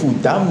for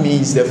food, that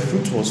means the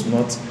fruit was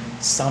not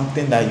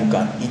something that you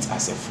can eat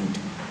as a food.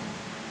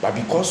 But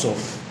because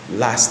of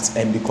lust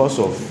and because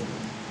of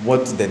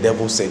what the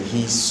devil said,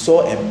 he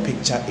saw and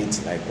pictured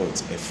it like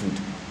what? A food.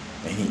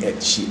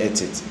 And she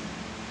ate it.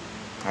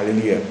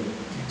 Hallelujah.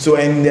 So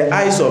in the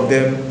eyes of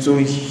them, so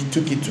he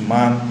took it to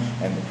man,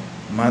 and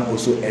man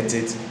also ate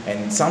it.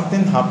 And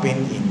something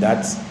happened in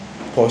that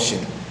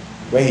portion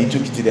where he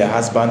took it to the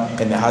husband,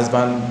 and the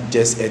husband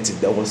just ate it.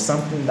 There was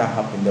something that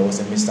happened. There was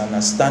a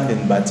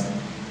misunderstanding, but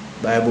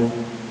Bible,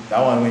 that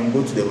one, when you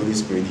go to the Holy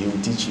Spirit, he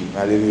will teach you.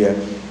 Hallelujah.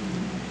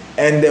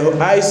 And the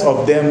eyes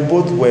of them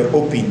both were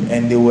open,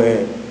 and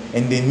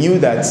they knew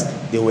that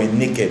they were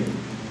naked.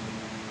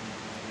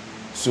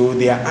 So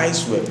their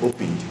eyes were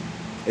opened.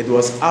 It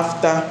was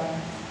after.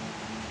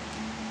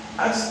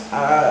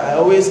 I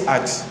always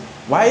ask,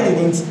 why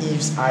didn't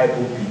Eve's eye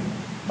open?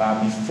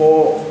 But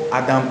before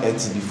Adam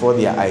ate, before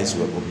their eyes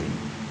were open.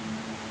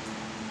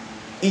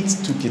 It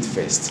took it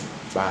first,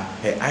 but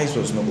her eyes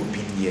was not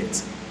open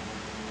yet.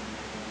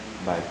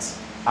 But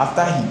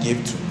after he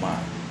gave to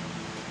man,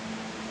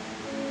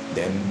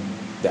 then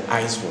the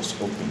eyes was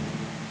open.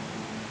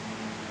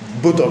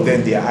 Both of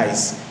them, their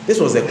eyes. This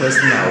was the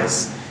question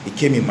it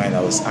came in mind.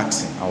 I was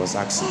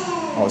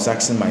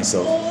asking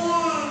myself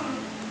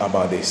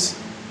about this.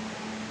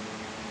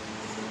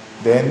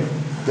 Then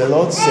the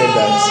Lord said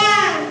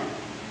that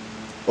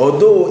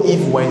although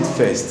Eve went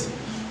first,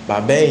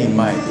 but bear in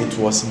mind it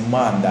was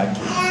man that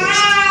came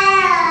first.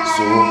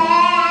 So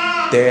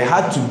there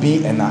had to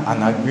be an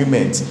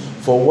agreement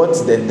for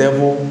what the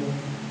devil,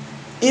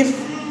 if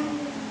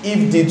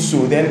Eve did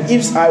so, then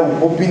Eve's eye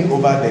will open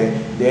over there,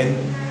 then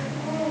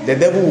the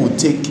devil will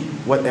take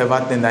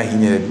whatever thing that he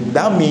needed.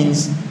 That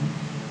means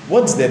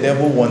what the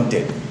devil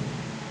wanted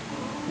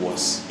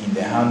was in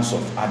the hands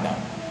of Adam.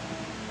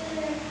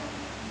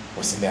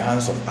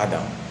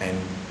 And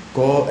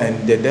God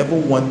and the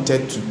devil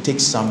wanted to take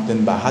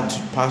something, but had to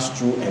pass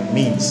through a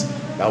means,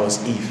 that was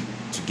Eve,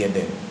 to get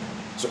them.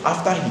 So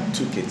after he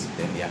took it,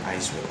 then their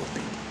eyes were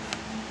opened.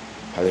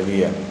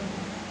 Hallelujah.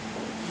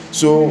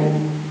 So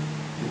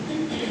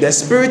the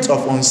spirit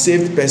of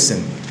unsaved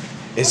person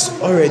is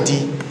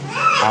already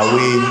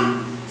away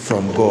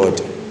from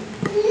God.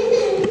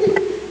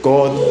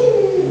 God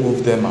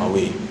moved them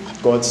away.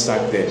 God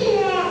sat there.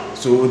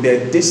 So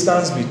the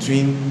distance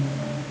between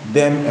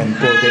them and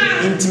God,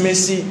 the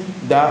intimacy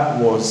that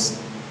was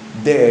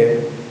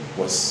there,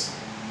 was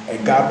a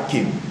gap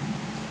came.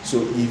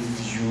 So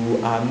if you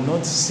are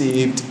not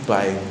saved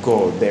by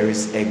God. There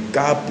is a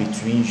gap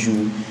between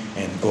you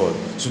and God.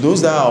 So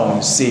those that are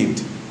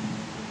unsaved,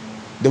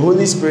 the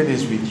Holy Spirit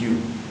is with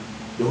you.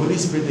 The Holy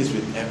Spirit is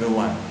with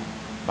everyone.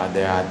 But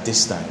there are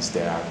distance,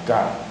 there are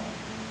gap.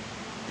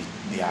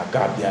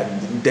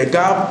 The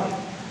gap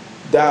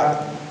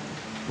that,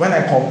 when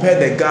I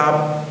compare the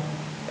gap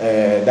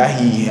that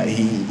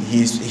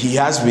he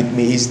has with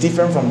me, is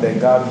different from the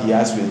gap he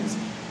has with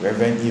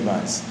Reverend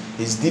Evans.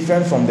 It's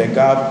different from the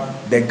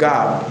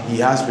gap he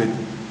has with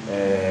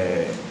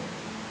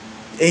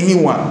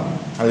anyone.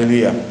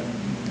 Hallelujah.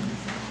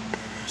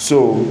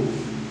 So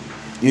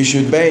you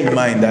should bear in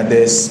mind that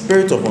the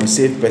spirit of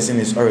unsaved person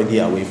is already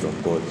away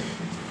from God.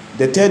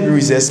 The third rule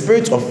is the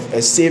spirit of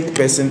a saved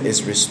person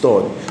is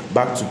restored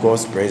back to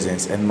God's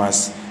presence and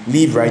must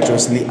live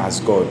righteously as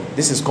God.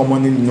 This is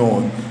commonly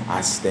known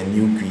as the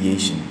new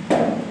creation.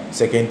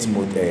 2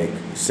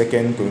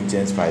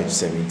 Corinthians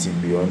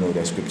 5:17. We all know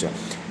the scripture.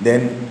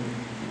 Then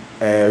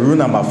rule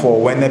number 4,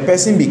 when a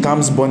person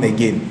becomes born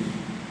again,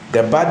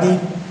 the body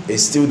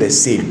is still the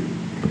same,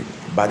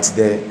 but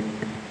the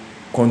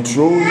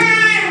controlled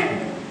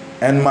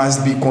and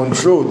must be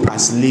controlled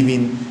as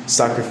living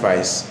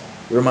sacrifice.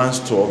 Romans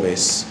 12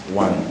 verse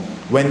 1.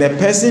 When the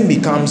person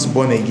becomes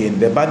born again,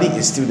 the body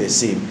is still the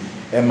same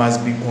and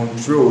must be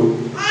controlled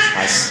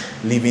as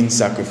living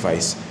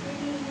sacrifice.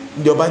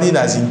 Your body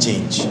doesn't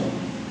change.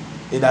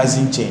 It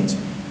doesn't change.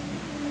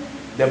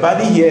 The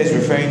body here is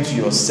referring to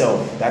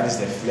yourself. That is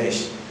the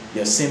flesh,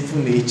 your sinful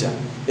nature.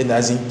 It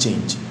doesn't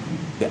change.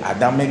 The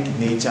Adamic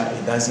nature,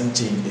 it doesn't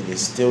change. It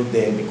is still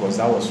there because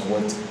that was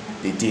what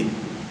they did.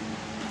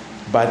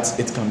 But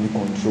it can be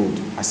controlled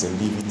as a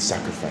living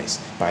sacrifice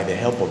by the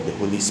help of the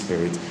Holy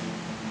Spirit.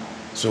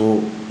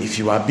 So if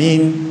you are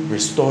being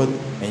restored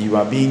and you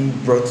are being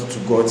brought to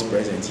God's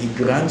presence, He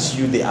grants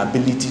you the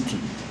ability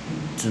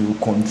to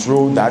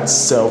control that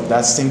self,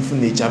 that sinful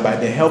nature, by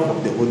the help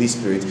of the Holy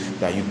Spirit,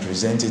 that you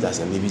present it as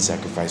a living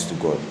sacrifice to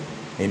God.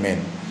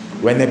 Amen.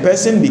 When a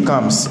person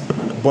becomes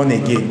born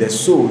again, the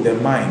soul, the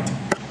mind,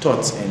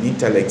 thoughts and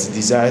intellect,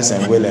 desires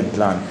and will and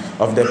plan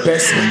of the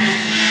person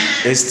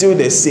is still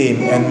the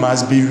same and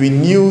must be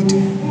renewed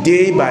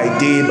day by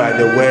day by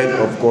the word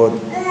of God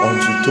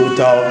unto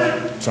total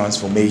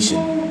transformation.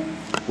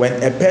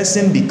 When a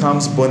person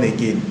becomes born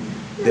again,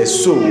 the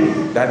soul,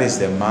 that is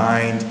the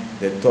mind,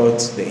 the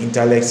thoughts, the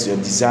intellect, your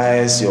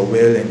desires, your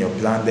will and your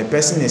plan, the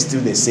person is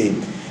still the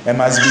same and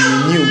must be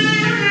renewed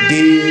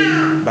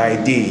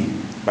day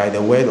by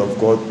the word of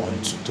God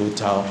unto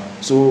total.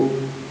 So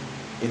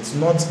it's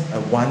not a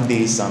one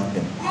day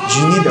something.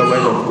 You need the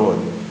word of God.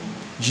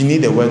 You need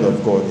the word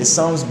of God. It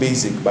sounds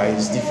basic, but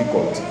it's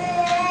difficult.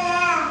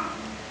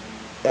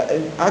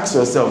 Ask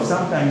yourself,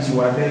 sometimes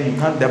you are there, you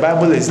can't, the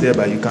Bible is there,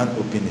 but you can't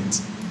open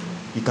it.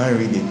 You can't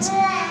read it.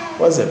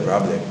 What's the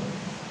problem?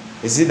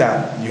 Is it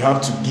that you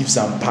have to give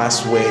some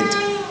password,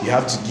 you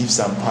have to give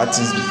some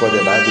patterns before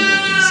the Bible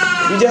opens?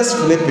 You just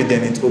flip it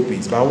and it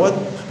opens. But what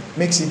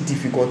makes it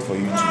difficult for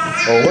you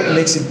to, or what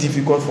makes it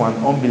difficult for an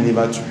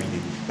unbeliever to read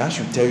it? That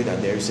should tell you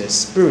that there is a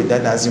spirit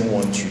that doesn't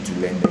want you to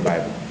learn the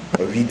Bible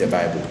or read the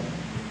Bible.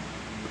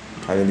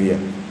 Hallelujah.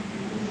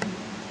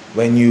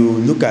 When you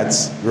look at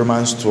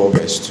Romans 12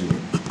 verse 2.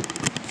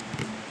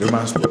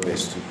 Romans 12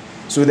 verse 2.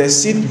 So the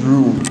seed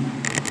rule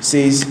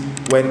says,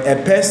 when a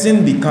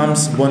person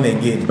becomes born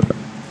again,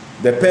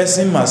 the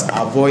person must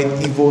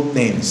avoid evil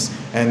things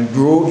and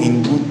grow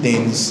in good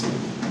things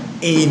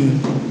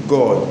in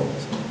God. 1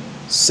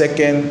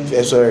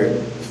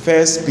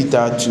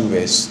 Peter 2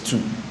 verse 2.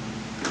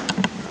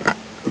 I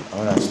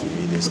want us to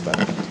read this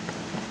back.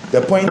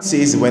 The point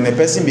says, when a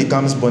person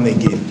becomes born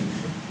again,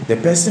 the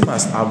person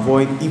must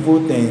avoid evil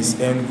things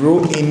and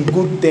grow in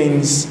good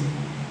things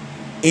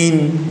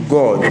in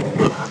God.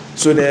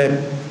 So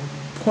the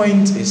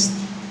point is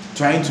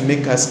trying to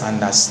make us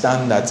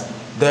understand that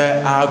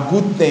there are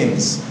good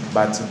things,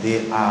 but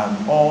they are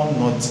all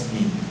not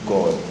in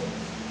God.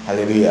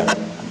 Hallelujah.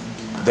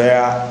 There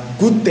are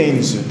good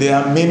things, there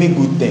are many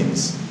good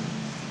things,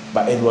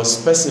 but it was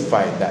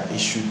specified that it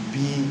should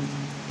be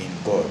in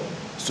God.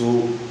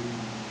 So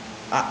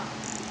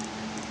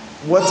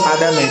what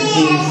Adam and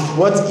Eve,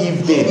 what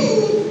Eve did,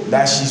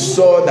 that she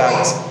saw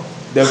that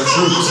the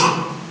fruit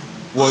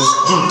was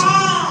good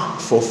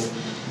for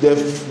the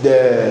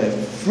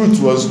fruit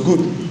was good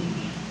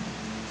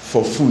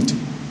for food.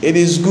 It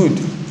is good,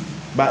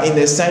 but in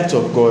the sight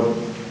of God,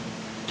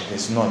 it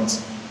is not.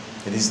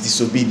 It is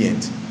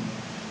disobedient.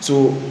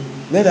 So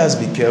let us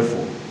be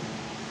careful.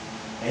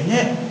 And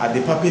yet, at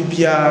the papa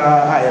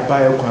I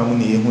buy a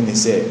kwamuni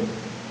say,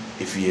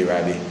 if you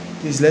ready,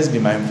 please let's be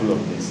mindful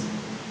of this.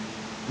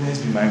 Let's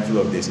be mindful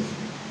of this.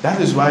 That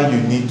is why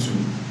you need to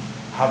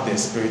have the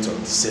spirit of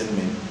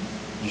discernment.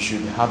 You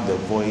should have the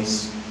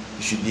voice.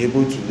 You should be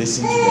able to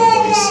listen to the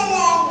voice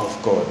of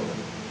God.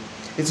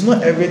 It's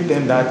not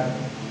everything that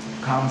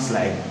comes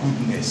like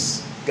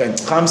goodness.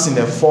 It comes in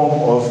the form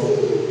of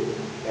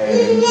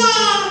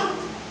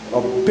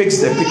or picks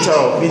the picture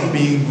of it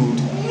being good.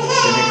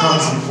 Then it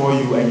comes before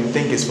you and you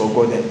think it's for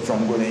God and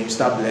from God and you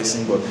start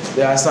blessing God.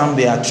 There are some,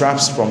 they are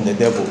traps from the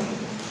devil.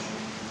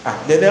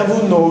 The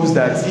devil knows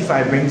that if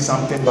I bring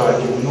something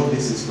bad, you know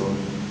this is from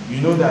me.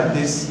 You know that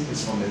this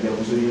is from the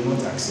devil, so you will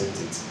not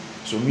accept it.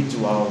 So me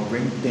too, I'll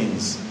bring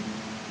things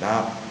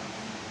that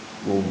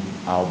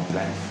I'll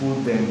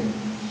blindfold them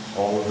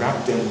or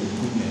wrap them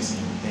with goodness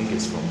and you think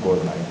it's from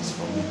God like it's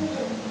from me.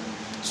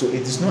 So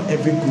it is not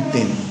every good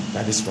thing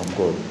that is from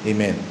God.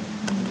 Amen.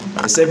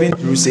 The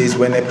 7th rule says,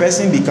 when a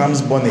person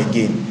becomes born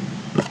again,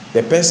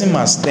 the person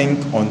must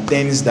think on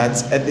things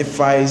that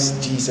edifies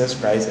Jesus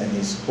Christ and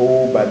his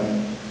whole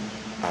body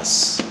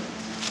as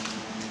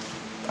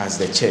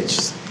the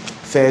church.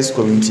 1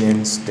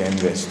 Corinthians 10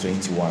 verse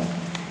 21.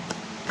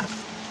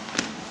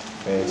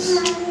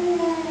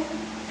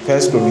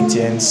 1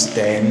 Corinthians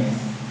 10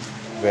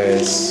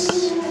 verse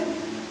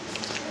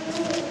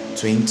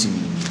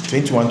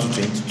 21 to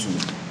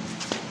 22.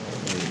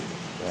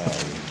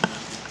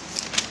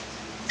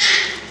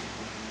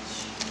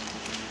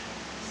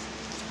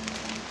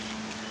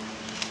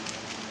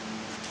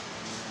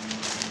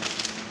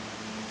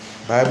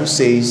 Bible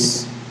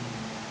says,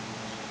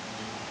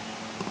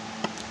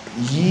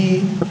 ye,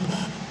 1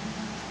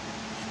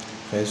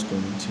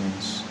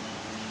 Corinthians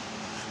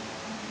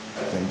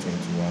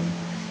 10:21,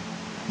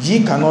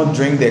 ye cannot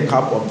drink the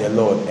cup of the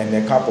Lord and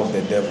the cup of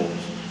the devil.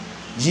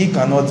 Ye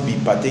cannot be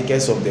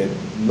partakers of the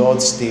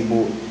Lord's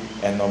table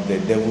and of the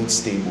devil's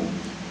table.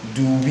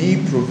 Do we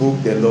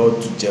provoke the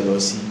Lord to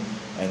jealousy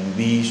and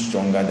be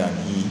stronger than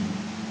he?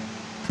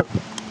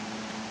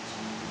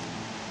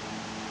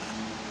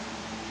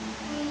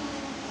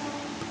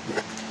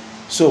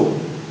 So,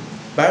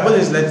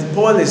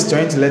 Paul is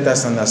trying to let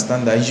us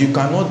understand that you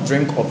cannot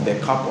drink of the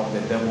cup of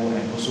the devil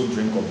and also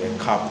drink of the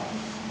cup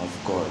of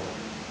God.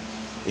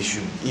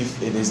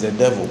 If it is the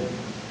devil,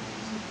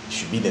 it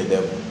should be the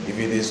devil. If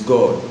it is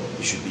God,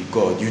 it should be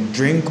God. You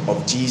drink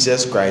of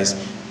Jesus Christ.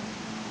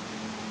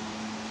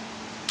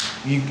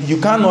 You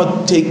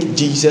cannot take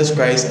Jesus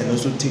Christ and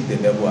also take the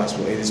devil as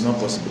well. It is not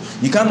possible.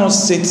 You cannot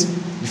sit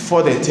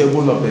before the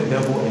table of the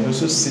devil and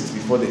also sit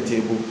before the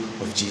table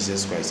of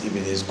Jesus Christ. If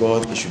it is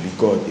God, it should be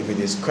God. If it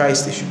is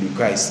Christ, it should be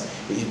Christ.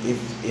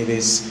 If it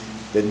is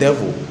the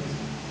devil,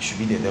 it should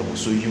be the devil.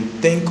 So you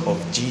think of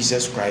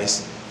Jesus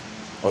Christ,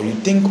 or you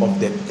think of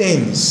the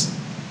things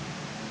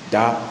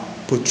that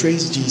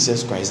portrays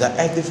Jesus Christ, that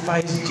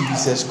edifies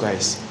Jesus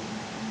Christ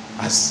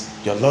as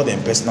your Lord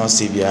and personal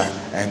Savior,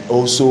 and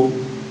also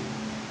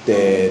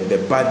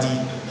the body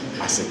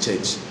as a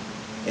church.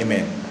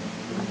 Amen.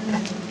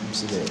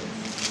 See there.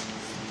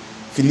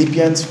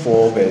 Philippians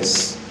 4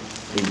 verse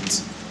 8. I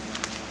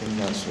think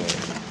that's where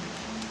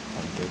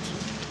I'm going to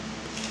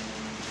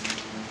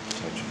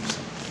touch on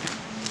something.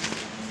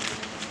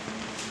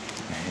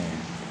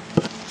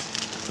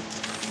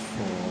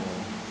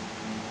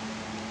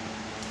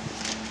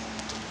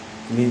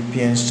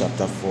 Philippians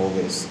chapter 4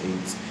 verse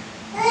 8.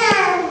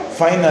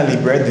 Finally,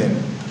 brethren,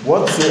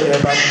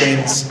 whatsoever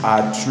things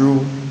are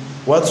true,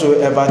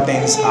 whatsoever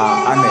things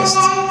are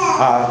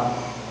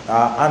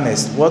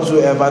honest,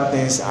 whatsoever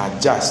things are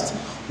just,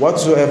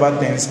 whatsoever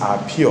things are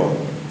pure,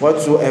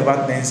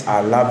 whatsoever things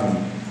are lovely,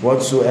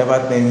 whatsoever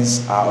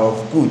things are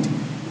of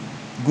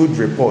good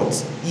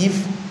report,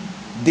 if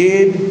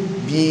there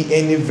be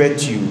any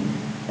virtue,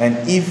 and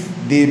if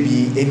there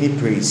be any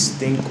praise,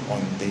 think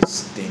on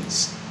these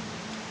things.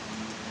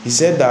 He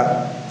said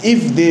that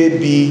if there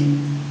be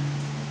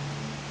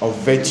of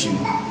virtue,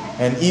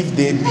 and if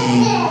there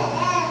be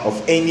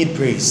of any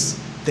praise,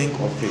 think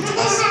of it.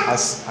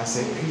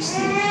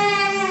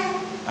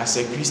 As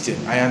a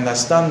Christian, I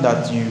understand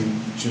that you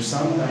should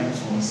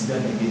sometimes consider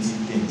negative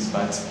things,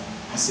 but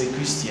as a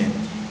Christian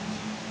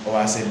or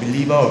as a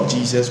believer of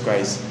Jesus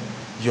Christ,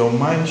 your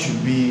mind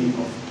should be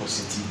of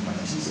positive mind.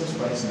 Jesus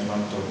Christ never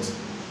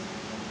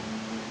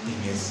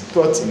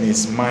thought in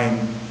his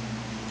mind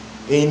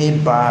any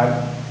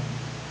bad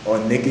or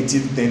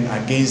negative thing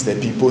against the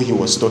people he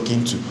was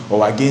talking to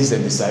or against the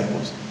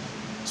disciples.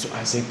 So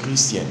as a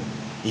Christian,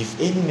 if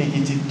any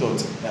negative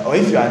thought, or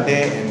if you are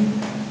there and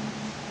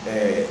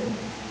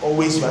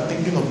always you are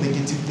thinking of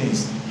negative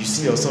things, you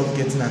see yourself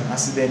getting an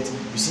accident,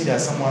 you see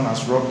that someone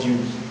has robbed you,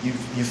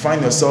 you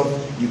find yourself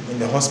in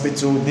the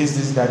hospital,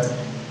 this, that,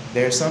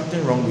 there is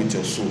something wrong with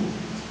your soul.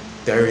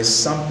 There is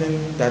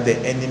something that the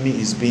enemy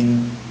is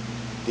doing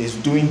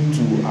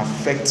to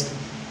affect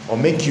or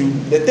make you.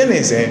 The thing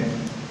is,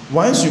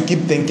 once you keep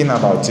thinking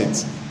about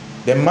it,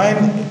 the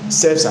mind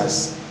serves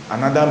as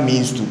another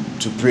means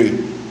to pray.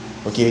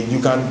 Okay, you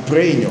can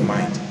pray in your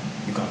mind,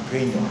 you can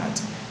pray in your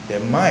heart. The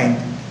mind,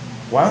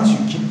 once you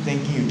keep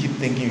thinking,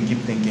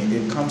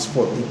 it comes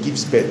forth, it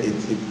gives birth,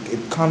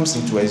 it comes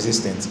into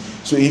existence.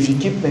 So if you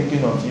keep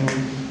thinking of you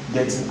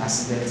getting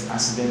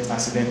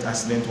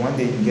accident, one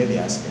day you get the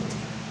accident.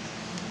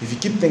 If you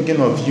keep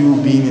thinking of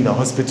you being in the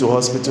hospital,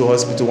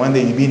 one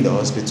day you be in the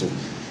hospital.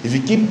 If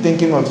you keep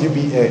thinking of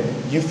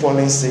you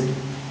falling sick,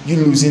 you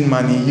losing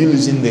money, you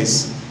losing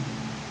this,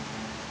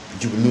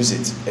 you will lose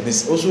it. And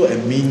it's also a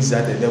means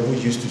that the devil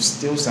used to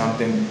steal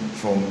something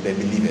from the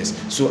believers.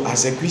 So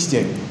as a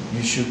Christian,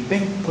 you should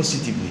think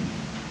positively.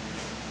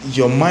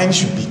 Your mind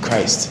should be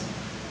Christ.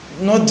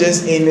 Not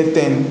just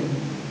anything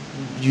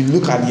you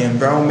look at the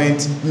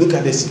environment, look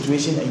at the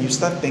situation, and you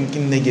start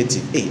thinking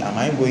negative. Hey, am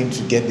I going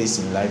to get this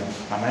in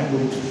life? Am I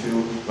going to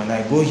feel when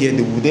I go here,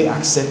 will they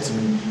accept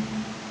me?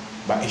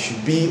 But it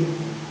should be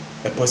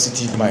a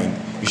positive mind.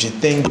 You should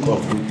think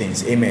of good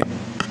things. Amen.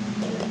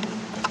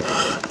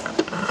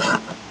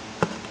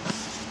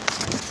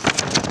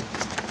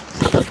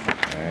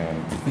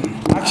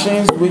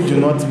 Actions which do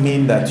not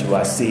mean that you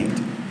are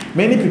saved.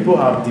 Many people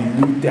have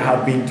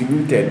been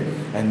deluded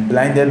and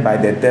blinded by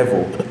the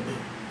devil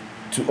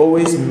to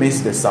always miss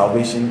the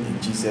salvation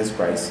in Jesus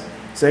Christ.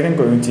 2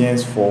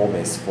 Corinthians 4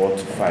 verse 4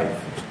 to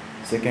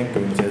 5. 2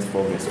 Corinthians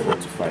 4 verse 4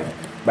 to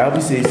 5.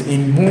 Bible says,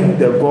 in whom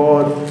the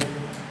God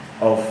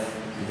of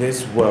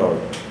this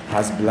world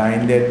has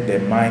blinded the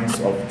minds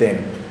of them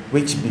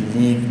which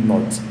believe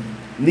not,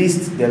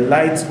 lest the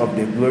light of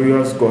the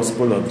glorious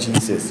gospel of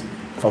Jesus,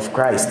 of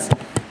Christ,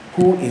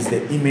 who is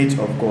the image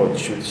of God,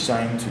 should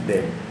shine to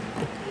them.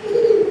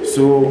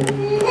 So,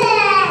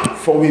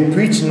 for we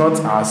preach not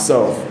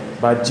ourselves,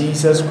 but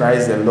Jesus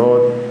Christ the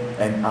Lord,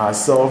 and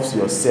ourselves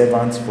your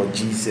servants for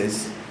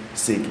Jesus'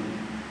 sake.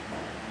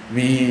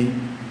 We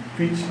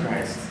preach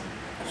Christ,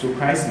 so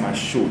Christ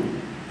must show.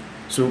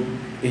 So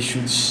it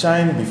should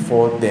shine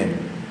before them.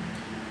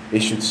 It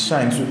should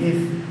shine. So if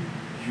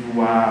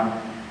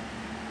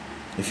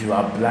you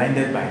are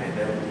blinded by the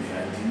devil, if you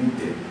are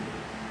deluded,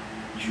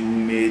 you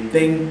may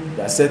think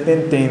that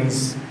certain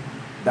things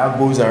that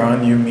goes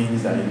around you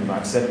means that you've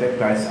accepted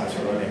Christ as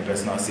your Lord and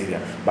personal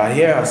Savior. But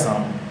here are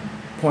some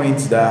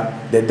points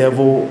that the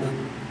devil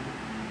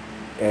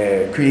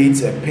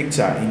creates a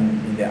picture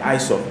in the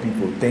eyes of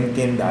people,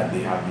 thinking that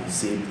they have been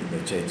saved in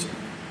the church.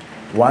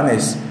 One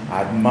is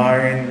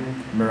admiring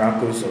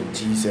miracles of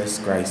Jesus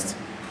Christ.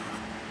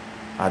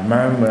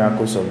 Admiring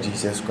miracles of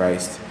Jesus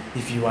Christ.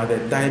 If you are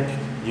the type,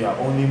 you are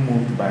only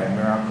moved by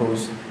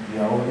miracles, you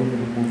are only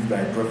moved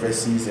by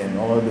prophecies and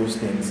all those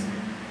things,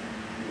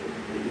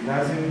 it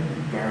doesn't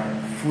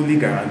fully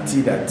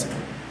guarantee that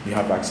you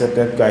have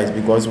accepted Christ,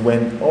 because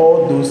when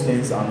all those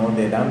things are not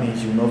there, that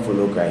means you will not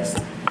follow Christ.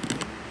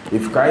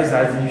 If Christ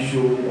doesn't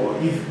show, or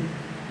if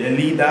the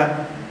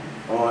leader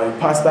or a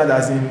pastor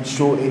doesn't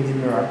show any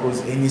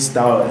miracles, any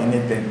style or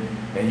anything,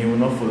 then you will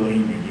not follow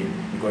him again,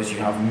 because you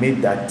have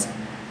made that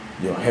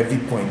your heavy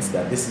point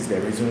that this is the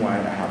reason why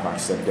I have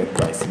accepted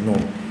Christ. No.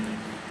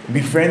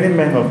 Befriending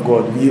men of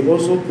God, we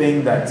also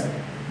think that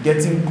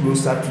getting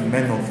closer to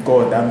men of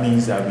God, that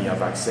means that we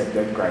have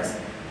accepted Christ.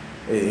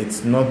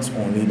 It's not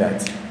only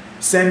that.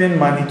 Sending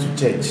money to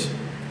church,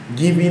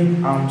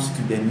 giving alms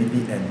to the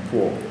needy and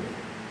poor,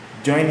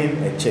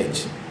 joining a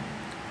church,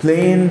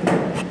 playing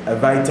a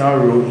vital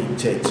role in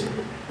church,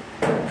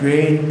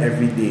 praying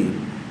every day,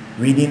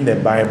 reading the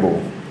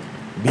Bible,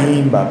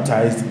 being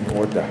baptized in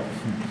water,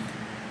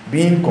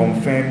 being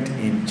confirmed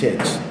in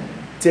church,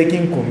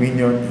 taking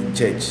communion in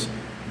church,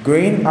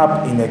 growing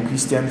up in a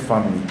Christian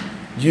family,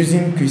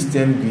 using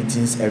Christian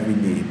greetings every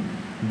day,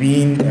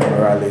 being a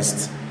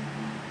moralist,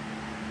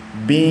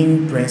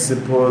 being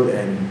principled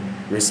and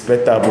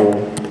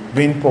respectable,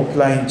 being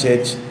popular in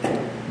church,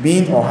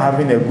 being or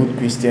having a good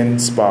Christian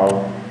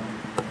spouse,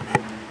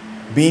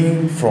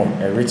 being from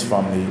a rich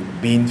family,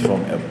 being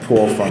from a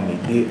poor family.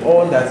 They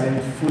all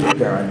doesn't fully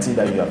guarantee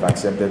that you have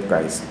accepted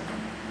Christ.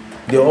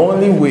 The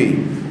only way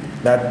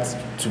that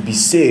to be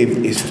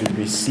saved is to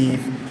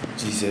receive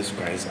Jesus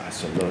Christ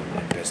as your Lord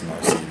and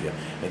personal Savior.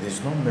 It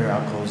is not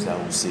miracles that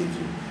will save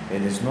you.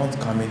 It is not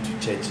coming to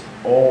church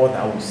all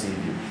that will save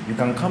you. You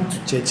can come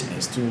to church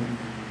and still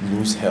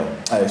lose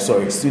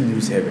still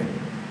lose heaven.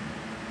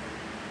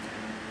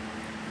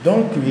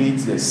 Don't create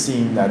the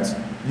scene that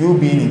you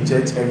being in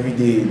church every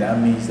day, that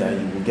means that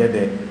you will get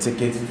the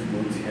ticket to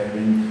go to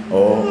heaven,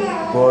 or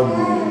God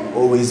will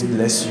always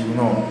bless you.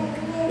 No,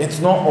 it's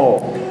not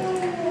all.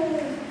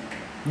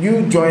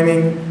 You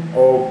joining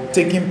or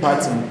taking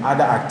part in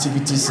other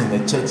activities in the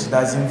church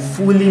doesn't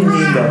fully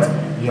mean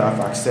that you have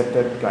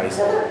accepted Christ.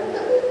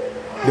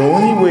 The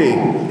only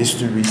way is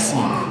to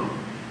receive.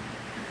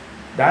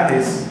 That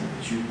is,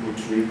 you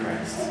portray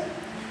Christ.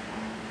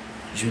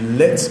 You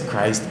let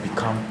Christ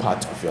become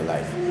part of your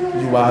life.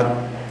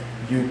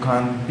 You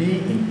can be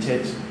in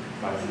church,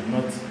 but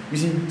you're not. You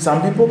see,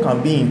 some people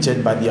can be in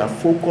church, but their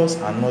focus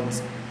are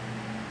not.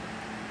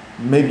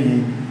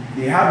 Maybe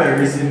they have a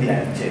reason they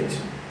are in church.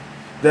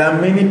 There are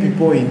many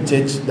people in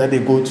church that they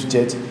go to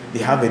church, they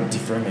have a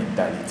different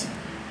mentality.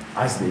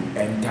 As they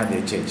enter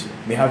the church,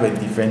 they have a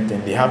different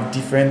thing. They have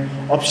different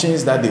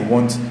options that they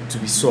want to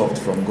be solved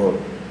from God.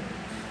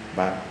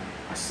 But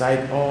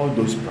aside all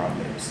those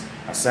problems,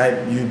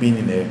 aside you being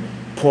in a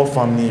poor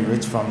family,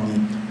 rich family,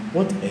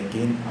 what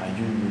again are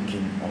you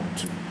looking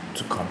onto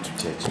to come to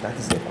church? That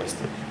is the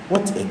question.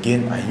 What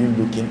again are you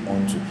looking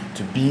onto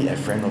to be a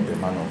friend of the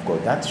man of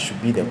God? That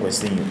should be the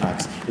question you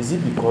ask. Is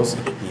it because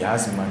he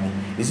has money?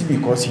 Is it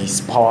because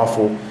he's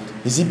powerful?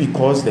 Is it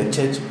because the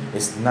church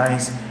is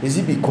nice? Is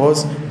it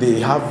because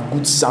they have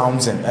good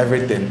sounds and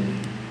everything?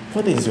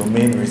 What is your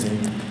main reason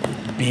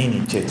being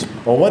in church?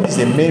 Or what is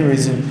the main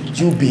reason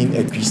you being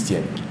a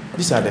Christian?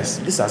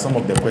 These are some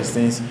of the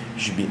questions you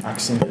should be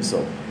asking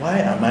yourself. Why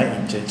am I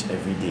in church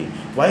every day?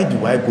 Why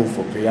do I go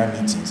for prayer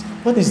meetings?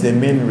 What is the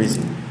main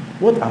reason?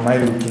 What am I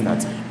looking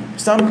at?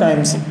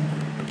 Sometimes,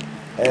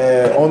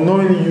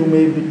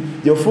 unknowingly,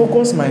 your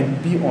focus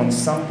might be on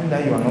something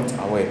that you are not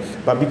aware.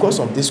 But because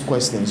of these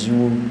questions,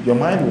 your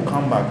mind will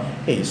come back.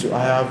 Hey, so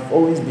I have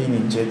always been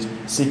in church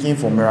seeking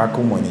for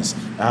miracle monies.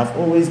 I have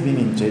always been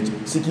in church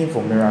seeking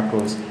for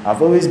miracles.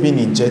 I've always been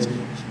in church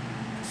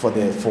for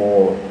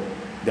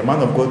the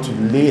man of God to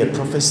lay a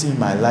prophecy in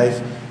my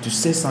life, to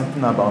say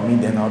something about me,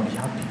 then I'll be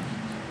happy.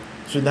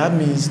 So that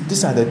means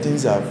these are the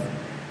things I've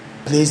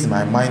placed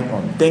my mind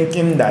on,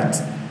 thinking that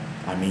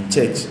I'm in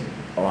church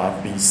or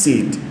I've been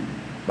saved.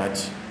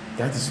 But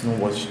that is not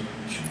what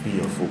should be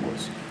your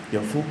focus.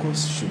 Your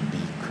focus should be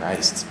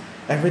Christ.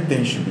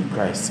 Everything should be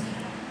Christ.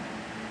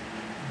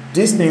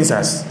 These things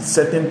are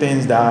certain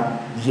things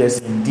that, yes,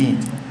 indeed,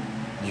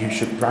 you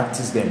should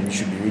practice them. You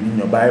should be reading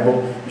your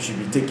Bible. You should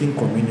be taking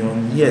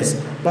communion. Yes.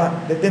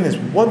 But the thing is,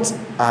 what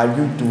are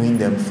you doing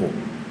them for?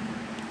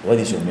 What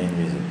is your main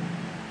reason?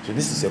 So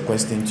this is a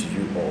question to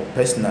you, or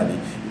personally,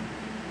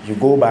 you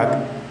go back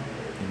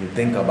and you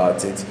think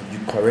about it, you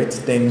correct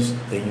things,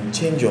 then you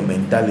change your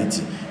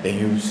mentality. Then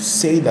you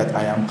say that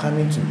I am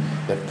coming to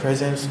the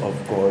presence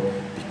of God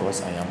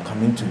because I am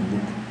coming to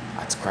look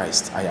at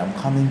Christ. I am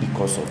coming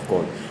because of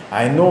God.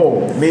 I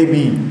know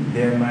maybe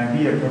there might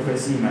be a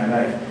prophecy in my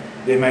life.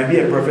 There might be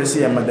a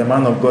prophecy and the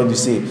man of God will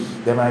say.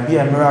 There might be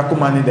a miracle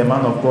money the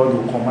man of God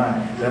will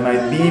command. There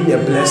might be a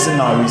blessing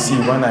I'll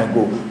receive when I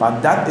go.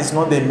 But that is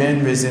not the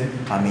main reason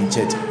I'm in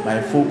church.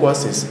 My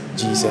focus is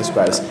Jesus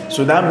Christ.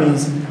 So that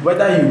means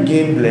whether you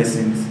gain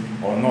blessings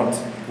or not,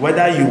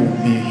 whether you will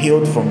be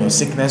healed from your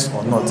sickness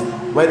or not,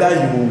 whether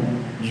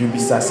you be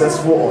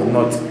successful or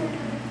not,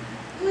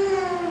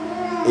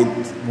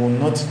 it will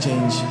not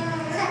change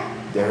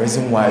the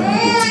reason why you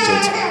go to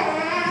church.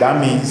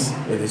 That means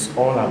it is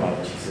all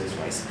about Jesus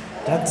Christ.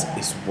 That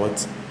is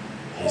what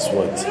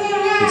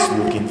he's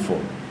looking for.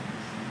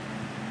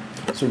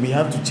 So we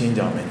have to change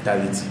our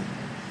mentality.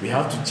 We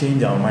have to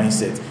change our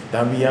mindset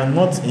that we are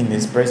not in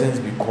his presence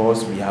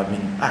because we have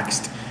been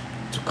asked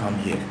to come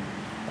here,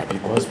 but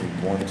because we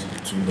want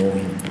to know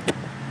him.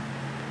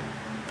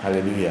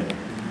 Hallelujah.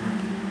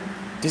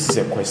 This is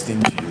a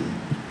question to you.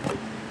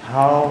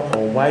 How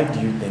or why do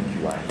you think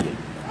you are here?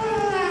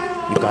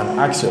 You can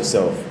ask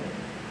yourself,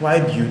 why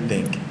do you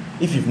think?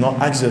 If you've not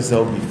asked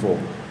yourself before,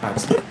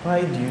 ask, why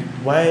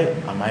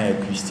am I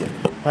a Christian?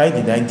 Why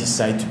did I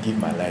decide to give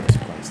my life to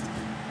Christ?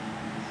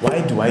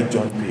 Why do I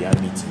join prayer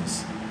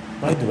meetings?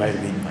 Why do I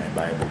read my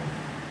Bible?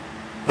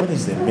 What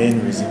is the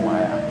main reason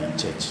why I'm in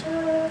church?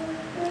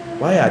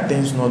 Why are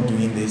things not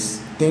doing this?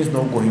 Things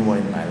not going well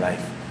in my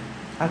life?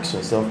 Ask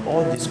yourself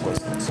all these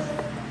questions.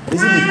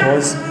 Is it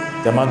because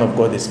the man of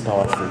God is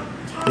powerful?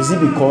 Is it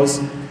because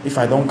if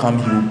I don't come,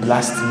 he will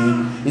blast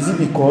me? Is it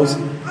because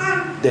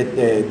that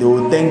they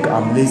will think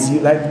I'm lazy?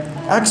 Like,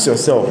 ask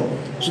yourself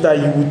so that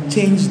you will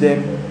change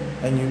them,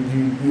 and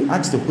you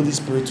ask the Holy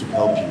Spirit to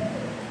help you.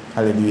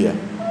 Hallelujah.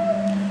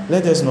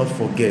 Let us not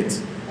forget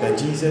that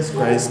Jesus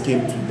Christ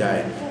came to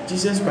die.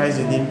 Jesus Christ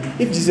didn't.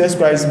 If Jesus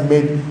Christ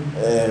made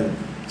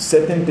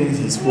certain things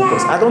his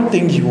focus, I don't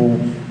think he will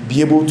be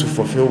able to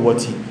fulfill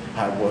what he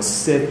was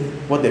said,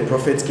 what the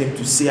prophets came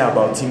to say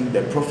about him,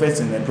 the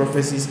prophets and the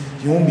prophecies.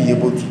 He won't be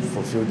able to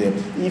fulfill them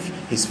if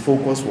his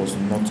focus was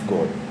not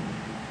God.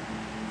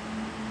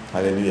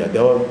 Hallelujah.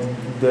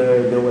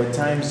 There were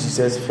times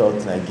Jesus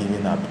felt like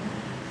giving up.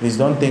 Please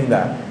don't think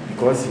that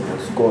because he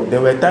was God. There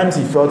were times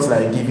he felt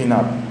like giving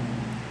up,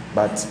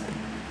 but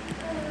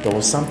there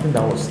was something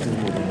that was still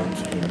holding on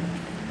to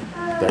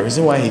him. The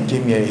reason why he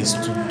came here is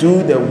to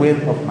do the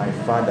will of my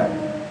Father,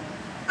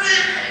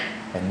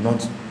 and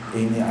not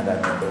any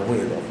other than the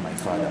will of my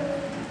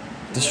Father.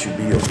 This should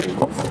be your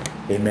focus.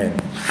 Amen.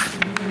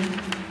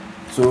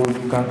 So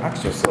you can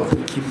ask yourself,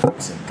 keep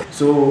asking.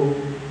 So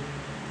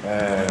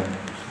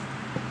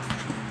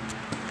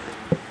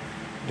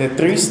the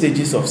 3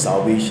 stages of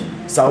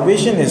salvation.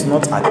 Salvation is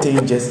not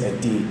attained just a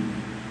day.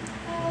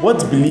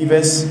 What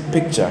believers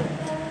picture?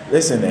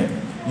 Listen,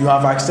 you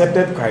have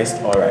accepted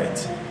Christ, all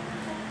right,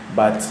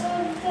 but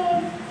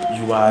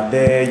you are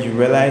there. You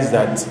realize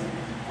that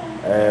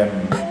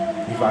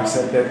you've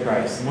accepted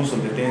Christ. Most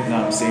of the things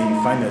that I'm saying,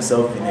 you find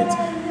yourself in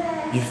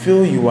it. You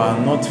feel you are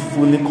not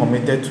fully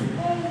committed to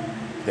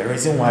the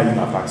reason why you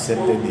have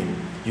accepted Him.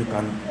 You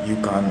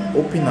can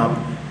open up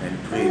and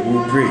pray.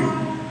 We'll pray.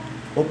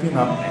 Open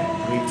up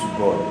and pray to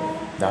God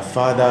that,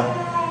 Father,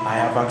 I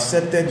have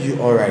accepted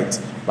you, all right,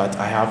 but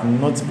I have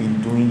not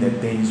been doing the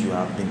things you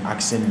have been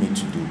asking me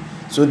to do.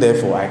 So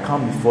therefore, I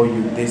come before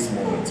you this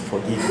moment.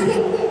 Forgive me.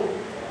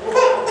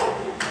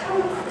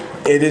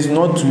 It is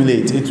not too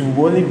late. It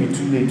will only be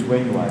too late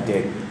when you are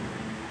dead.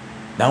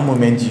 That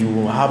moment, you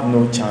will have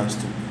no chance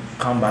to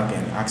come back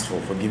and ask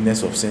for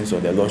forgiveness of sins, or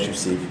the Lord should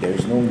save you. There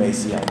is no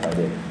mercy after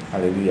death.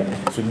 Hallelujah.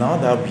 So now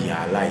that we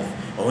are alive,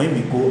 or when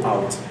we go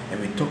out and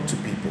we talk to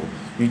people,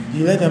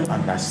 you let them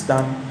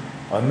understand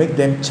or make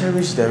them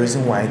cherish the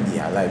reason why they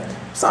are alive.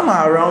 Some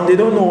are around, they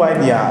don't know why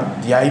they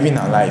are even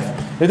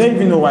alive. They don't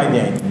even know why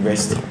they are in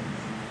university.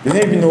 They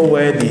don't even know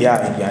where they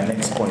are in their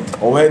next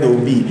point or where they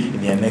will be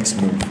in their next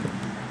move.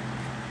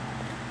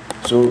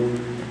 So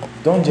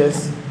don't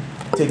just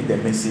take the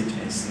message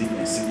and sleep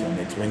and sit on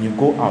it. When you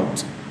go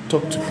out,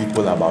 talk to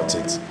people about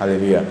it.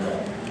 Hallelujah.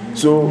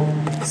 So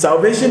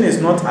salvation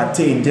is not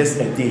attained just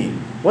a day.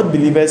 What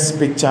believers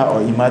picture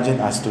or imagine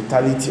as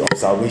totality of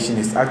salvation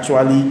is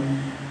actually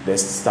the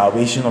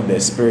salvation of the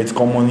Spirit,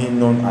 commonly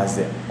known as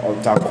the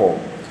altar call.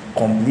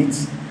 Complete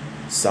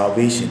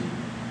salvation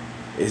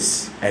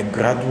is a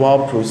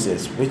gradual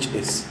process which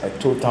is a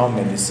total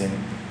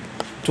medicine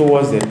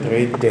towards the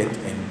thread,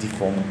 death, and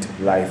deformed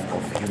life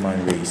of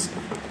human race.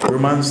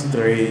 Romans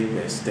 3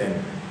 verse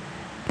 10.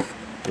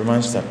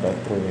 Romans chapter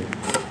 3.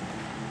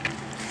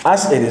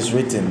 As it is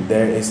written,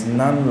 there is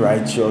none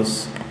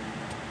righteous,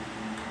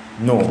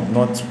 no,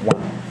 not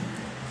one.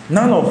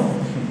 None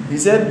of, he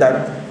said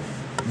that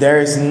there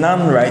is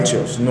none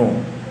righteous,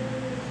 no,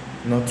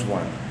 not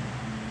one.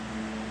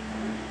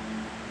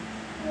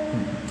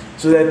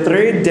 So the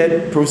three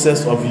death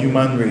process of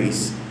human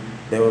race,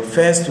 the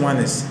first one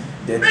is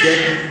the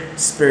dead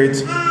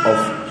spirit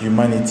of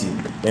humanity.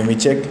 When we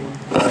check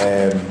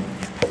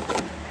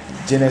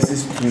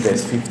Genesis 2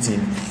 verse 15,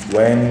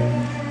 when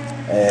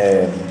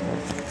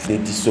they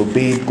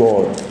disobeyed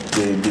God,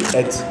 they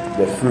ate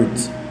the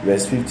fruit.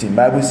 Verse 15,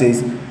 Bible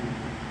says,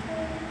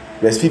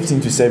 verse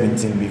 15 to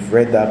 17, we've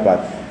read that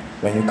part.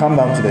 When you come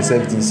down to the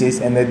 17, it says,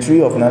 and the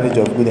tree of knowledge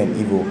of good and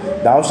evil,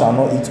 thou shalt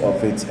not eat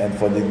of it, and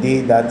for the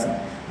day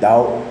that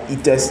thou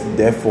eatest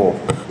therefore,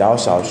 thou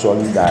shalt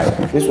surely die.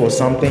 This was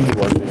something he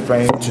was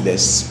referring to the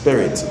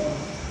spirit.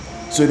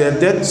 So the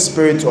dead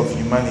spirit of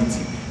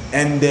humanity,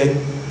 and the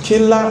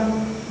killer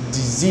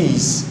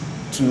disease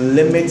to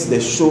limit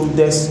the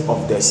shoulders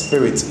of the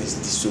spirit is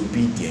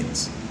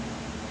disobedience.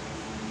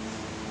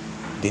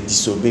 They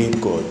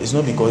disobeyed God. It's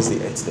not because they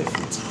ate the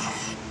fruit,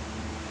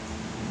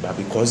 but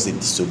because they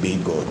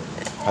disobeyed God.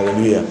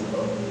 Hallelujah.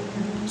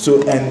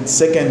 So, and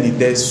secondly,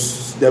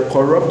 there's the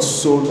corrupt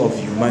soul of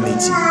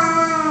humanity.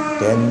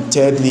 Then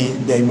thirdly,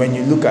 then when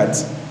you look at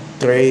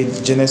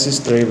Genesis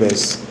 3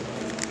 verse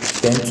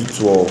 10 to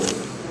 12.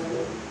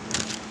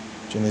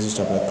 Genesis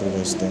chapter 3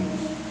 verse 10.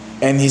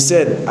 And he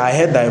said, I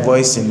heard thy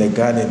voice in the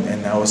garden,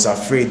 and I was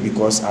afraid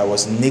because I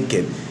was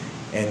naked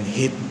and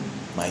hid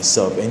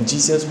myself. And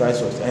Jesus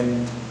Christ was,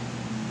 and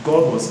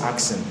God was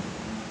asking,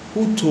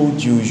 who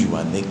told you you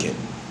are naked?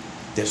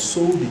 The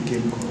soul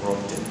became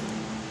corrupted,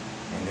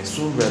 and the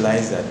soul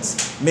realized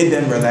that, made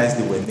them realize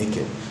they were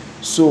naked.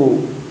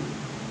 So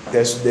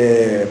there's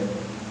the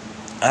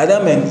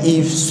Adam and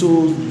Eve's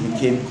soul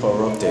became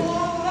corrupted,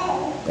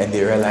 and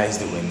they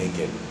realized they were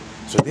naked.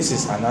 So this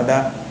is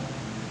another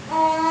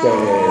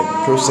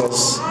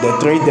process, the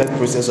three death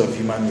process of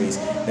human race.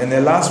 Then the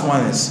last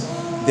one is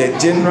the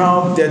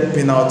general death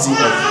penalty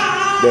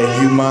of the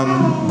human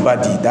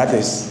body. That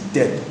is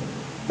death.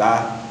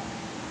 That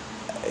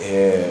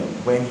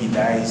when he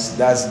dies,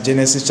 that's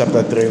Genesis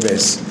chapter 3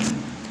 verse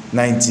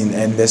 19.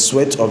 And the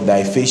sweat of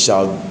thy face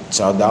shall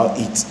thou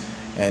eat,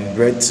 and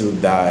bread till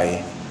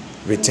thy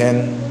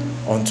return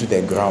unto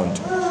the ground.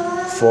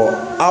 For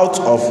out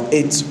of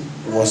it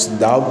was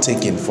thou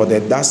taken, for the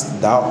dust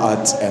thou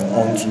art, and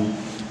unto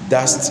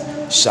dust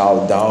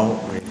shalt thou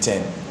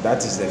return.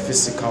 That is the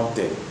physical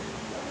death.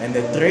 And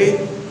the three,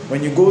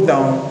 when you go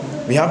down,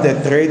 we have the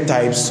three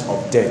types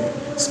of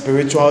death.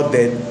 Spiritual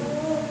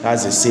death,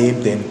 that's the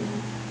same thing.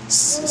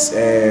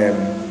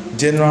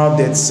 General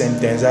death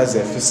sentence, that's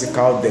the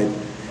physical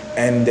death.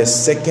 And the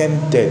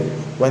second death,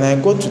 when I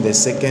go to the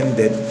second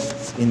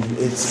death,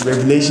 it's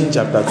Revelation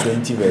chapter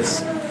 20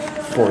 verse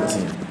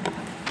 14.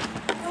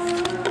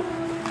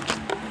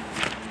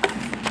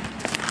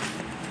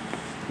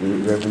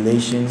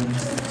 Revelation,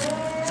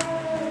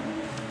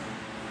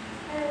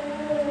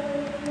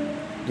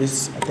 I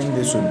think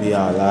this will be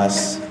our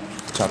last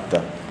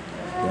chapter.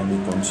 Then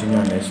we continue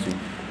next week.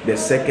 The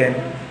second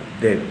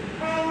death,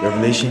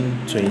 Revelation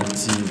 20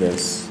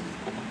 verse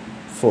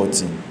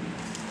 14.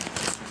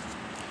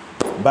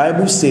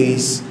 Bible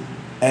says,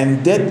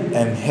 and death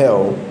and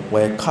hell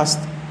were cast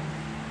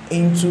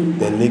into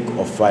the lake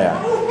of fire.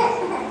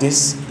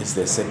 This is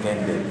the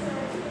second death.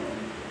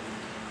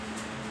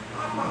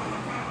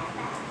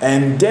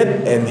 And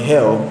death and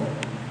hell,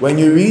 when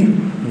you read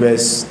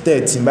verse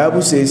 13,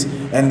 Bible says,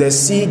 and the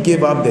sea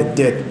gave up the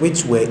dead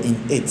which were in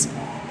it,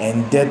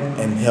 and death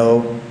and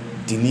hell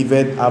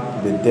delivered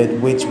up the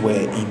dead which were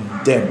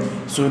in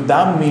them. So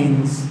that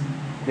means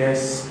the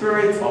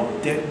spirit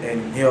of death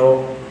and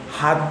hell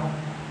had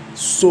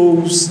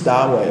souls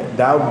that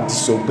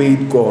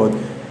disobeyed God,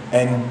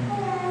 and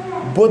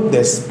both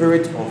the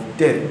spirit of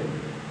death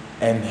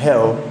and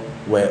hell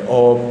were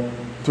all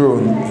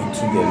thrown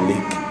into the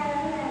lake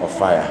of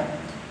fire.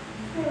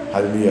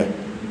 Hallelujah.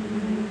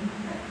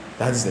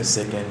 That is the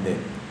second day.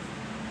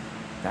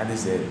 That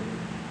is the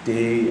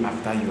day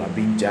after you are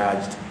being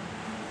judged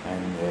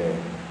and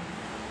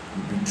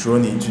be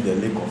thrown into the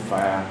lake of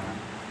fire,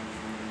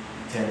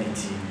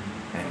 eternity,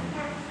 and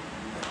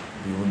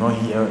We will not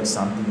hear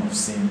something of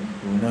sin.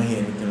 We will not hear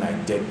anything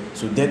like death.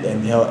 So death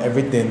and hell,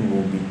 everything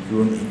will be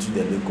thrown into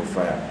the lake of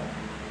fire.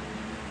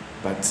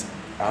 But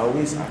I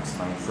always ask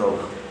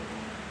myself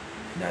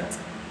that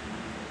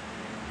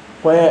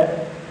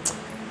where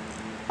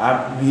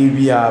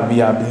we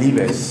are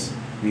believers,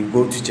 we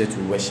go to church,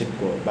 we worship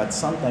God, but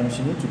sometimes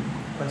you need to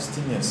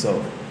question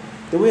yourself.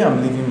 The way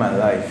I'm living my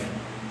life,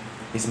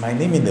 is my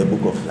name in the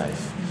book of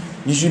life?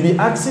 You should be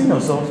asking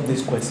yourself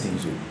these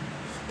questions.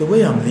 The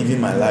way I'm living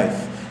my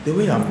life, the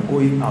way I'm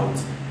going out,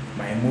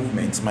 my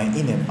movements, my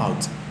in and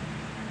out,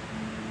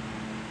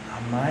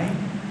 am I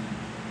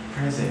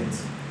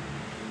present?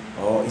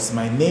 Or is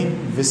my name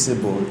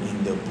visible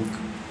in the book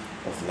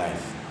of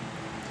life?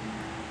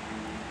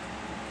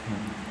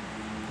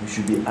 You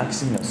should be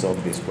asking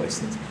yourself these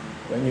questions.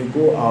 When you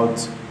go out,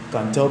 you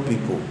can tell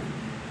people,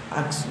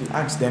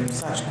 ask them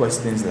such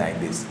questions like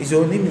this. Is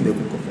your name in the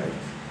book of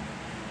life?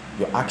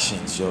 Your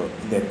actions,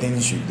 the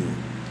things you do.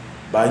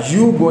 But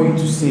you going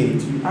to say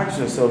it, you ask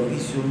yourself,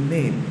 is your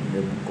name in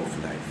the book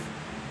of life?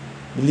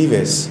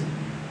 Believers,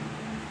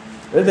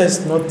 let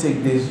us not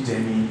take this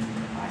journey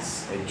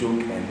as a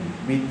joke and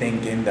be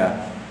thinking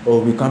that,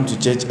 oh, we come to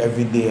church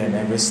every day and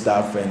every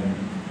stuff and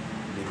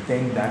we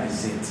think that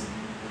is it.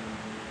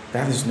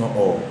 That is not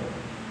all.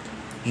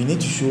 You need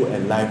to show a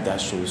life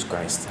that shows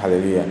Christ.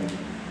 Hallelujah.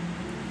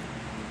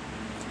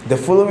 The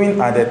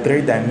following are the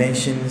 3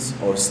 dimensions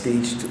or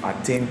stage to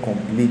attain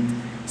complete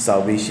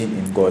salvation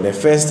in God. The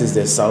first is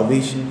the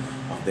salvation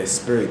of the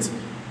Spirit.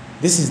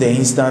 This is the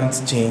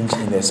instant change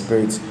in the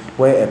Spirit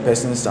where a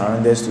person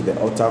surrenders to the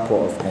altar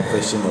call of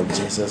confession of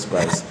Jesus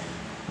Christ.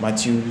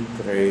 Matthew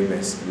 3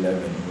 verse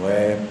 11,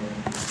 where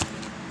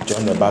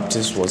John the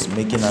Baptist was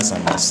making us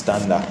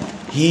understand that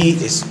he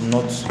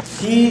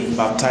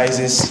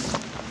baptizes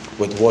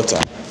with water,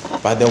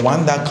 but the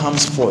one that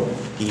comes forth,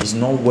 he is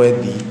not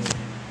worthy,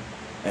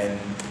 and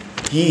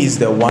he is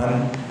the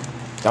one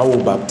that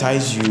will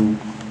baptize you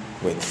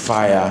with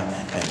fire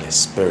and the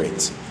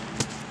Spirit.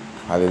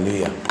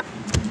 Hallelujah.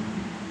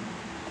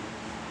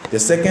 The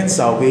second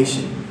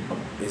salvation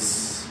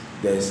is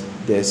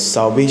the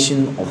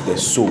salvation of the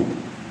soul.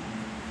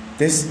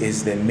 This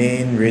is the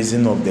main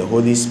reason of the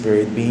Holy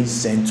Spirit being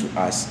sent to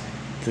us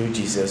through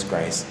Jesus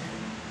Christ.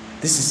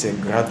 This is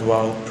a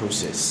gradual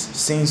process,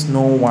 since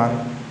no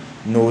one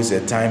knows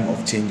the time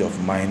of change of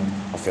mind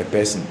of a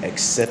person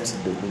except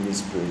the Holy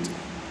Spirit.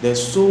 The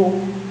soul,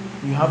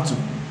 you have to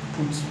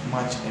put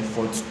much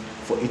effort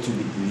for it to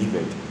be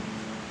delivered,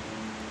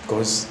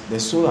 because the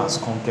soul has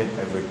conquered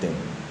everything.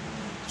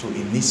 So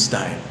it needs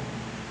time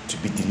to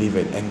be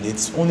delivered, and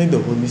it's only the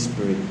Holy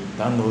Spirit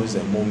that knows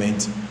the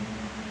moment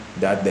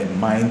that the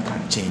mind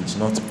can change,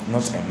 not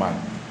a man.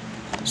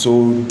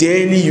 So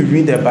daily you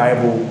read the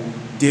Bible,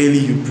 daily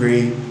you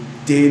pray,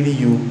 daily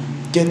you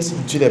get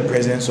into the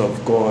presence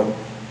of God,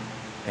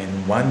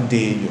 and one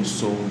day your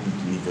soul will be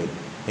delivered.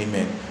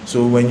 Amen.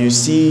 So when you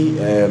see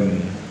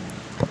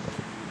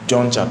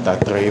John chapter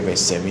 3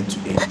 verse 7 to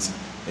 8,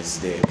 it's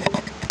there.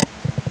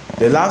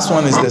 The last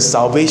one is the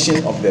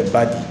salvation of the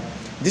body.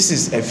 This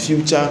is a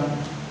future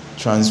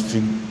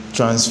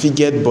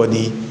transfigured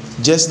body,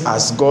 just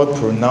as God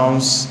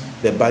pronounced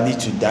the body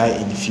to die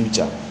in the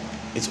future.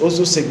 It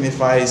also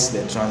signifies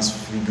the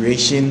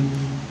transfiguration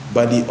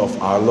body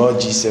of our Lord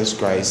Jesus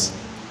Christ,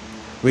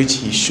 which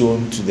he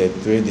shown to the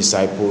 3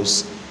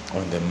 disciples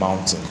on the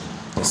mountain.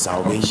 The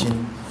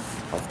salvation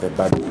of the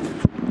body.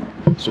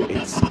 So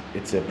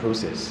it's a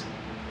process.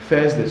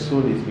 First, the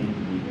soul is being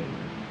delivered.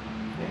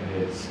 Then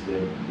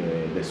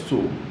there's the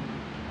soul.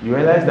 You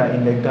realize that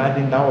in the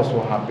garden, that was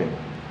what happened.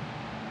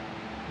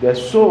 The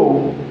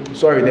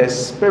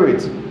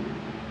spirit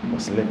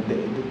was left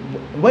there.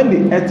 When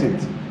they ate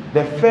it,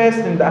 the first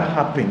thing that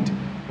happened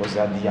was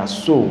that their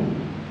soul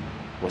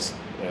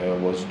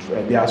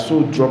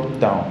dropped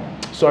down.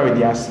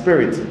 Their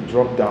spirit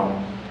dropped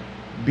down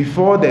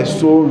before the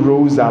soul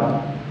rose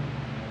up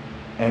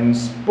and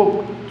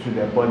spoke to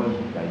the body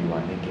that you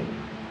are naked.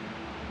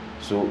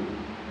 So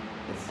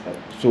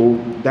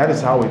that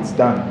is how it's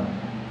done.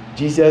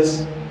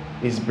 Jesus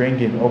is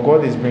bringing, or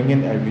God is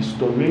bringing, a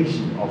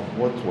restoration of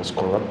what was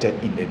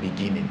corrupted in the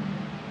beginning.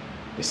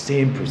 The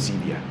same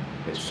procedure.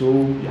 The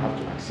soul, you have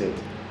to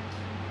accept.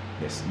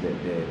 The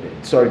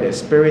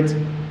spirit,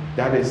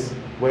 that is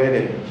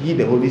where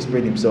the Holy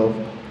Spirit himself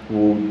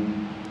will,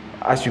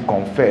 as you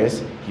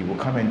confess, he will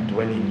come and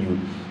dwell in you.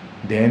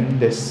 Then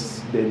the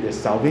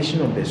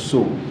salvation of the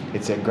soul,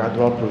 it's a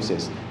gradual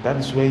process. That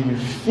is where you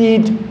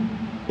feed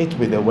it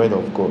with the word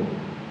of God.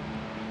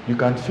 You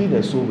can feed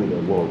the soul with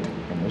the word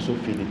and also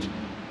feed it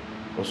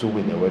also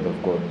with the word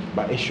of God.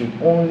 But it should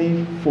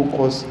only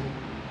focus.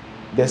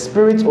 The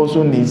spirit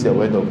also needs the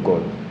word of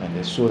God, and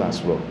the soul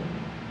as well.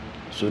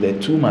 So the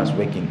two must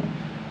work in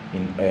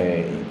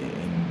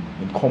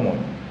common.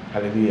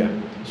 Hallelujah.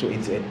 So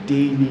it's a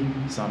daily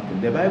something.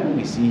 The Bible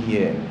we see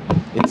here,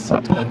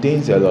 it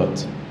contains a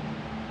lot.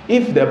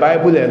 If the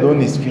Bible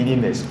alone is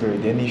feeding the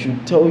spirit, then it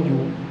should tell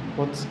you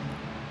what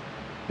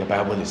the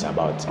Bible is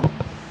about.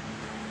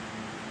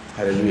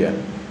 Hallelujah.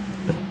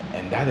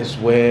 And that is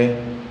where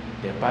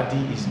the body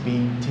is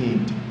being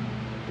tamed,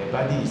 the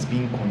body is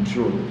being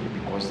controlled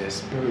because the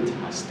spirit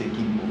has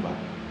taken over.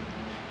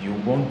 You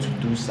want to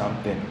do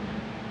something,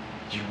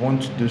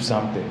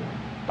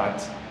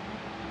 but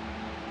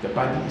the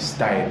body is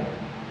tired,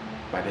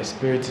 but the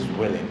spirit is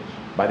willing.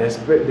 But the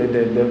spirit,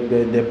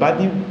 the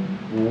body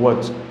will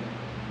what?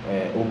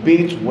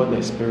 Obey to what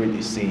the spirit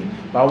is saying.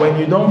 But when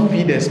you don't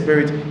feed the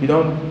spirit, you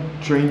don't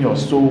train your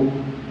soul,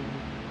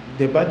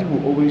 the body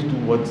will always do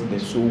what the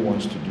soul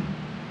wants to do.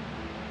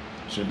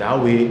 So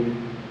that way,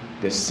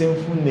 the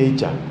sinful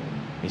nature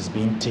is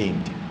being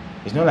tamed.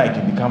 It's not like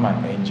you become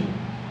an angel.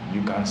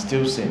 You can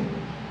still sin,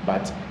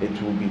 but it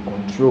will be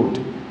controlled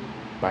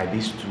by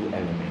these two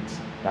elements.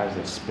 That's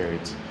the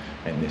spirit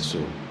and the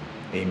soul.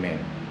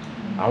 Amen.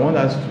 I want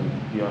us to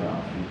be on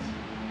our feet.